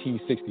be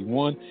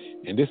 1861,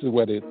 and this is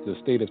where the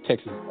state of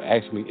Texas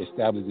actually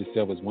established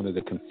itself as one of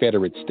the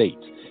Confederate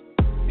states.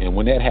 And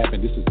when that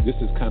happened, this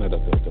is kind of the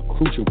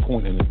crucial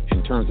point in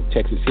terms of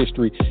Texas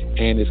history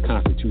and its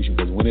Constitution,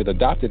 because when it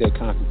adopted that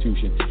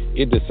Constitution,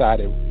 it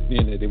decided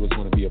then that it was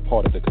going to be a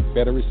part of the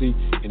Confederacy,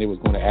 and it was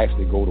going to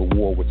actually go to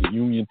war with the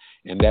Union,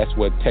 and that's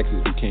what Texas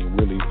became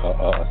really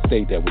a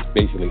state that was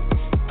basically,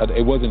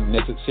 it wasn't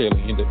necessarily,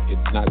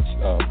 it's not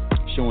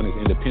showing its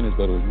independence,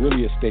 but it was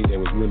really a state that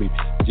was really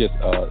just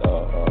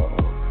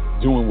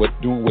doing what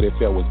it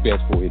felt was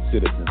best for its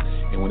citizens.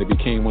 And when it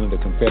became one of the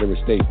Confederate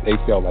states, they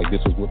felt like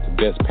this was the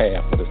best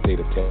path for the state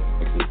of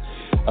Texas.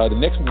 The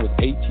next one was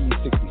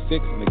 1866,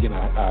 and again,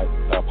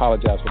 I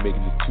apologize for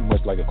making this too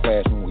much like a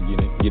classroom when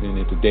getting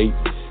into dates,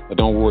 but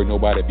don't worry,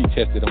 nobody be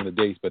tested on the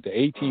dates. But the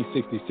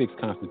 1866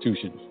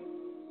 Constitution,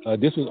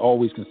 this was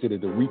always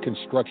considered the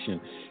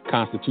Reconstruction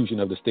Constitution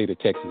of the state of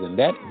Texas, and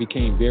that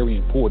became very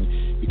important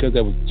because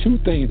there was two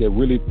things that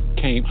really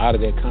came out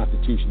of that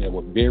Constitution that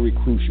were very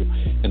crucial.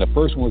 And the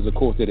first one was, of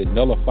course, that it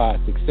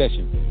nullified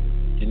succession.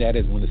 And that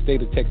is when the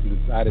state of Texas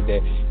decided that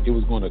it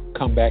was going to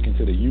come back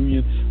into the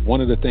Union,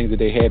 one of the things that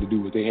they had to do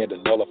was they had to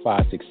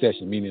nullify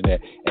succession, meaning that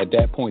at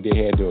that point they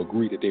had to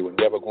agree that they were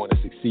never going to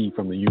succeed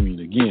from the Union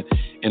again.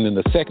 And then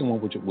the second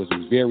one, which was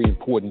very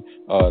important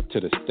to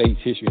the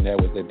state's history, and that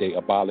was that they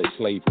abolished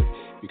slavery.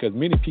 Because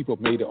many people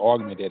made the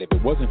argument that if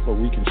it wasn't for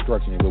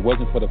Reconstruction, if it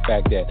wasn't for the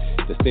fact that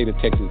the state of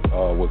Texas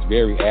was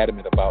very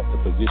adamant about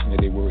the position that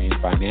they were in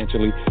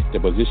financially,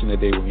 the position that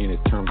they were in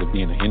terms of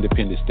being an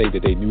independent state,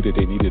 that they knew that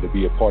they needed to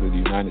be a part of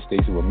the United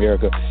States of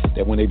America,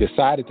 that when they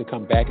decided to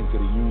come back into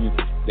the Union,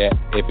 that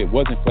if it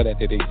wasn't for that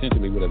they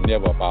essentially would have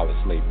never abolished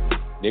slavery.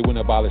 They wouldn't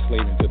abolish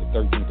slavery until the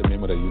 13th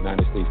Amendment of the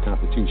United States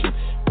Constitution,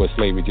 where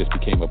slavery just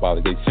became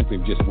abolished. They simply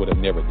just would have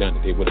never done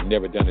it. They would have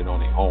never done it on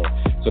their own.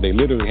 So they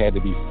literally had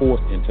to be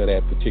forced into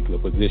that particular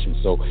position.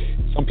 So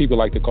some people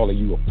like to call it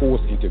you were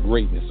forced into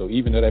greatness. So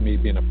even though that may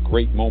have been a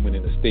great moment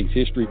in the state's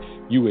history,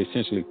 you were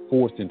essentially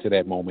forced into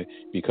that moment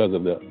because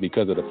of the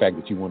fact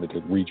that you wanted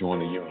to rejoin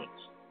the Union.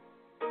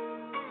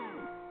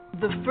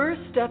 The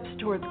first steps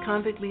towards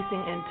convict leasing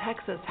in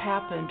Texas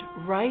happened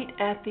right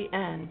at the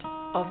end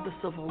of the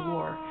Civil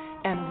War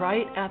and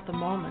right at the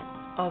moment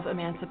of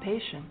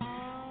emancipation.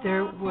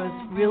 There was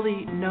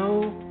really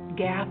no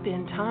gap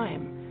in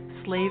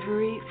time.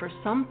 Slavery, for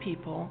some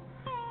people,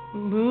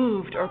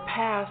 moved or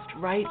passed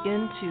right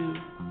into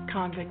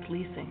convict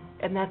leasing,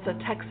 and that's a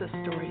Texas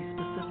story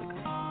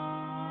specifically.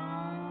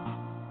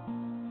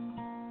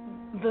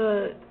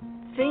 The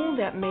thing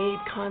that made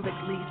convict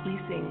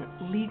leasing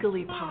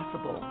legally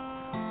possible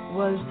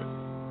was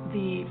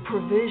the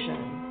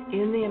provision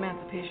in the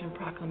Emancipation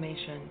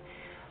Proclamation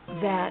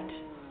that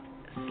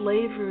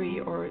slavery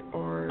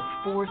or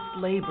forced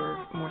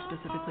labor, more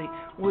specifically,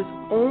 was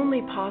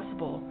only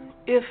possible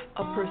if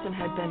a person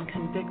had been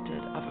convicted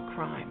of a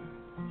crime.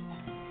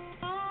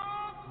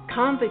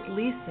 Convict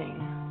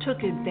leasing took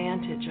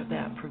advantage of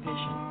that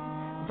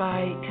provision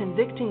by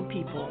convicting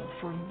people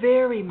for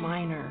very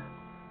minor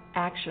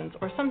actions,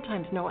 or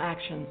sometimes no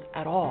actions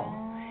at all.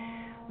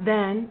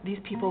 then these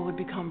people would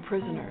become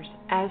prisoners.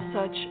 As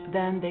such,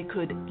 then they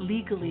could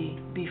legally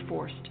be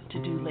forced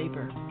to do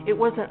labor. It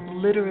wasn't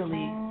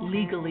literally,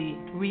 legally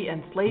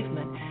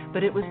re-enslavement,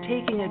 but it was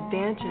taking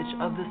advantage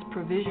of this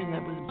provision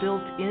that was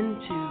built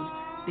into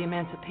the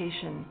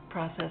emancipation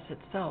process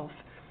itself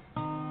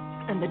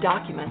and the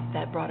document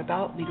that brought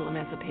about legal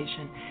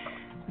emancipation,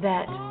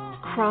 that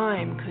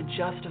crime could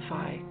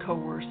justify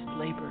coerced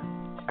labor.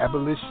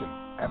 Abolition.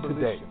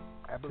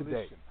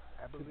 Today.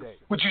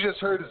 What you just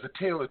heard is the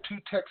tale of two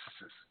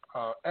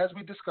Texases. As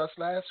we discussed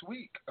last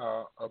week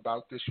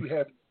about this, you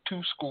have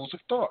two schools of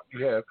thought.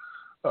 You have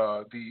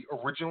the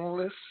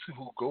originalists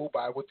who go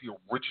by what the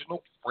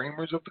original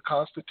framers of the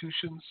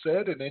Constitution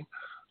said, and then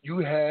you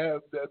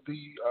have the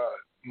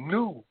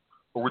new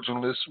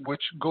originalists,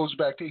 which goes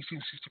back to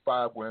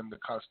 1865 when the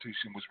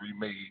Constitution was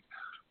remade,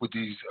 with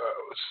these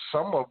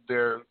some of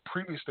their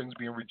previous things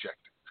being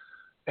rejected.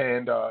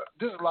 And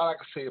there's a lot I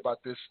can say about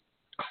this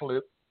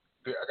clip.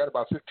 I got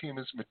about 15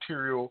 minutes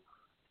material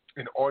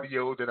in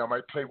audio that I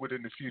might play with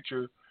in the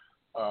future.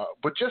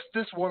 But just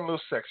this one little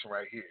section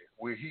right here,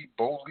 where he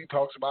boldly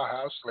talks about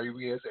how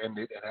slavery has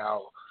ended and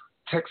how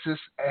Texas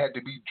had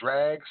to be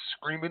dragged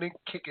screaming and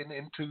kicking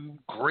into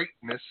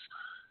greatness.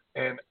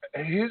 And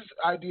his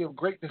idea of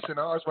greatness and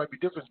ours might be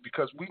different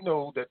because we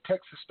know that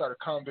Texas started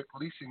convict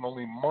leasing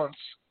only months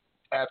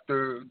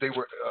after they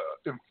were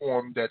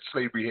informed that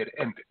slavery had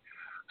ended.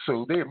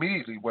 So they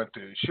immediately went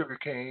to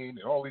sugarcane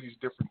and all of these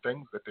different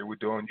things that they were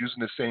doing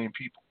using the same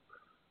people.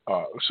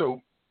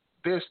 So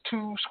there's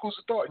two schools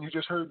of thought, and you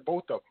just heard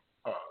both of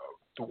them.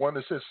 The one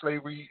that says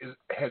slavery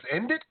has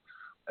ended,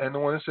 and the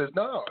one that says,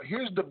 no,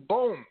 here's the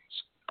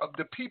bones of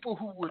the people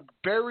who were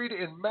buried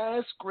in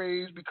mass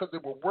graves because they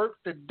were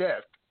worked to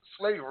death.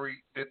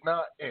 Slavery did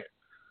not end.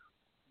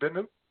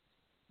 Benham,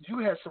 you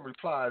had some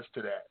replies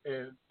to that,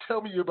 and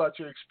tell me about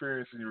your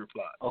experience and your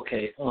reply.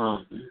 Okay.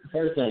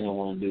 First thing I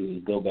want to do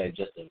is go back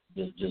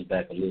just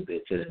back a little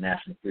bit to the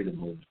National Freedom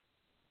Movement.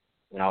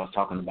 When I was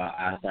talking about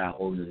outside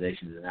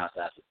organizations and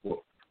outside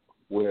support,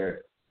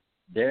 where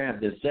there have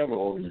been several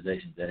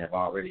organizations that have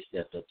already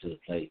stepped up to the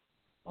plate.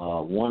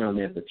 One of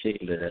them in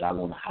particular that I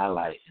want to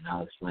highlight, and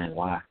I'll explain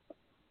why,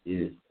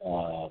 is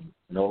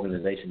an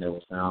organization that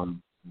was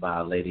founded by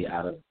a lady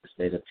out of the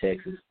state of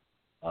Texas.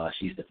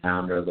 She's the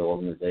founder of the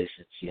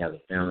organization. She has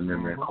a family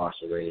member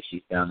incarcerated.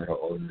 She founded her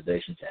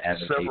organization to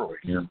advocate for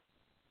him.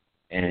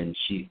 And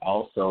she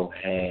also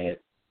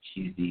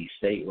she's the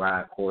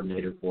statewide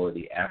coordinator for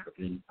the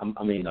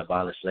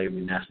Abolish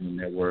Slavery National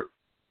Network.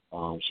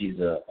 She's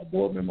a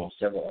board member on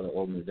several other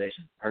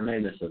organizations. Her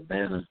name is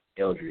Savannah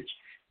Eldridge,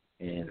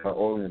 and her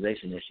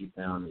organization that she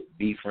founded,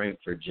 Be Frank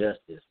for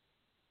Justice,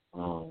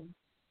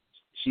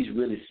 she's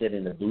really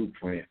setting the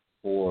blueprint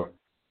for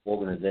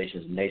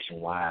organizations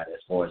nationwide as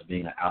far as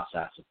being an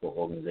outside support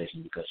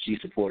organization because she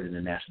supported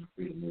the National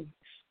Freedom Movement.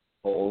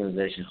 Her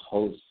organization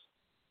hosts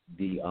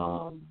the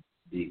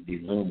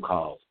Zoom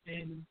calls,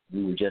 and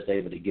we were just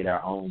able to get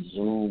our own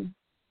Zoom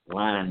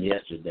line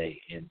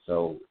yesterday, and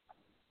so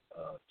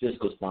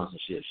fiscal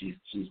sponsorship.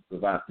 She's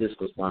provided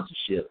fiscal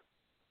sponsorship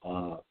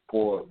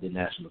for the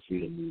National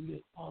Freedom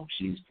Movement.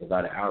 She's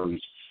provided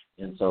outreach,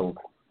 and so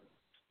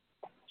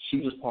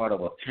she was part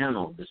of a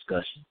panel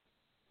discussion.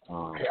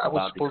 Hey, I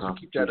was supposed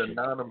to keep that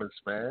anonymous,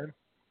 man.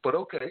 But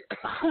okay.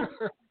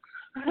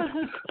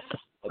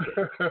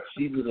 Okay.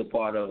 She was a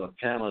part of a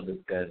panel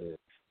discussion.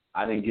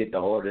 I didn't get the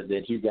order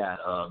that you got,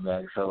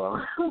 Max. So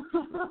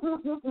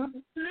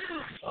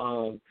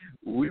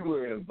we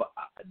were.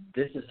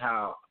 This is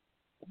how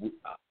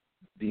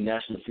the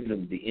National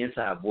Freedom, the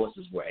Inside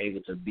Voices, were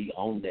able to be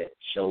on that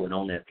show and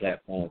on that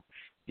platform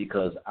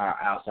because our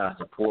outside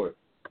support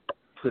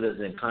put us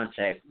in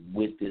contact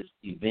with this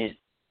event,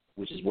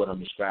 which is what I'm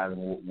describing,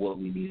 what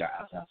we need our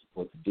outside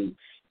support to do.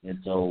 And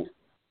so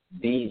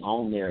being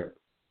on there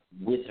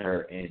with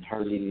her and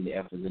her leading the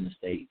efforts in the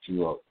state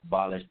to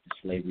abolish the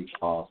slavery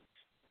clause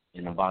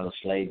and abolish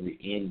slavery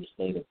in the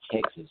state of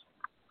Texas.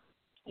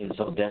 And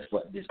so that's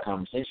what this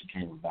conversation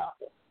came about.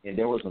 And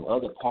there were some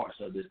other parts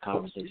of this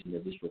conversation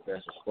that this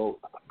professor spoke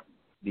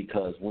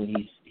because when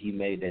he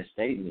made that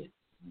statement,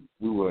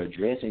 we were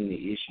addressing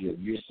the issue of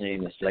you're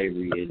saying that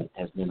slavery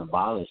has been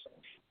abolished.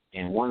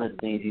 And one of the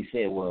things he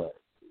said was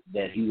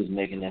that he was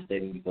making that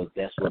statement because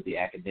that's what the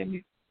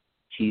academic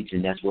teach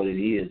and that's what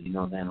it is, you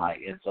know what I'm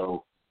saying? And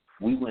so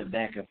we went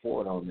back and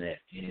forth on that.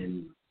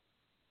 And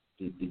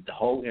the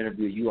whole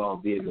interview, you all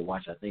be able to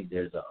watch. I think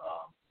there's a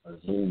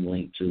Zoom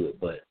link to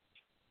it. But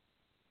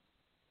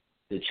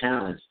the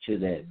challenge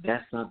to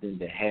that's something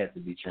that has to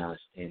be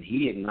challenged. And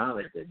he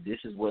acknowledged that this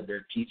is what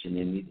they're teaching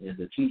in these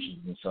institutions.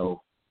 And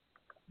so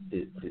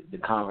the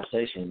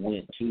conversation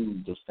went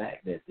to the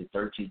fact that the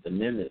 13th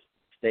Amendment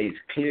states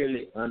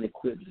clearly,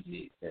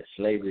 unequivocally, that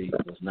slavery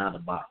was not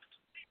abolished.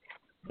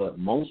 But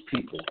most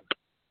people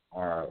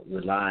are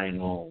relying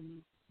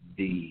on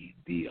the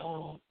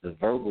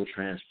verbal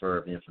transfer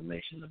of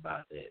information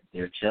about that.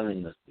 They're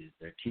telling us this.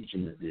 They're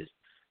teaching us this.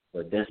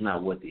 But that's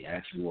not what the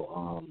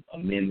actual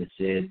amendment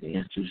says. The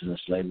institution of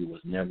slavery was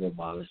never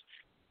abolished.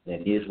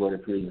 That is where the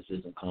prison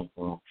system comes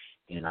from.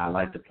 And I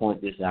like to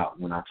point this out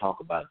when I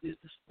talk about this.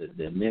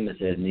 The amendment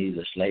says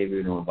neither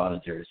slavery nor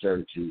involuntary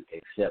servitude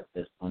except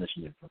as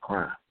punishment for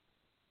crime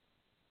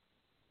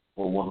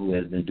for one who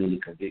has been duly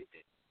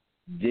convicted.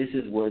 This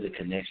is where the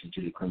connection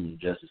to the criminal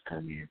justice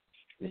comes in.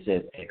 It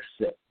says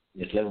except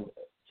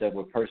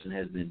where a person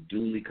has been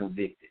duly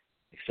convicted,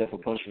 except for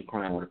punishment for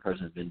crime when a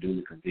person has been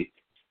duly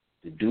convicted.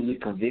 The duly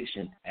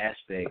conviction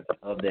aspect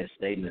of that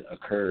statement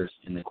occurs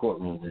in the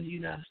courtrooms in the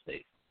United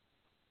States.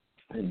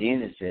 And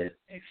then it says,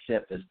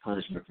 except as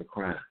punishment for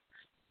crime.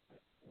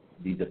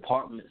 The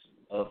departments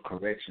of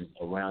corrections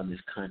around this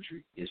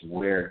country is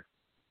where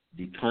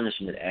the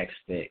punishment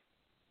aspect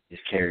is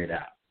carried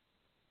out.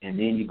 And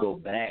then you go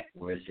back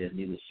where it says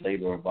neither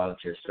slavery or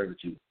voluntary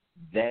servitude.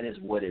 That is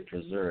what it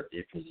preserved.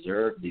 It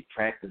preserved the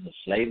practice of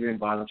slavery and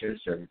voluntary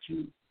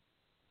servitude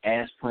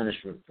as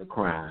punishment for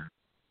crime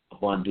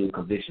upon due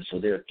conviction. So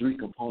there are three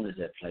components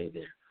at play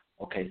there.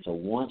 Okay, so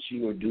once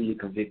you are duly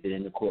convicted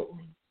in the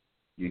courtroom,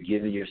 you're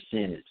given your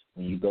sentence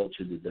when you go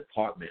to the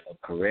Department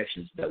of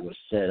Corrections that was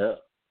set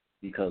up,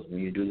 because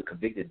when you're duly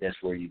convicted, that's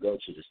where you go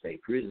to the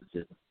state prison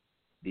system.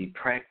 The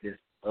practice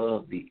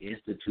of the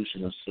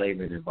institution of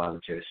slavery and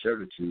involuntary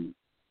servitude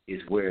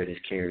is where it is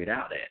carried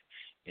out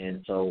at.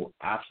 And so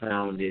I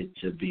found it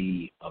to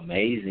be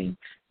amazing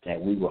that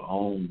we were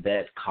on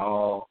that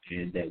call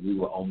and that we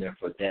were on there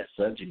for that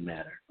subject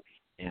matter.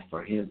 And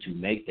for him to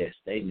make that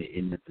statement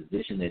in the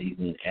position that he's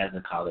in as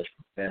a college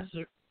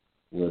professor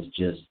was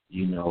just,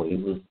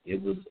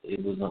 it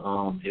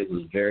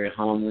was very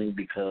humbling,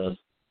 because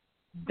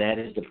that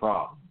is the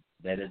problem.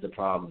 That is the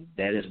problem.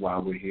 That is why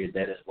we're here.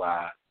 That is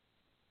why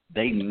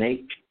they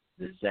make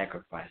the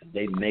sacrifice.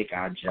 They make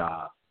our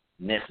job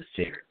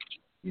necessary,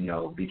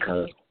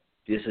 because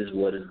this is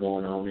what is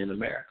going on in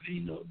America.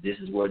 This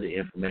is where the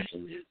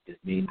information is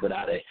being put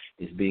out.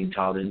 It's being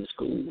taught in the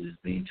school. It's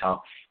being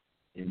taught.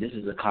 And this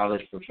is a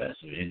college professor,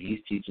 and he's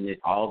teaching it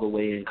all the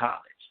way in college.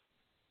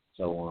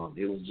 So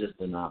it was just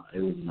an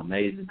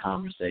amazing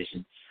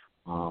conversation.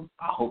 I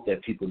hope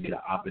that people get an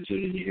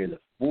opportunity to hear the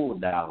full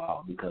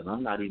dialogue, because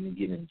I'm not even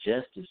giving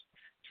justice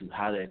to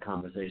how that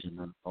conversation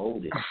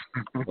unfolded.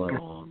 But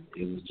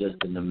it was just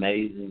an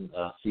amazing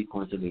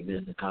sequence of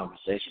events and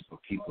conversation for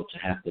people to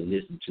have to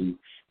listen to,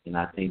 and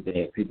I think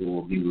that people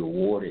will be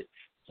rewarded.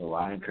 So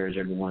I encourage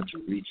everyone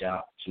to reach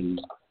out to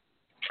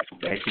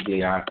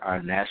basically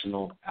our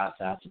national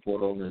outside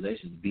support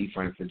organization, Be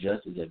Framed for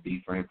Justice, at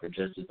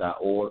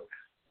BeFramedForJustice.org.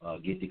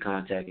 Get the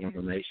contact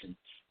information,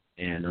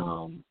 and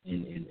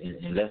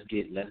let's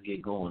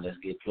get going. Let's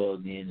get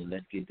plugged in, and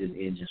let's get this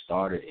engine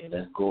started, and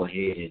let's go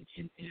ahead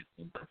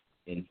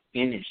and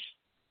finish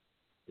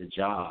the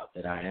job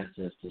that our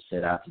ancestors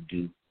set out to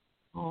do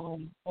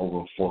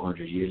over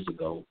 400 years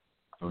ago,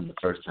 from the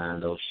first time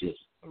those ships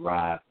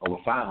arrived, over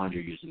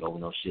 500 years ago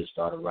when those ships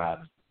started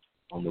arriving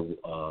on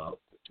the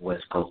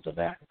west coast of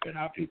Africa, and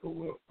our people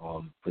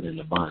were put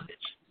into bondage.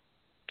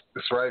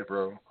 That's right,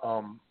 bro.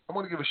 I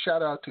want to give a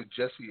shout out to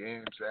Jesse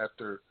Ames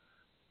after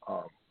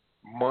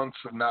months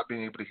of not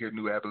being able to hear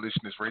New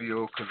Abolitionist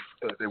Radio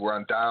because they were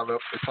on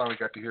dial-up. They finally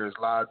got to hear us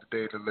live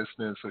today. They're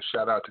listening, so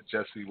shout out to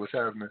Jesse. What's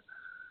happening?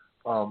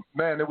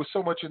 Man, there was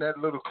so much in that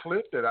little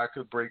clip that I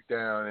could break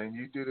down, and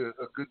you did a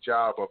good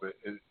job of it,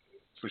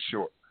 for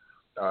sure.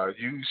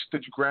 You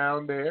stood your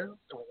ground there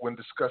when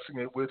discussing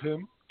it with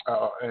him,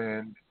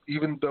 and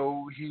even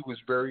though he was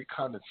very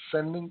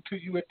condescending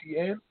to you at the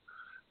end,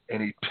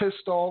 and he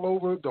pissed all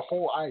over the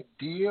whole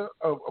idea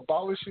of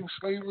abolishing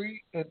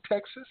slavery in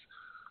Texas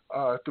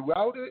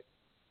throughout it,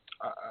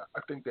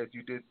 I think that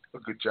you did a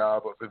good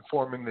job of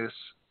informing this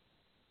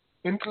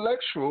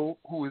intellectual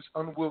who is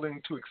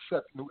unwilling to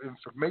accept new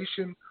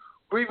information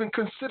or even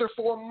consider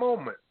for a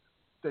moment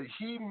that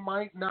he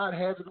might not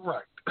have it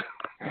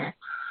right.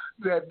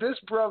 That this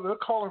brother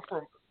calling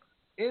from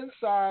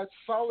inside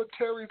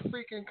solitary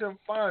freaking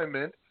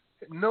confinement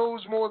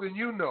knows more than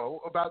you know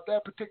about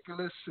that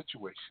particular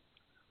situation.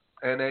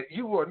 And that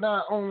you are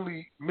not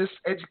only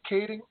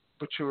miseducating,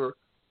 but you're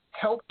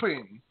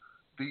helping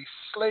the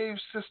slave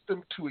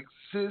system to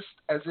exist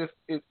as if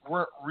it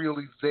weren't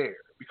really there,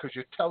 because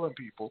you're telling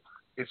people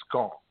it's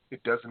gone.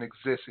 It doesn't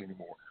exist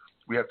anymore.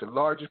 We have the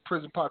largest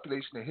prison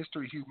population in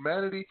history of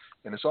humanity,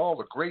 and it's all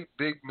a great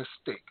big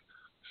mistake.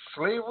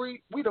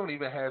 Slavery, we don't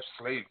even have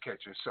slave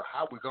catchers, so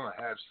how are we going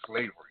to have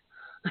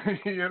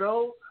slavery? You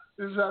know?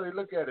 This is how they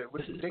look at it.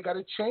 They got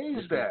to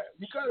change that.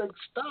 You got to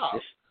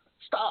stop.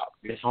 Stop.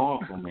 It's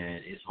harmful,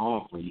 man. It's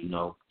harmful,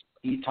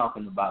 He's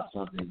talking about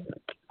something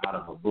out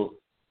of a book,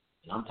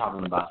 and I'm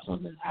talking about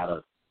something out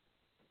of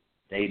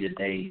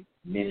day-to-day,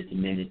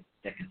 minute-to-minute,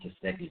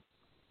 second-to-second.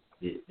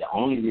 The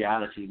only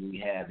reality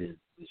we have is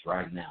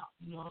right now.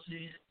 You know what I'm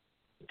saying?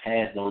 The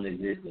past don't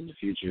exist, and the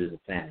future is a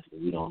fantasy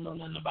we don't know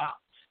nothing about.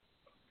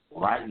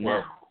 Right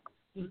now,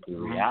 the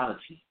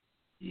reality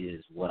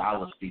is what I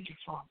was speaking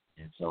from.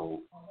 And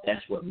so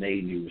that's what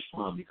made me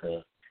respond,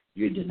 because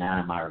you're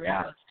denying my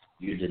reality.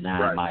 You're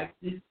denying my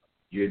existence.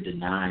 You're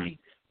denying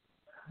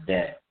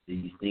that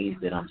these things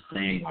that I'm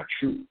saying are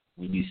true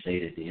when you say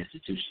that the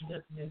institution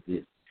doesn't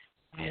exist.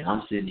 And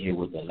I'm sitting here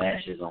with the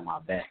lashes on my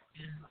back,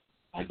 and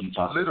Like you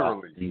talked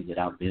about the things that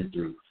I've been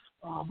through.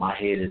 My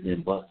head has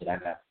been busted. I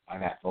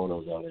got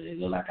photos of it. It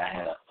looked like I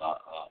had a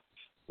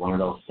one of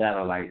those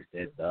satellites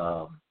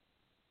that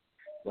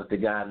what's the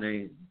guy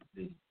named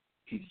that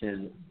keeps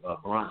sending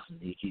Bronson.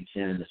 He keeps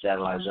sending the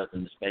satellites up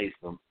into space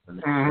from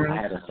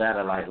I had a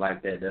satellite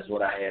like that. That's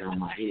what I had on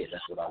my head.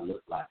 That's what I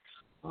looked like.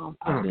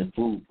 I've been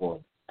food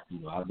poisoned.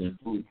 I've been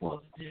food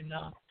poisoned, and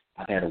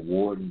I've had a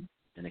warden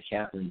and a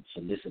captain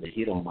solicit a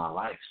hit on my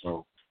life.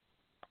 So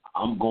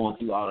I'm going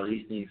through all of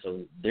these things, so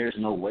there's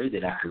no way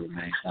that I could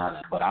remain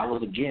silent. But I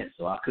was a guest,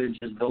 so I couldn't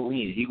just go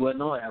in. He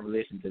wasn't on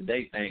Abolition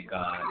Today, thank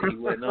God. He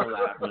wasn't on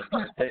Live from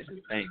Texas,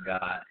 thank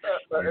God.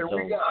 And so,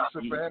 we got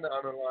Savannah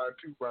on the line,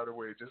 too, by the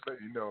way. Just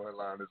let you know her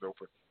line is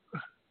open.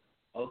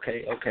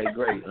 Okay,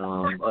 great.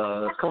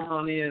 Come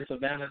on in,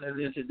 Savannah. Let's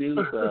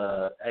introduce.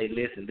 Hey,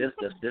 listen, this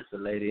the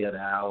lady of the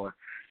hour,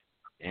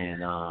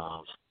 and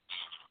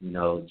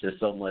just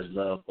so much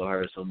love for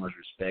her, so much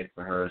respect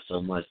for her,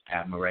 so much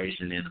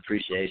admiration and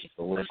appreciation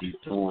for what she's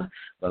doing.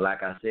 But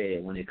like I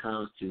said, when it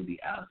comes to the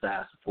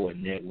outside support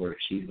network,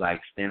 she's like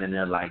standing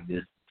there like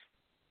this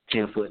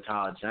 10-foot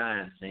tall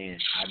giant saying,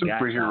 "I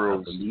got you.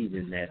 I believe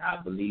in that.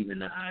 I believe in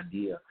the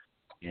idea."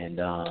 And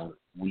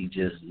we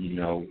just,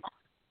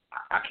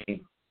 I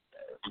can't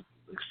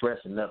express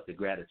enough the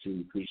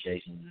gratitude,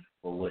 appreciation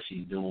for what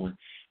she's doing,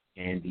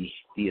 and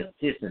the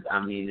assistance.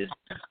 I mean,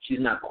 she's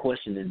not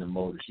questioning the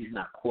motive. She's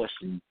not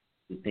questioning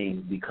the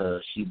things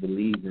because she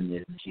believes in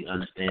this and she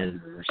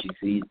understands it and she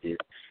sees this.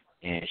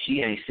 And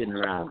she ain't sitting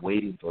around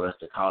waiting for us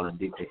to call and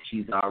dictate.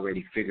 She's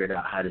already figured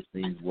out how this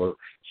thing works.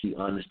 She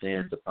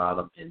understands the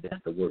problem, and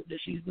that's the work that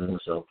she's doing.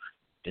 So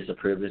it's a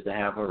privilege to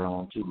have her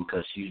on, too,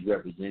 because she's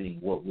representing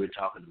what we're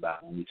talking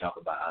about when we talk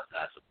about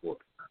outside support.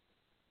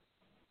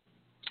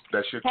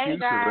 That's your cue,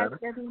 Savannah.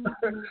 Good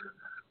evening.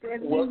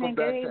 Good Welcome evening.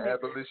 back Good to evening.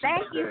 Abolition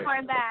Thank Today. you for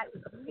that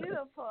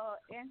beautiful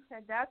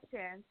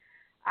introduction.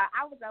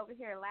 I was over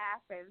here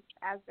laughing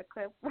as the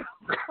clip was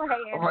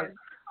playing.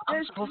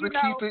 I'm supposed to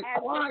keep it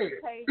quiet.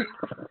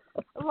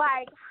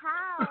 Like,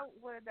 how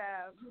would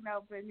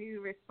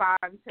Benu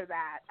respond to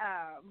that?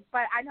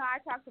 But I know I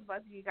talked to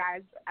both of you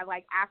guys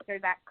like after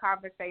that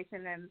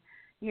conversation and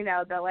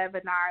the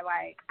webinar.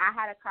 Like, I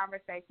had a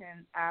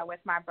conversation with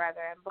my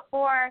brother, and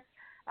before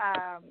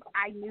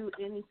I knew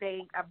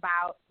anything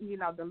about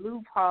the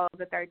loophole of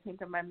the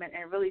 13th Amendment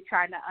and really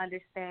trying to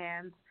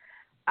understand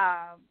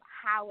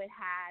how it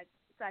had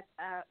such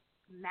a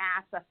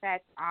mass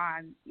effect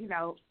on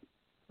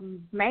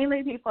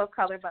mainly people of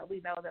color, but we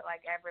know that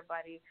like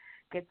everybody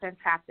gets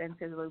entrapped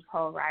into the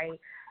loophole, right?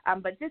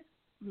 But just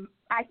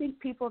I think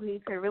people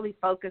need to really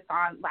focus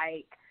on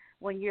like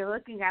when you're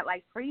looking at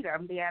like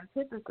freedom, the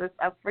antithesis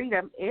of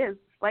freedom is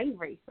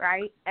slavery,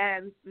 right?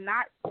 And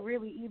not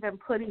really even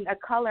putting a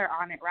color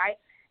on it, right?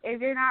 If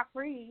you're not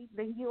free,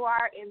 then you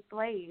are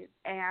enslaved.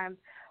 And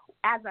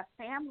as a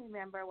family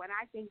member, when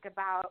I think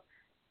about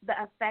the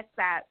effect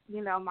that,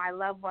 my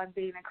loved one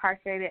being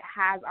incarcerated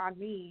has on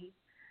me,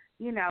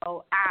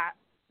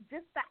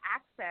 just the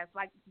access,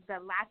 like the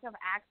lack of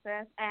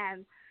access,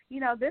 and,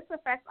 this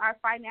affects our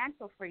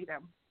financial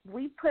freedom.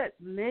 We put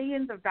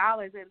millions of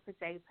dollars into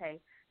JPay,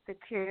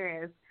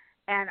 Securious,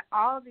 and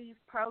all these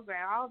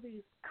programs, all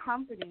these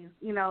companies,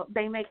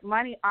 they make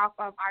money off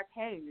of our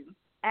pain.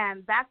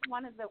 And that's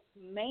one of the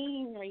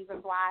main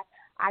reasons why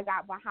I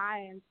got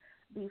behind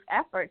these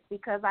efforts,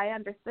 because I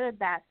understood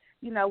that,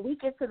 we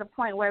get to the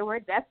point where we're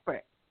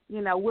desperate.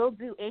 We'll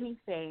do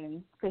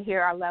anything to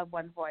hear our loved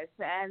one's voice,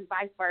 and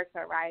vice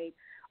versa, right?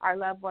 Our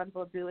loved ones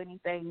will do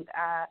anything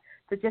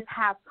to just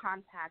have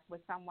contact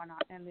with someone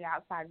in the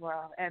outside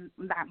world. And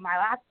my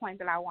last point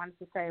that I wanted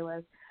to say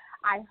was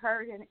I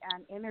heard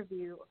an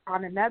interview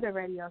on another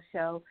radio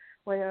show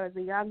where there was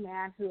a young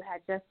man who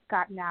had just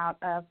gotten out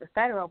of the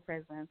federal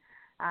prison.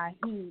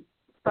 He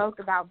spoke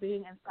about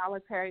being in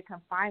solitary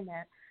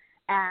confinement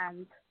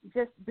and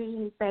just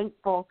being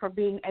thankful for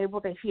being able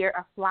to hear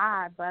a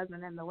fly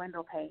buzzing in the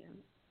window pane,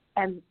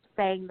 and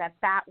saying that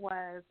that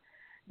was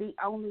the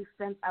only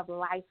sense of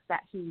life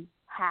that he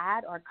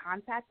had or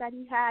contact that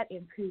he had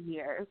in 2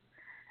 years,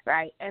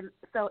 right? And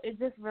so it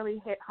just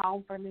really hit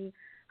home for me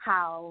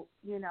how,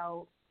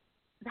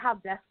 how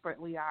desperate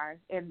we are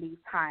in these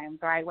times,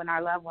 right? When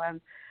our loved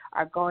ones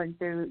are going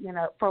through,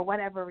 for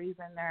whatever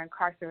reason they're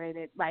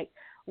incarcerated, like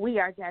we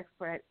are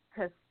desperate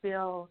to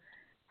still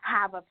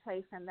have a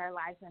place in their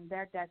life, and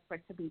they're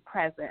desperate to be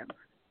present,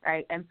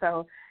 right? And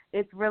so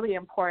it's really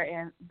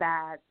important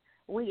that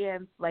we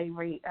end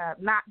slavery,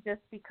 not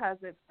just because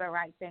it's the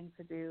right thing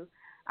to do,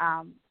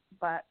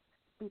 but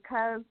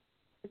because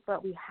it's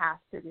what we have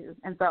to do.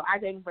 And so I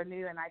thank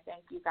Benu and I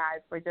thank you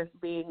guys for just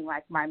being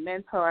like my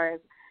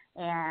mentors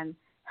and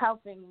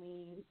helping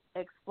me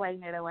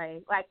explain it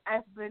away. Like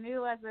if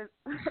Benu wasn't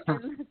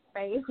in the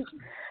space,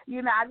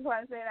 I just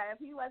want to say that if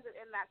he wasn't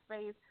in that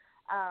space,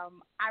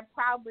 I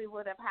probably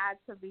would have had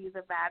to be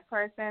the bad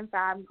person. So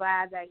I'm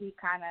glad that he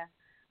kind of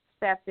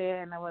stepped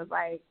in and was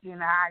like,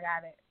 I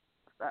got it.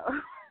 So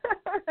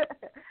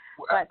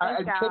I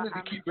intended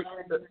to keep it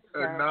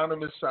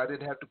anonymous, so I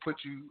didn't have to put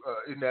you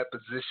in that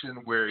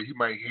position where he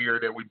might hear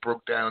that we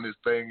broke down his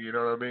thing. You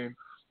know what I mean?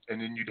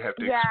 And then you'd have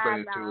to explain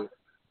it to it.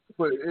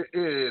 But it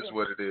is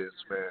what it is,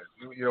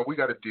 man. You know, we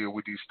got to deal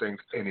with these things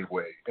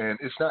anyway. And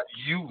it's not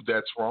you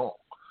that's wrong.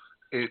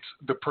 It's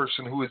the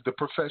person who is the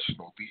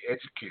professional, the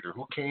educator,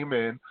 who came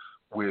in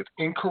with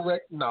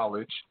incorrect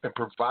knowledge and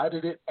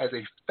provided it as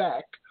a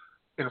fact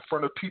in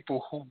front of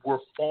people who were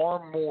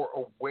far more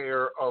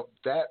aware of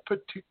that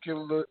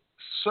particular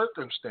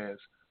circumstance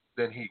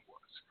than he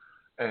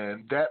was.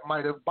 And that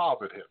might have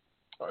bothered him,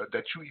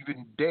 that you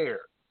even dare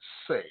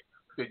say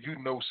that you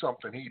know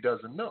something he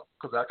doesn't know.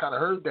 Because I kind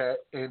of heard that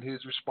in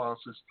his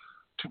responses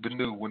to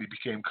Banu when he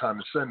became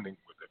condescending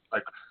with it.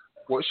 Like,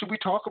 what should we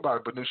talk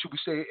about, Banu? Should we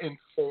say in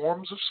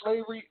forms of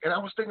slavery? And I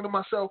was thinking to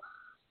myself,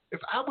 if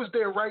I was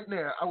there right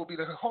now, I would be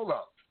like, hold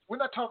up. We're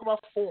not talking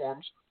about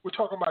forms. We're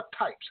talking about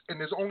types. And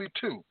there's only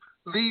two,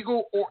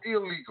 legal or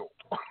illegal.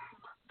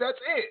 That's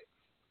it.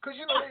 Because,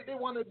 you know, they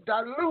want to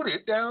dilute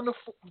it down to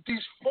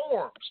these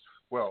forms.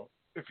 Well,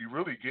 if you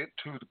really get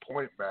to the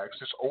point, Max,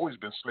 there's always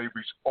been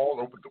slaveries all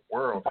over the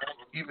world.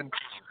 Even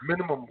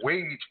minimum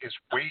wage is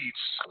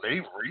wage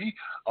slavery.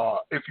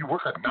 If you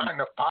work a 9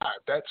 to 5,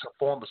 that's a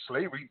form of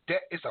slavery.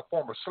 Debt is a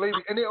form of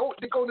slavery. And they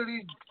go to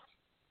these,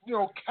 you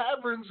know,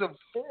 caverns of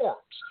forms.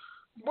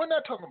 We're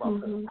not talking about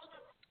forms.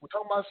 We're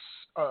talking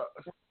about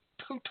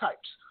two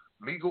types,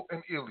 legal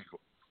and illegal.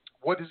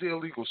 What is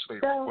illegal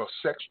slavery? Well,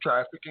 sex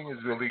trafficking is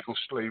illegal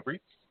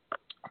slavery.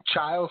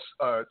 Child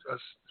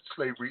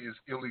slavery is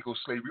illegal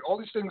slavery. All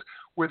these things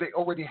where they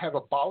already have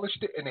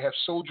abolished it and they have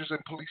soldiers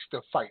and police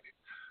to fight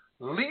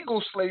it.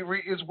 Legal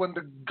slavery is when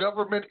the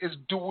government is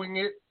doing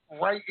it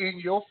right in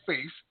your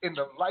face in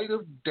the light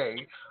of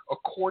day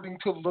according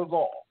to the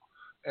law.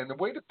 And the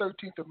way the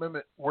 13th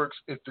Amendment works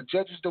is the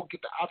judges don't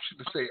get the option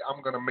to say,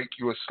 I'm going to make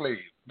you a slave.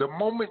 The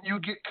moment you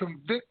get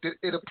convicted,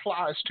 it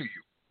applies to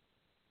you.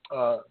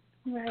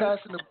 Right.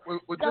 Passing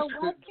let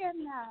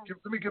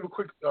me give a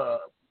quick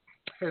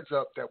heads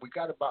up that we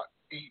got about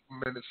 8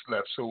 minutes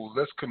left. So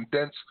let's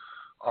condense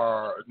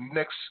our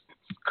next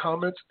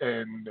comments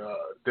and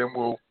then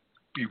we'll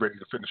be ready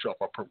to finish off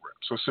our program.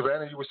 So,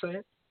 Savannah, you were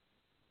saying?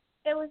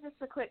 It was just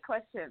a quick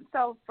question.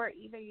 So for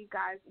either you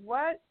guys,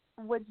 what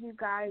would you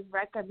guys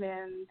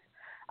recommend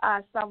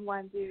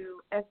someone do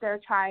if they're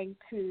trying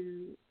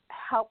to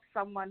help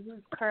someone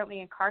who's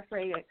currently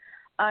incarcerated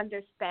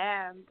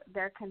understand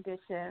their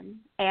condition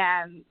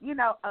and, you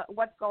know,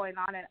 what's going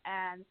on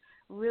and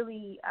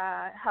really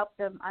help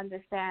them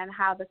understand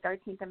how the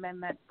 13th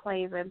Amendment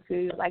plays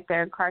into, like,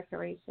 their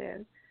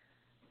incarceration?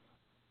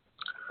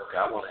 Okay,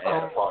 I want to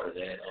add a part of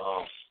that.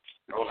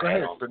 Go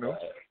ahead, Banu.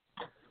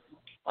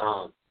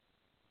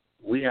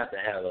 We have to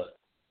have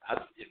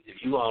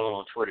if you all are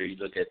on Twitter, you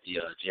look at the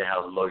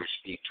Jailhouse Lawyers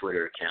Speak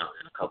Twitter account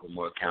and a couple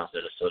more accounts that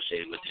are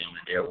associated with them,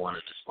 and they're one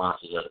of the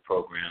sponsors of the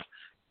program.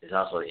 It's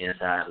also an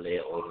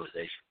inside-led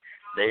organization.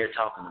 They are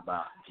talking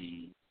about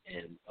the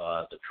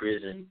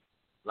Prison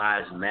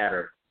Lives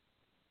Matter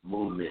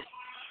movement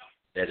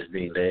that is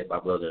being led by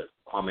Brother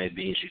Kwame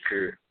B.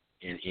 Shakur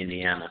in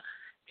Indiana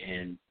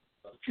and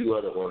a few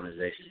other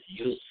organizations.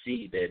 You'll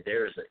see that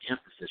there is an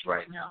emphasis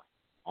right now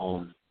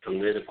on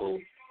political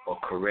or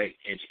correct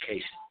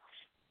education.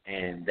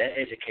 And that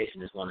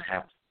education is going to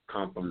have to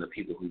come from the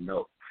people who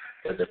know.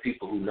 But the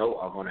people who know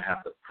are going to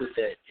have to put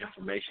that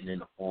information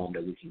in a form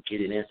that we can get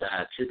it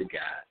inside to the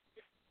guys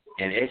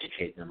and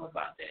educate them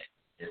about that.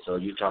 And so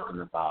you're talking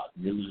about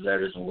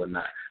newsletters and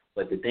whatnot.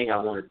 But the thing I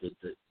wanted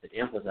to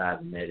emphasize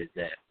in that is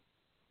that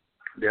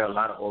there are a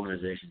lot of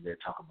organizations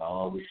that talk about,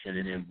 oh, we're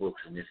sending in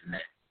books and this and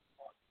that.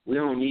 We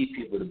don't need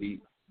people to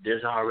be,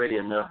 there's already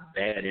enough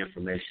bad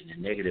information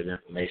and negative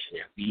information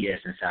and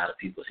BS inside of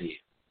people's heads.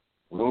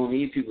 We don't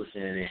need people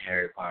sending in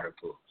Harry Potter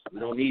books. We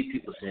don't need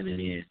people sending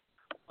in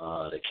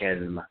the Cat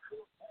in the Mouse.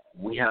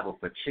 We have a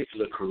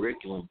particular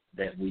curriculum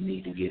that we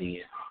need to get in.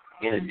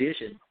 In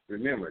addition,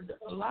 remember,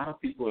 a lot of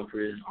people in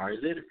prison are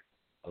illiterate.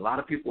 A lot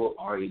of people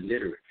are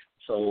illiterate.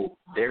 So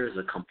there is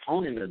a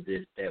component of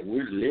this that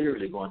we're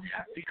literally going to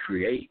have to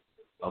create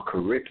a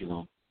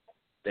curriculum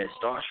that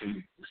starts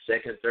from the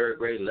 2nd, 3rd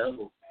grade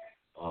level,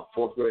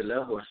 4th grade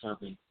level or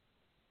something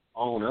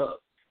on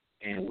up.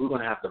 And we're going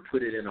to have to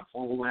put it in a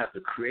form. We're going to have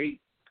to create,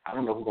 I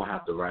don't know if we're going to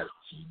have to write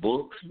some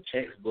books, some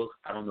textbooks.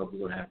 I don't know if we're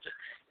going to have to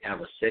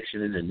have a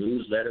section in the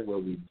newsletter where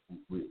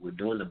we're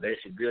doing the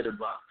basic building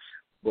blocks.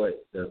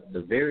 But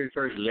the very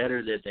first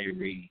letter that they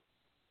read,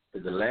 to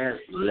the last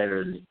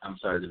letter,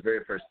 the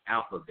very first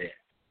alphabet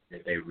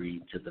that they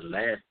read to the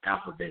last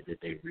alphabet that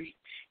they read,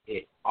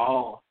 it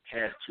all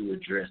has to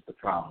address the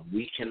problem.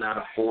 We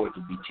cannot afford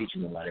to be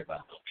teaching nobody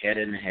about the Cat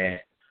in the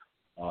Hat,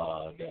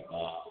 the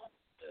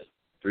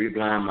Three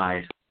Blind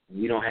Mice.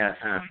 We don't have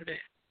time for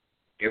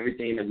that.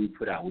 Everything that we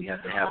put out, we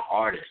have to have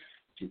artists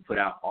to put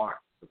out art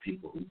for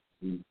people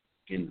who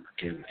can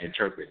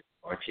interpret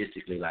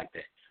artistically like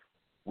that.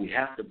 We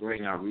have to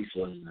bring our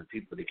resources and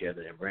people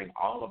together and bring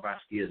all of our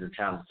skills and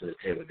talents to the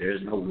table. There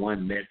is no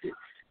one method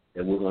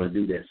that we're going to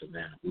do that,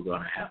 Savannah. We're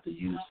going to have to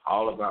use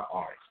all of our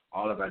arts,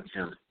 all of our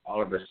talent,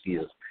 all of our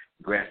skills,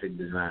 graphic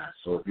design.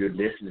 So if you're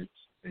listening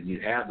and you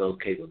have those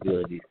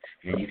capabilities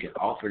and you can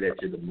offer that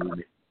to the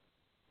movement,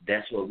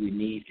 that's what we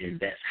need, and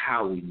that's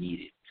how we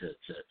need it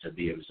to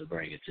be able to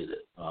bring it to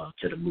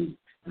the movement.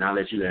 And I'll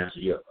let you answer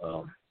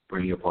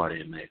bring your part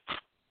in, Matt.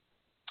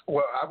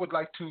 Well, I would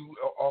like to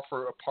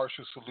offer a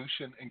partial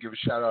solution and give a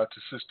shout-out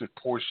to Sister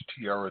Portia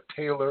Tiara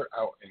Taylor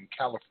out in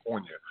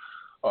California.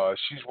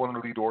 She's one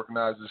of the lead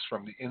organizers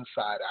from the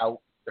Inside Out.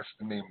 That's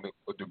the name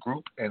of the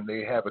group, and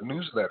they have a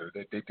newsletter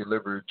that they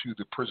deliver to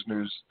the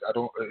prisoners.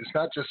 It's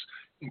not just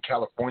in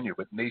California,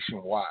 but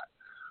nationwide.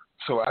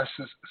 So I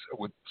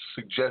would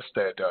suggest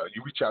that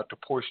you reach out to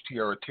Portia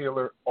Tiara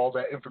Taylor. All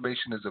that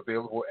information is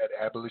available at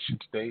Abolition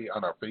Today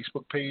on our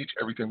Facebook page.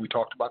 Everything we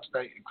talked about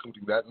today,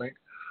 including that link.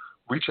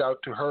 Reach out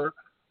to her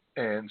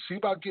and see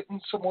about getting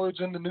some words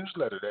in the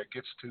newsletter that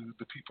gets to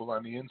the people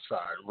on the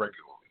inside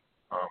regularly,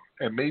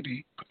 and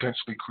maybe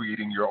potentially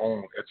creating your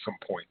own at some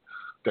point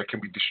that can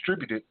be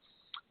distributed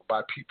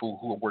by people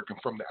who are working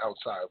from the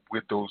outside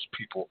with those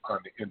people on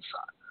the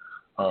inside.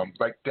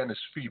 Like Dennis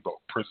Febo,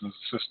 prison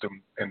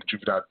system, and the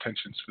juvenile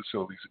detention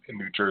facilities in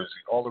New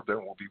Jersey. All of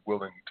them will be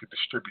willing to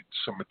distribute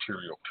some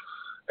material.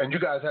 And you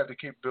guys have the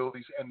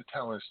capabilities and the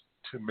talents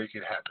to make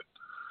it happen.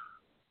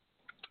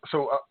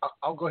 So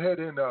I'll go ahead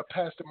and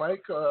pass the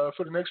mic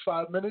for the next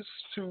 5 minutes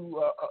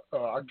to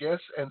our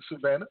guest and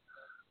Savannah,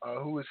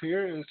 who is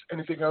here. Is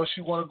anything else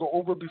you want to go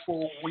over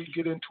before we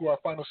get into our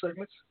final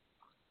segments?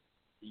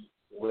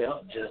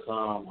 Well, just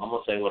I'm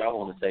gonna say what I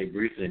want to say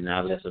briefly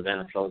now. Let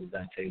Savannah close it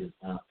down. Take this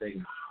final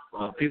segment.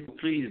 People,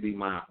 please be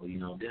mindful.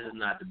 This is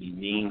not to be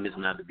mean. This is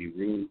not to be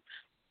rude.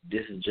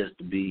 This is just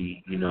to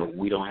be.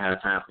 We don't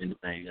have time for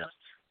anything else.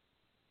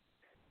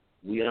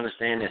 We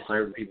understand that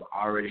certain people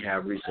already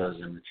have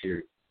resources and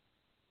material.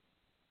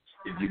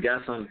 If you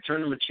got something,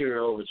 turn the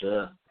material over to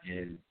us,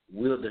 and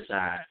we'll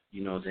decide.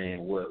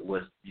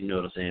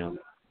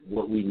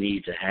 What we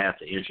need to have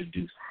to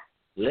introduce.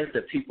 Let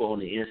the people on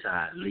the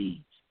inside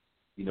lead.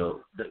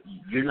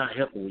 You're not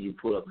helping when you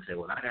pull up and say,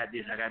 well, I got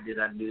this, I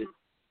do it.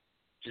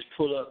 Just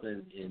pull up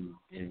and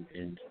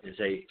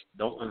say,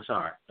 I'm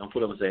sorry. Don't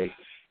pull up and say,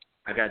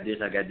 I got this,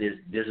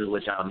 this is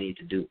what y'all need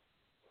to do.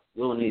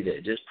 We don't need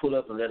that. Just pull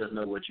up and let us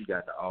know what you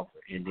got to offer,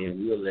 and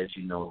then we'll let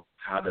you know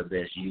how to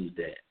best use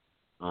that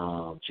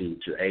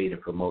to aid and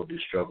promote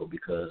this struggle,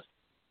 because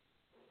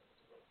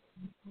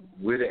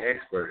we're the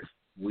experts.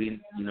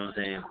 We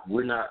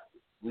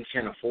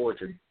can't afford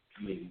to.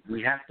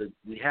 We have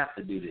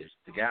to do this.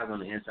 The guys on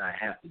the inside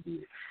have to do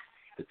it.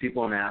 The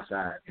people on the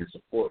outside can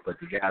support, but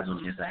the guys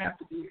on the inside have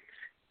to do it.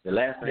 The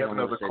last thing I want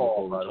to say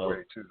call, by the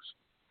way, too.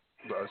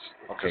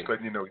 Okay. Just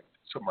letting you know,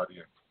 somebody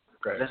in.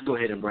 Go ahead. Let's go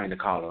ahead and bring the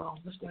caller on.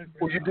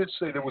 You did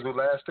say there was a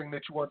last thing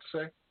that you wanted to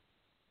say?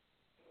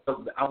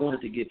 I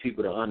wanted to get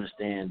people to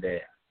understand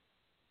that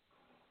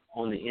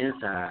on the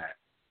inside,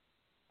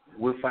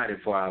 we're fighting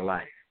for our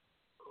life.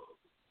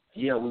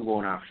 Yeah, we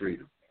want our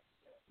freedom.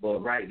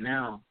 But right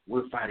now,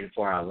 we're fighting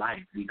for our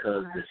life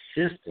because the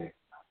system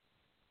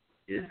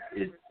is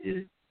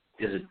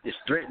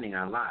threatening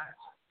our lives.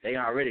 They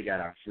already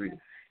got our freedom.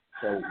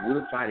 So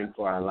we're fighting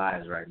for our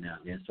lives right now.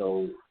 And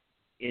so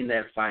in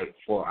that fight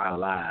for our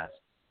lives,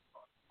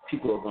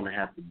 people are going to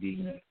have to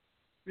be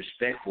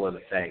respectful of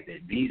the fact that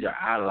these are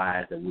our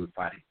lives that we're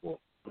fighting for.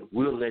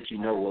 We'll let you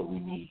know what we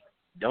need.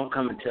 Don't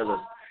come and tell us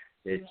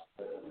that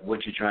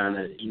what you're trying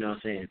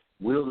to,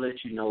 We'll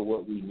let you know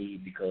what we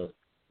need, because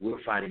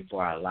we're fighting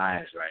for our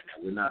lives right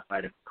now. We're not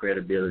fighting for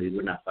credibility.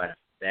 We're not fighting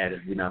for status.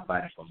 We're not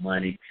fighting for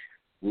money.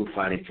 We're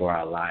fighting for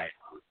our lives.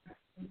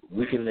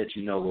 We can let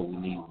you know what we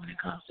need when it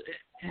comes to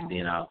that. And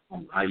then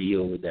I'll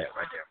yield with that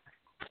right there.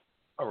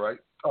 All right.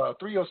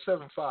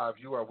 3075,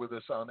 you are with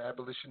us on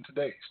Abolition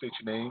Today. State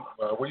your name.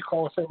 Where you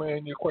calling from,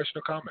 and your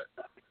question or comment?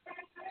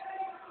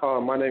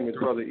 My name is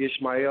Brother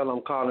Ishmael.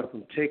 I'm calling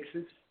from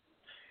Texas.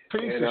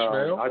 Peace,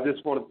 Ishmael.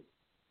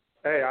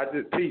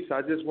 Peace.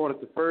 I just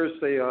wanted to first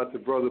say to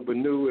Brother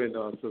Banu and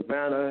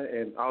Savannah,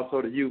 and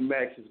also to you,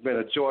 Max, it's been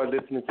a joy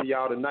listening to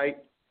y'all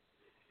tonight.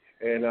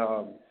 And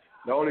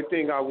the only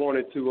thing I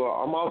wanted to,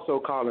 I'm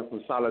also calling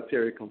from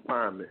solitary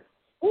confinement.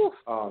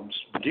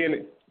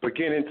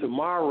 Beginning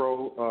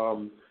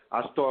tomorrow,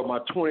 I start my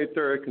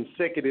 23rd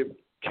consecutive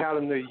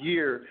calendar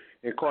year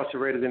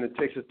incarcerated in the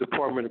Texas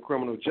Department of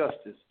Criminal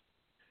Justice.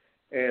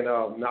 And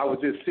I was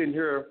just sitting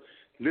here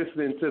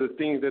listening to the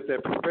things that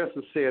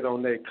professor said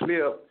on that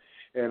clip.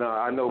 And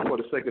I know for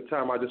the sake of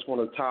time, I just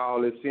want to tie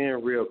all this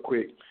in real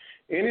quick.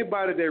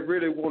 Anybody that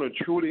really want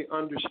to truly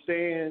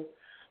understand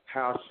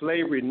how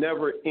slavery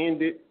never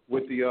ended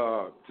with the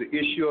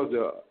issue of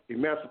the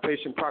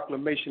Emancipation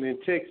Proclamation in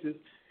Texas,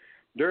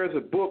 there is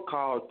a book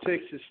called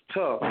Texas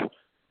Tough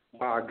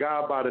by a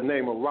guy by the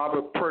name of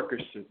Robert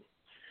Perkerson.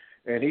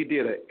 And he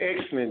did an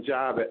excellent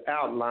job at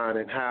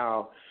outlining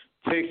how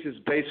Texas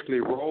basically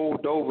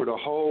rolled over the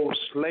whole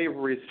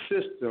slavery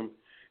system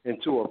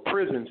into a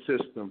prison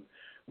system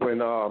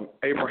when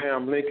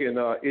Abraham Lincoln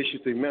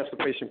issued the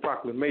Emancipation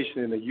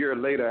Proclamation, and a year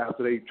later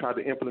after they tried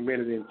to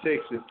implement it in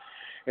Texas.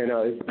 And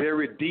it's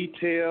very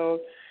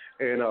detailed,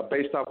 And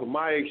based off of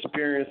my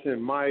experience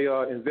and my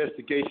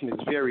investigation,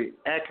 it's very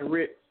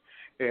accurate.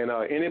 And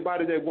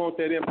anybody that wants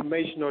that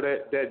information or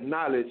that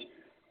knowledge,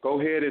 go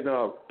ahead and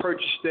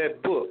purchase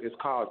that book. It's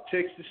called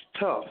Texas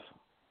Tough,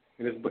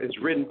 and it's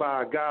written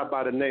by a guy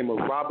by the name of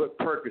Robert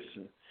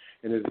Perkerson,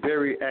 and it's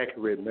very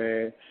accurate,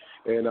 man.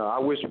 And I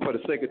wish for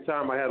the sake of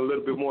time I had a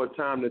little bit more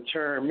time to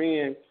chime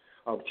in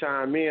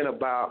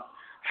about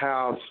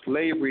how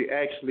slavery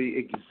actually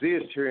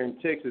exists here in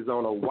Texas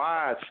on a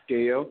wide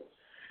scale.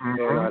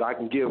 Mm-hmm. And I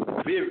can give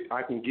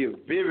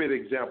vivid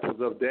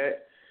examples of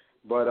that.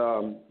 But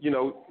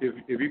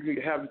if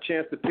you have a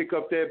chance to pick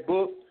up that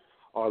book,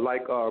 or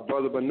like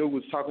Brother Banu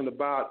was talking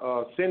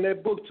about, send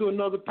that book to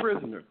another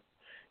prisoner.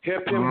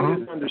 Help him with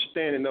his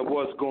understanding of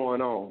what's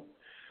going on,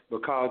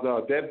 because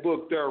that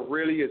book there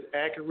really is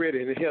accurate,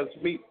 and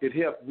it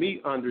helped me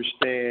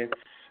understand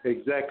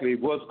exactly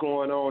what's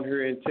going on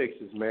here in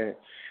Texas, man.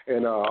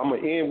 And I'm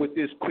gonna end with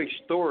this quick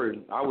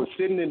story. I was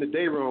sitting in the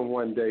day room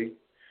one day,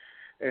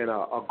 and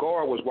a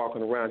guard was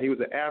walking around. He was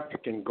an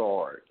African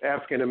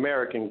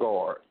American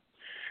guard,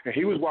 and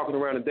he was walking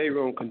around the day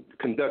room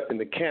conducting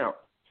the count.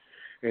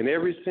 And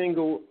every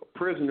single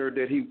prisoner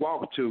that he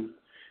walked to,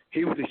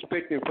 he was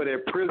expecting for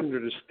that prisoner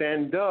to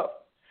stand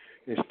up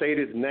and state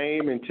his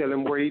name and tell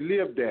him where he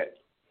lived at.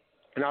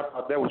 And I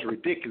thought that was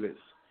ridiculous.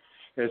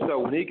 And so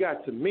when he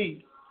got to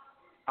me,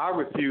 I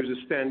refused to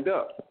stand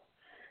up.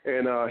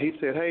 And he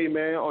said, "Hey,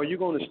 man, are you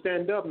going to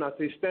stand up?" And I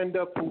said, "Stand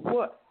up for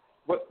what?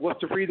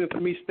 What's the reason for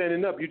me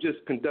standing up? You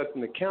just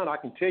conducting the count. I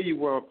can tell you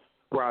where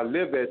I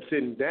live at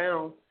sitting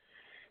down."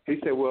 He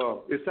said,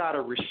 "Well, it's out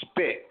of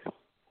respect."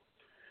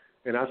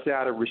 And I said,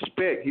 "Out of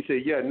respect?" He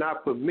said, "Yeah,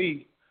 not for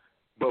me,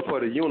 but for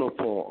the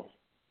uniform."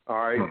 All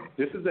right?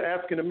 This is the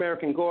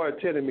African-American guard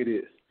telling me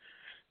this.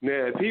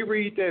 Now, if he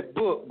read that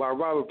book by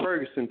Robert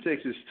Ferguson,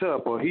 Texas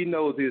Tough, or he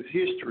knows his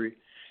history,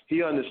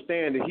 he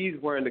understands that he's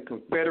wearing the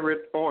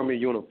Confederate Army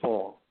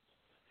uniform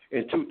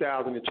in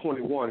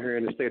 2021 here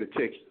in the state of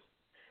Texas.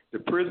 The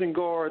prison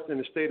guards in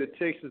the state of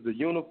Texas, the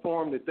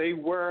uniform that they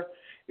wear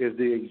is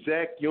the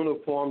exact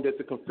uniform that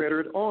the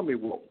Confederate Army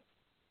wore,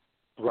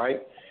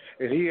 right?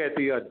 And he had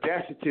the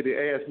audacity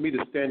to ask me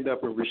to stand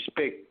up and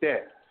respect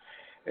that.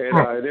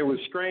 And it was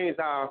strange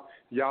how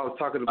y'all was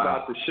talking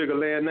about the Sugar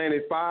Land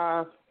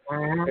 95,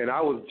 and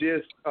I was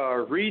just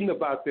reading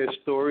about that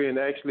story and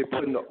actually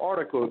putting an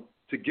article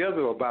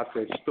together about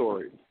that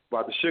story,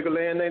 about the Sugar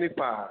Land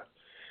 95.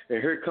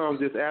 And here comes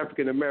this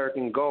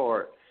African-American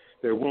guard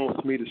that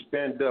wants me to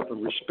stand up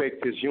and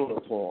respect his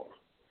uniform.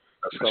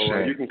 So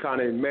you can kind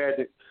of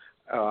imagine,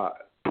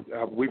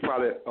 we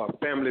probably are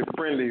family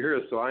friendly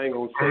here, so I ain't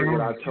going to say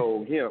what I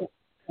told him.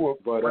 Well,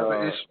 but,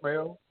 Brother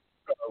Ishmael,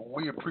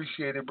 we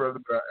appreciate it, brother,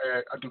 but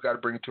I do got to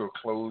bring it to a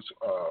close.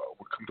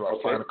 We'll come to our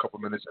final couple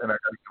minutes, and I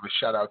got to give a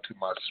shout out to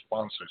my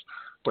sponsors.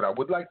 But I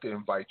would like to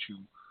invite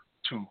you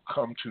to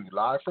come to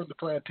Live from the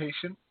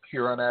Plantation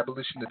here on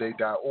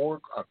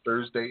abolitiontoday.org on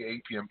Thursday,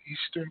 8 p.m.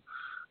 Eastern.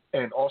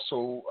 And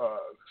also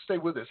stay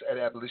with us at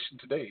Abolition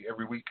Today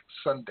every week,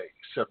 Sunday,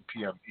 7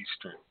 p.m.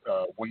 Eastern.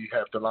 We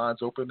have the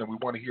lines open, and we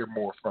want to hear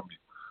more from you.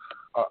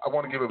 I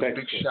want to give a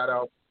big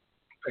shout-out.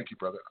 Thank you,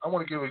 brother. I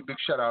want to give a big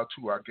shout-out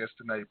to our guest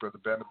tonight, Brother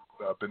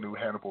Benu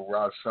Hannibal,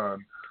 Rod's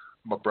son,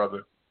 my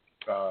brother.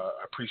 I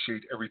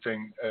appreciate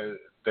everything that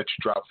you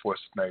dropped for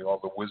us tonight, all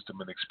the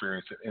wisdom and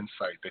experience and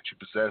insight that you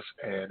possess.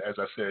 And as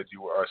I said,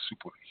 you are a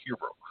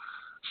superhero.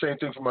 Same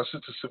thing for my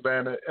sister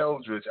Savannah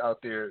Eldridge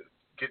out there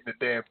getting the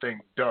damn thing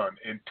done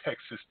in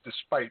Texas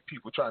despite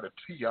people trying to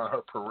pee on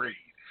her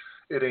parade.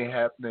 It ain't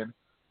happening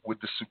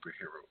with the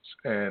superheroes.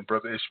 And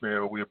Brother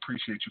Ishmael, we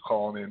appreciate you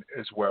calling in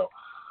as well.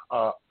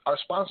 Our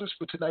sponsors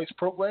for tonight's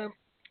program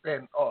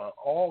and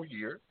all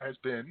year has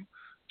been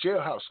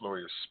Jailhouse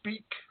Lawyers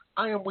Speak,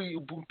 I Am We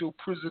Ubuntu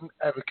Prison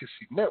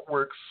Advocacy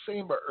Network,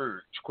 Sema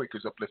Urge,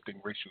 Quakers Uplifting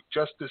Racial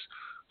Justice,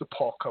 the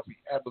Paul Covey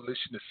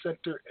Abolitionist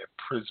Center, and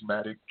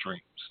Prismatic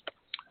Dreams.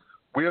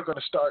 We are going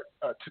to start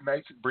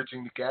tonight's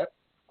Bridging the Gap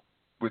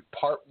with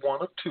part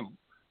 1 of 2,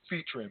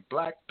 featuring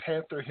Black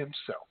Panther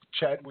himself,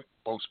 Chadwick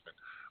Boseman,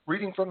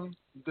 reading from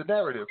the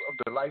narrative of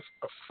the life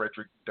of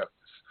Frederick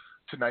Douglass.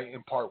 Tonight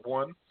in part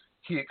 1,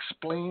 he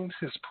explains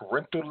his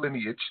parental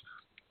lineage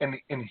and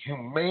the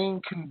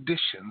inhumane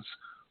conditions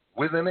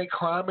within a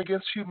crime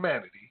against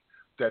humanity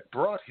that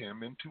brought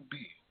him into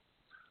being.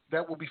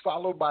 That will be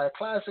followed by a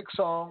classic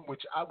song,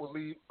 which I will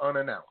leave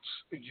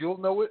unannounced. You'll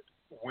know it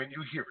when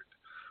you hear it.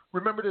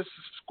 Remember to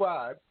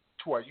subscribe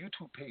to our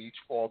YouTube page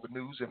for all the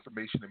news,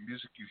 information, and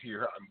music you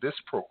hear on this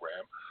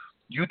program,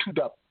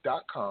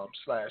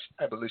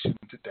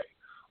 youtube.com/abolitiontoday.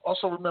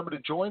 Also remember to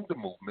join the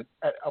movement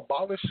at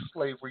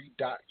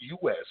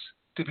abolishslavery.us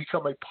to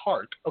become a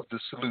part of the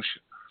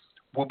solution.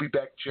 We'll be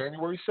back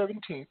January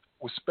 17th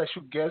with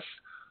special guest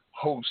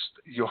host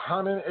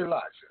Yohanan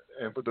Elijah.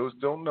 And for those who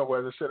don't know,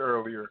 as I said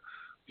earlier,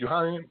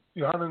 Yohanan,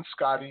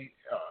 Scotty,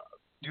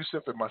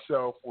 Yusuf, and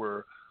myself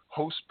were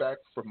hosts back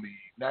from the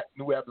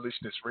New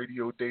Abolitionist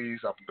Radio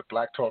days on the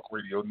Black Talk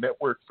Radio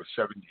Network for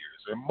 7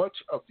 years. And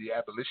much of the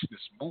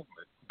abolitionist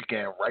movement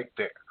began right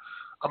there.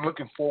 I'm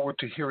looking forward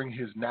to hearing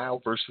his now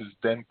versus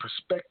then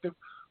perspective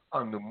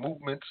on the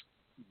movement's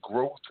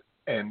growth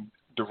and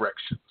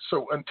direction.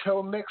 So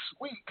until next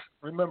week,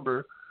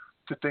 remember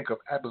to think of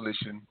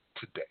abolition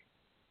today.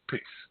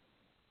 Peace.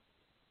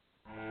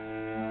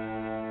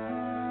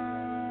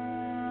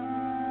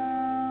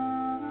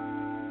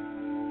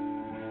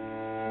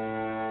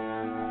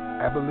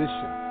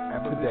 Abolition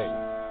today.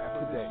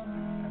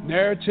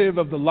 Narrative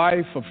of the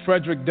life of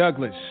Frederick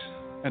Douglass,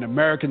 an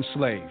American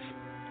slave.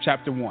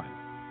 Chapter 1.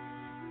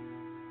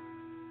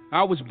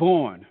 I was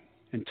born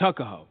in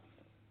Tuckahoe,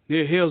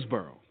 near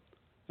Hillsborough,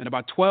 and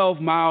about 12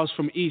 miles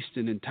from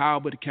Easton in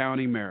Talbot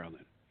County,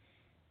 Maryland.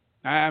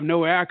 I have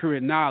no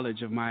accurate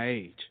knowledge of my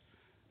age,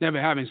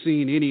 never having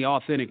seen any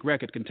authentic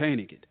record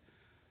containing it.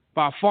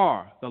 By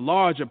far, the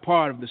larger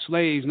part of the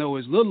slaves know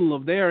as little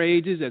of their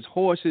ages as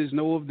horses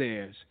know of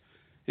theirs,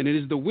 and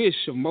it is the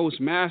wish of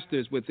most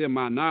masters within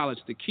my knowledge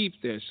to keep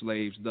their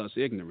slaves thus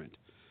ignorant.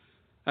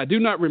 I do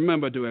not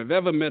remember to have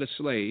ever met a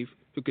slave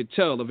who could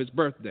tell of his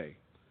birthday.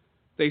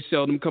 They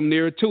seldom come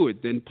nearer to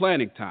it than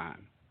planting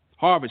time,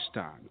 harvest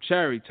time,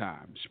 cherry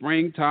time,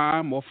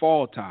 springtime, or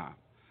fall time.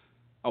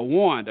 A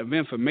want of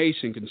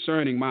information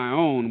concerning my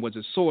own was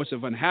a source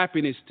of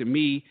unhappiness to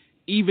me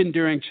even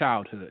during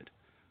childhood.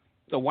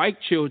 The white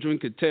children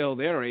could tell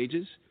their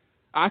ages.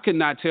 I could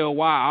not tell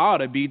why I ought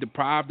to be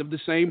deprived of the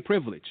same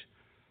privilege.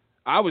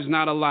 I was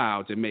not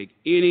allowed to make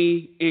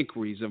any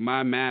inquiries of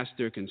my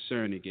master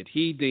concerning it.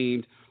 He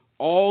deemed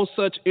all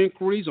such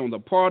inquiries on the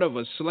part of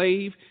a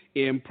slave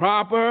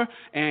improper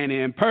and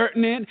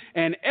impertinent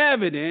and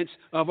evidence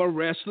of a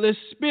restless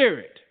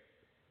spirit.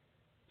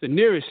 The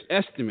nearest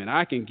estimate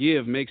I can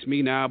give makes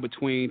me now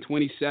between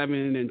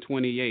 27 and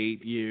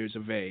 28 years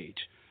of age.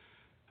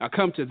 I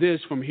come to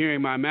this from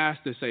hearing my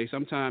master say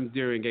sometime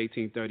during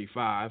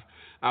 1835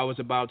 I was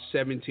about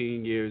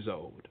 17 years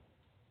old.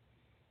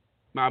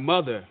 My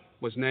mother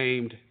was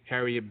named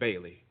Harriet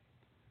Bailey.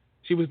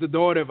 She was the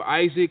daughter of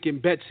Isaac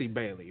and Betsy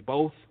Bailey,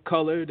 both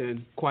colored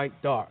and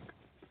quite dark.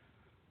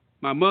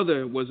 My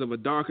mother was of a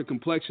darker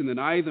complexion than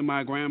either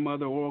my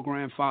grandmother or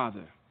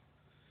grandfather.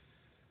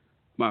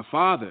 My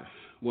father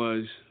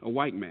was a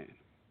white man.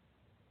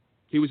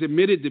 He was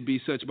admitted to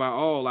be such by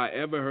all I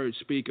ever heard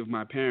speak of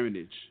my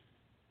parentage.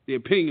 The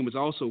opinion was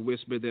also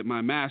whispered that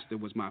my master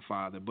was my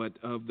father, but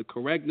of the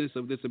correctness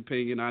of this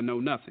opinion I know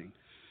nothing.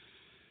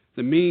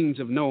 The means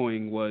of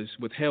knowing was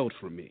withheld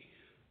from me.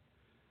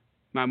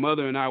 My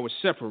mother and I were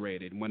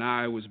separated when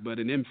I was but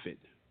an infant,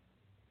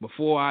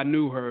 before I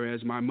knew her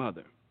as my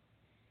mother.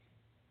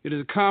 It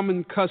is a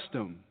common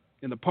custom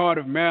in the part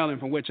of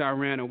Maryland from which I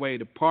ran away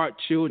to part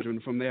children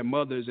from their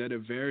mothers at a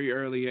very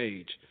early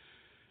age.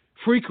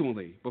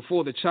 Frequently,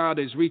 before the child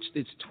has reached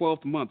its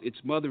 12th month, its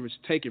mother is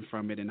taken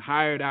from it and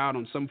hired out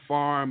on some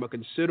farm a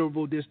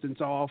considerable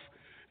distance off,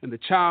 and the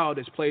child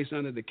is placed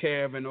under the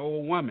care of an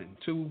old woman,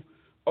 too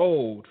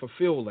old for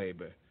field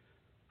labor.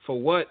 For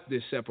what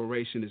this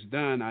separation is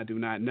done, I do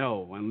not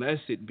know, unless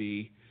it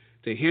be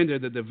to hinder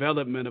the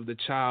development of the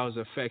child's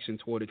affection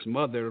toward its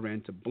mother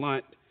and to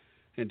blunt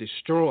and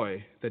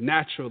destroy the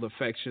natural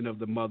affection of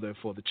the mother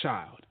for the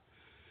child.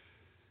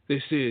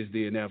 This is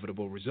the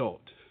inevitable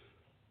result.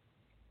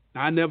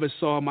 I never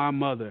saw my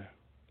mother,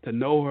 to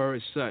know her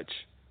as such,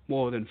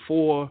 more than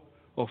 4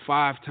 or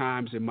 5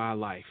 times in my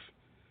life,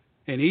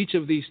 and each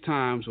of these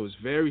times was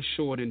very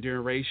short in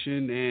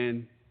duration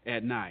and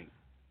at night.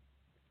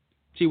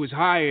 She was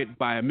hired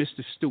by a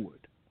Mr.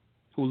 Stewart,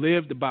 who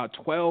lived about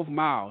 12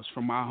 miles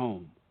from my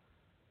home.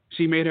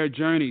 She made her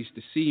journeys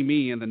to see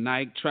me in the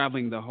night,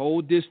 traveling the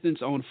whole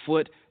distance on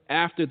foot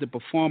after the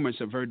performance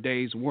of her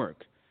day's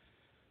work.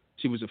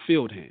 She was a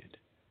field hand,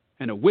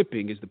 and a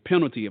whipping is the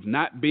penalty of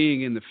not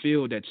being in the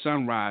field at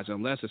sunrise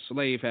unless a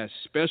slave has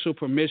special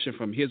permission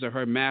from his or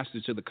her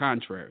master to the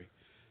contrary,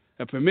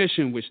 a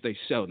permission which they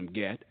seldom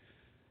get,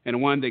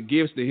 and one that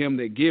gives to him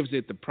that gives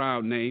it the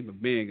proud name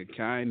of being a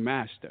kind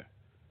master.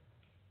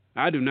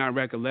 I do not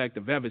recollect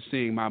of ever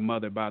seeing my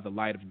mother by the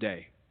light of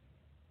day.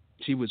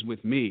 She was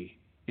with me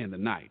in the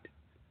night.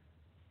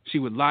 She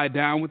would lie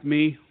down with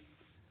me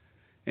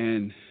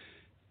and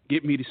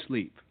get me to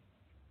sleep.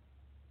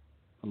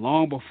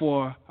 Long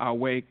before I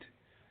waked,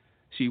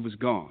 she was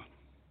gone.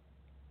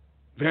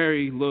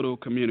 Very little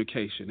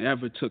communication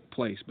ever took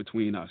place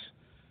between us.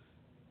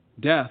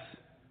 Death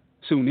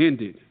soon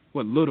ended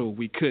what little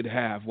we could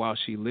have while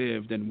she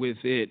lived, and with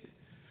it,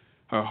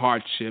 her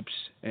hardships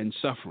and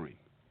suffering.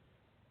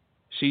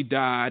 She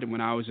died when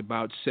I was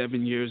about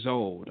 7 years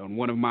old on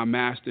one of my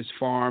master's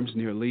farms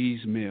near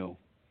Lee's Mill.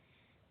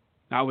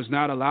 I was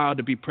not allowed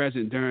to be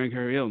present during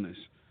her illness,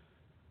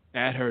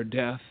 at her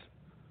death,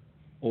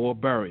 or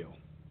burial.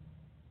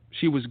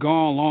 She was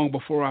gone long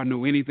before I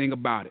knew anything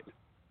about it.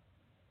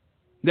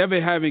 Never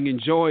having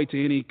enjoyed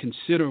to any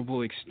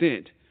considerable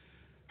extent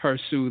her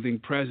soothing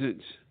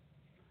presence,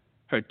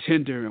 her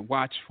tender and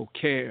watchful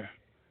care,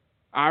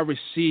 I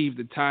received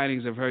the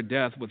tidings of her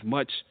death with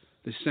much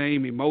the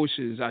same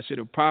emotions I should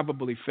have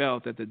probably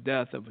felt at the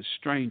death of a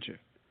stranger.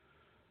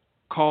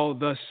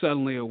 Called thus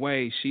suddenly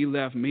away, she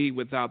left me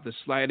without the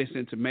slightest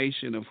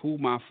intimation of who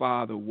my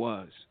father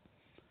was.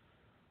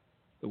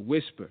 The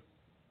whisper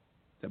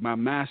that my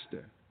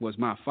master was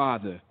my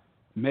father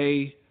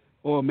may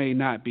or may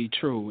not be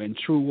true, and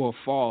true or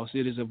false,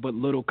 it is of but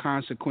little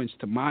consequence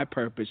to my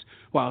purpose,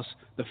 whilst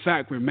the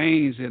fact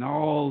remains in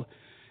all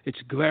its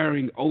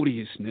glaring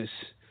odiousness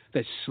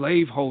that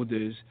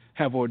slaveholders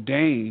have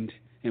ordained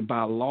and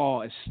by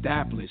law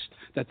established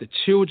that the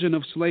children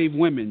of slave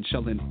women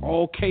shall in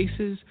all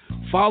cases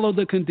follow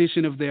the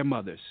condition of their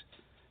mothers.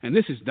 And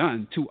this is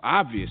done too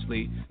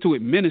obviously to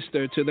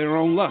administer to their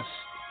own lusts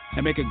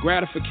and make a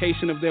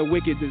gratification of their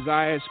wicked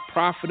desires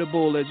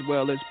profitable as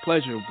well as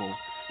pleasurable.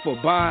 For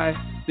by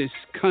this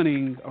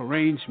cunning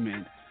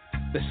arrangement,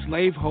 the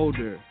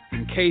slaveholder,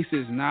 in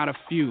cases not a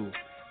few,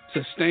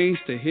 sustains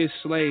to his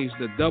slaves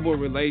the double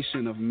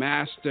relation of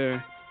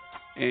master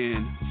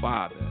and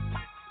father.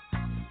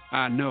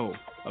 I know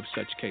of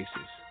such cases.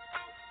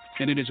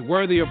 And it is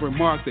worthy of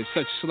remark that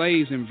such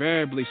slaves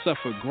invariably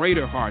suffer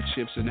greater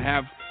hardships and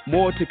have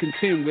more to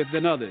contend with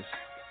than others.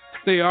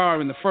 They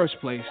are, in the first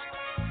place,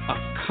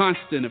 a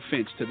constant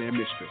offense to their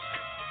mistress.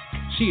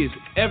 She is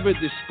ever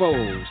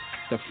disposed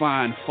to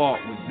find fault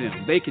with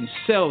them. They can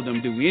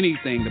seldom do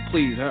anything to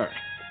please her.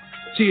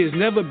 She is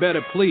never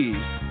better pleased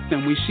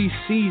than when she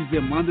sees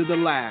them under the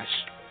lash,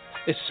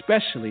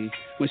 especially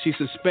when she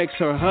suspects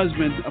her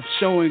husband of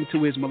showing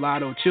to his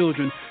mulatto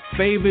children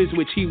favors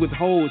which he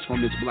withholds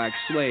from his black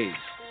slaves.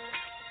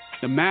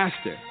 The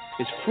master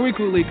is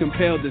frequently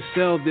compelled to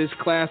sell this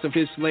class of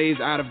his slaves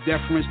out of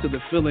deference to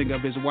the feeling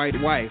of his white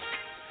wife.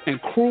 And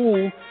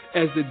cruel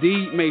as the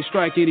deed may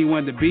strike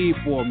anyone to be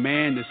for a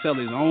man to sell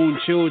his own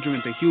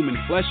children to human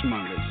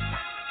fleshmongers,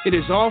 it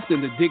is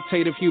often the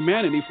dictate of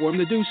humanity for him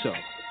to do so.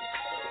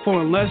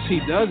 For unless he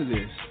does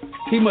this,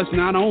 he must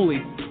not only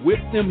whip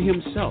them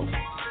himself,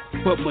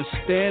 but must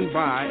stand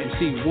by and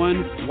see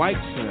one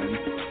white son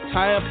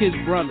tie up his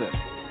brother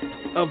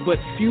of but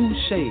few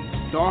shades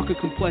darker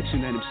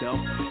complexion than himself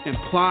and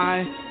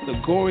ply the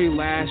gory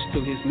lash to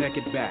his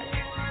naked back.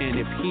 And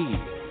if he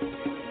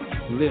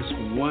lifts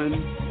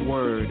one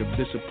word of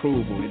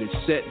disapproval, it is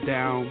set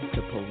down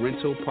to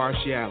parental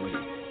partiality.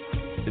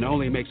 It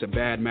only makes a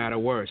bad matter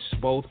worse,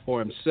 both for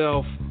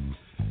himself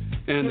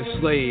and the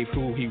slave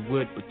who he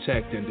would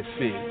protect and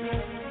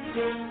defend.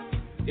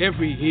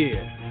 Every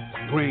year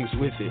brings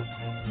with it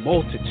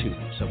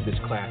multitudes of this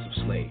class of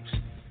slaves.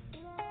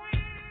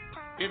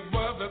 It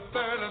was the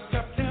 3rd of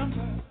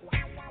September.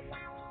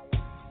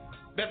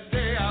 That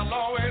day I'll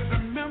always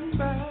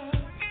remember.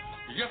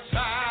 Yes,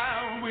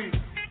 I will.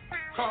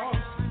 'Cause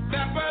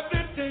that was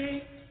the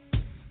day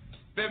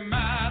that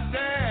my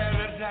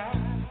daddy died.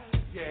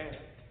 Yeah.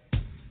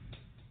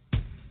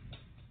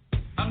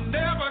 I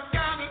never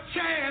got a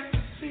chance to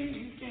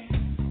see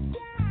him.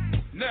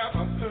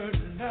 Never heard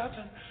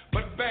nothing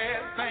but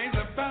bad things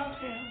about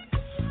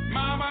him.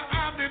 Mama,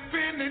 I'm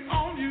depending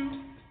on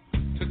you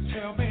to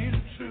tell me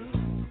the truth.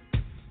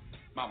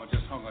 Mama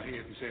just hung her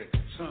head and said,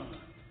 son,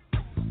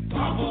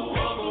 Papa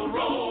was a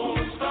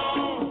rolling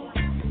stone.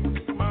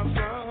 My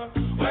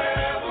son,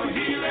 wherever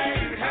he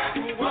laid,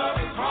 happy was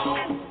his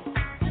home.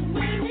 And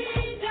when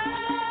he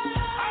died,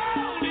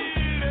 all he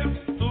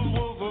left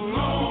was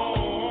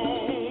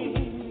alone.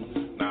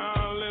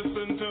 Now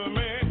listen to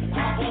me.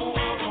 Papa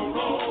was a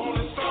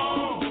rolling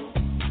stone.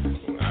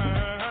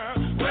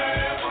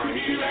 Wherever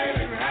he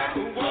laid,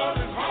 happy was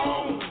his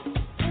home.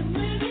 And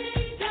when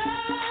he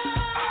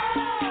died,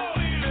 all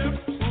he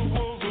left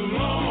was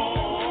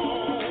alone.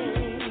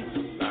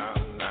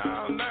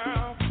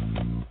 Now.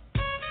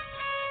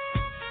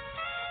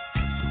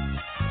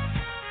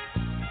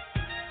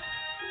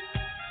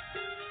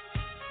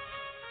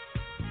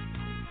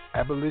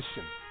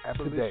 Abolition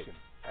today.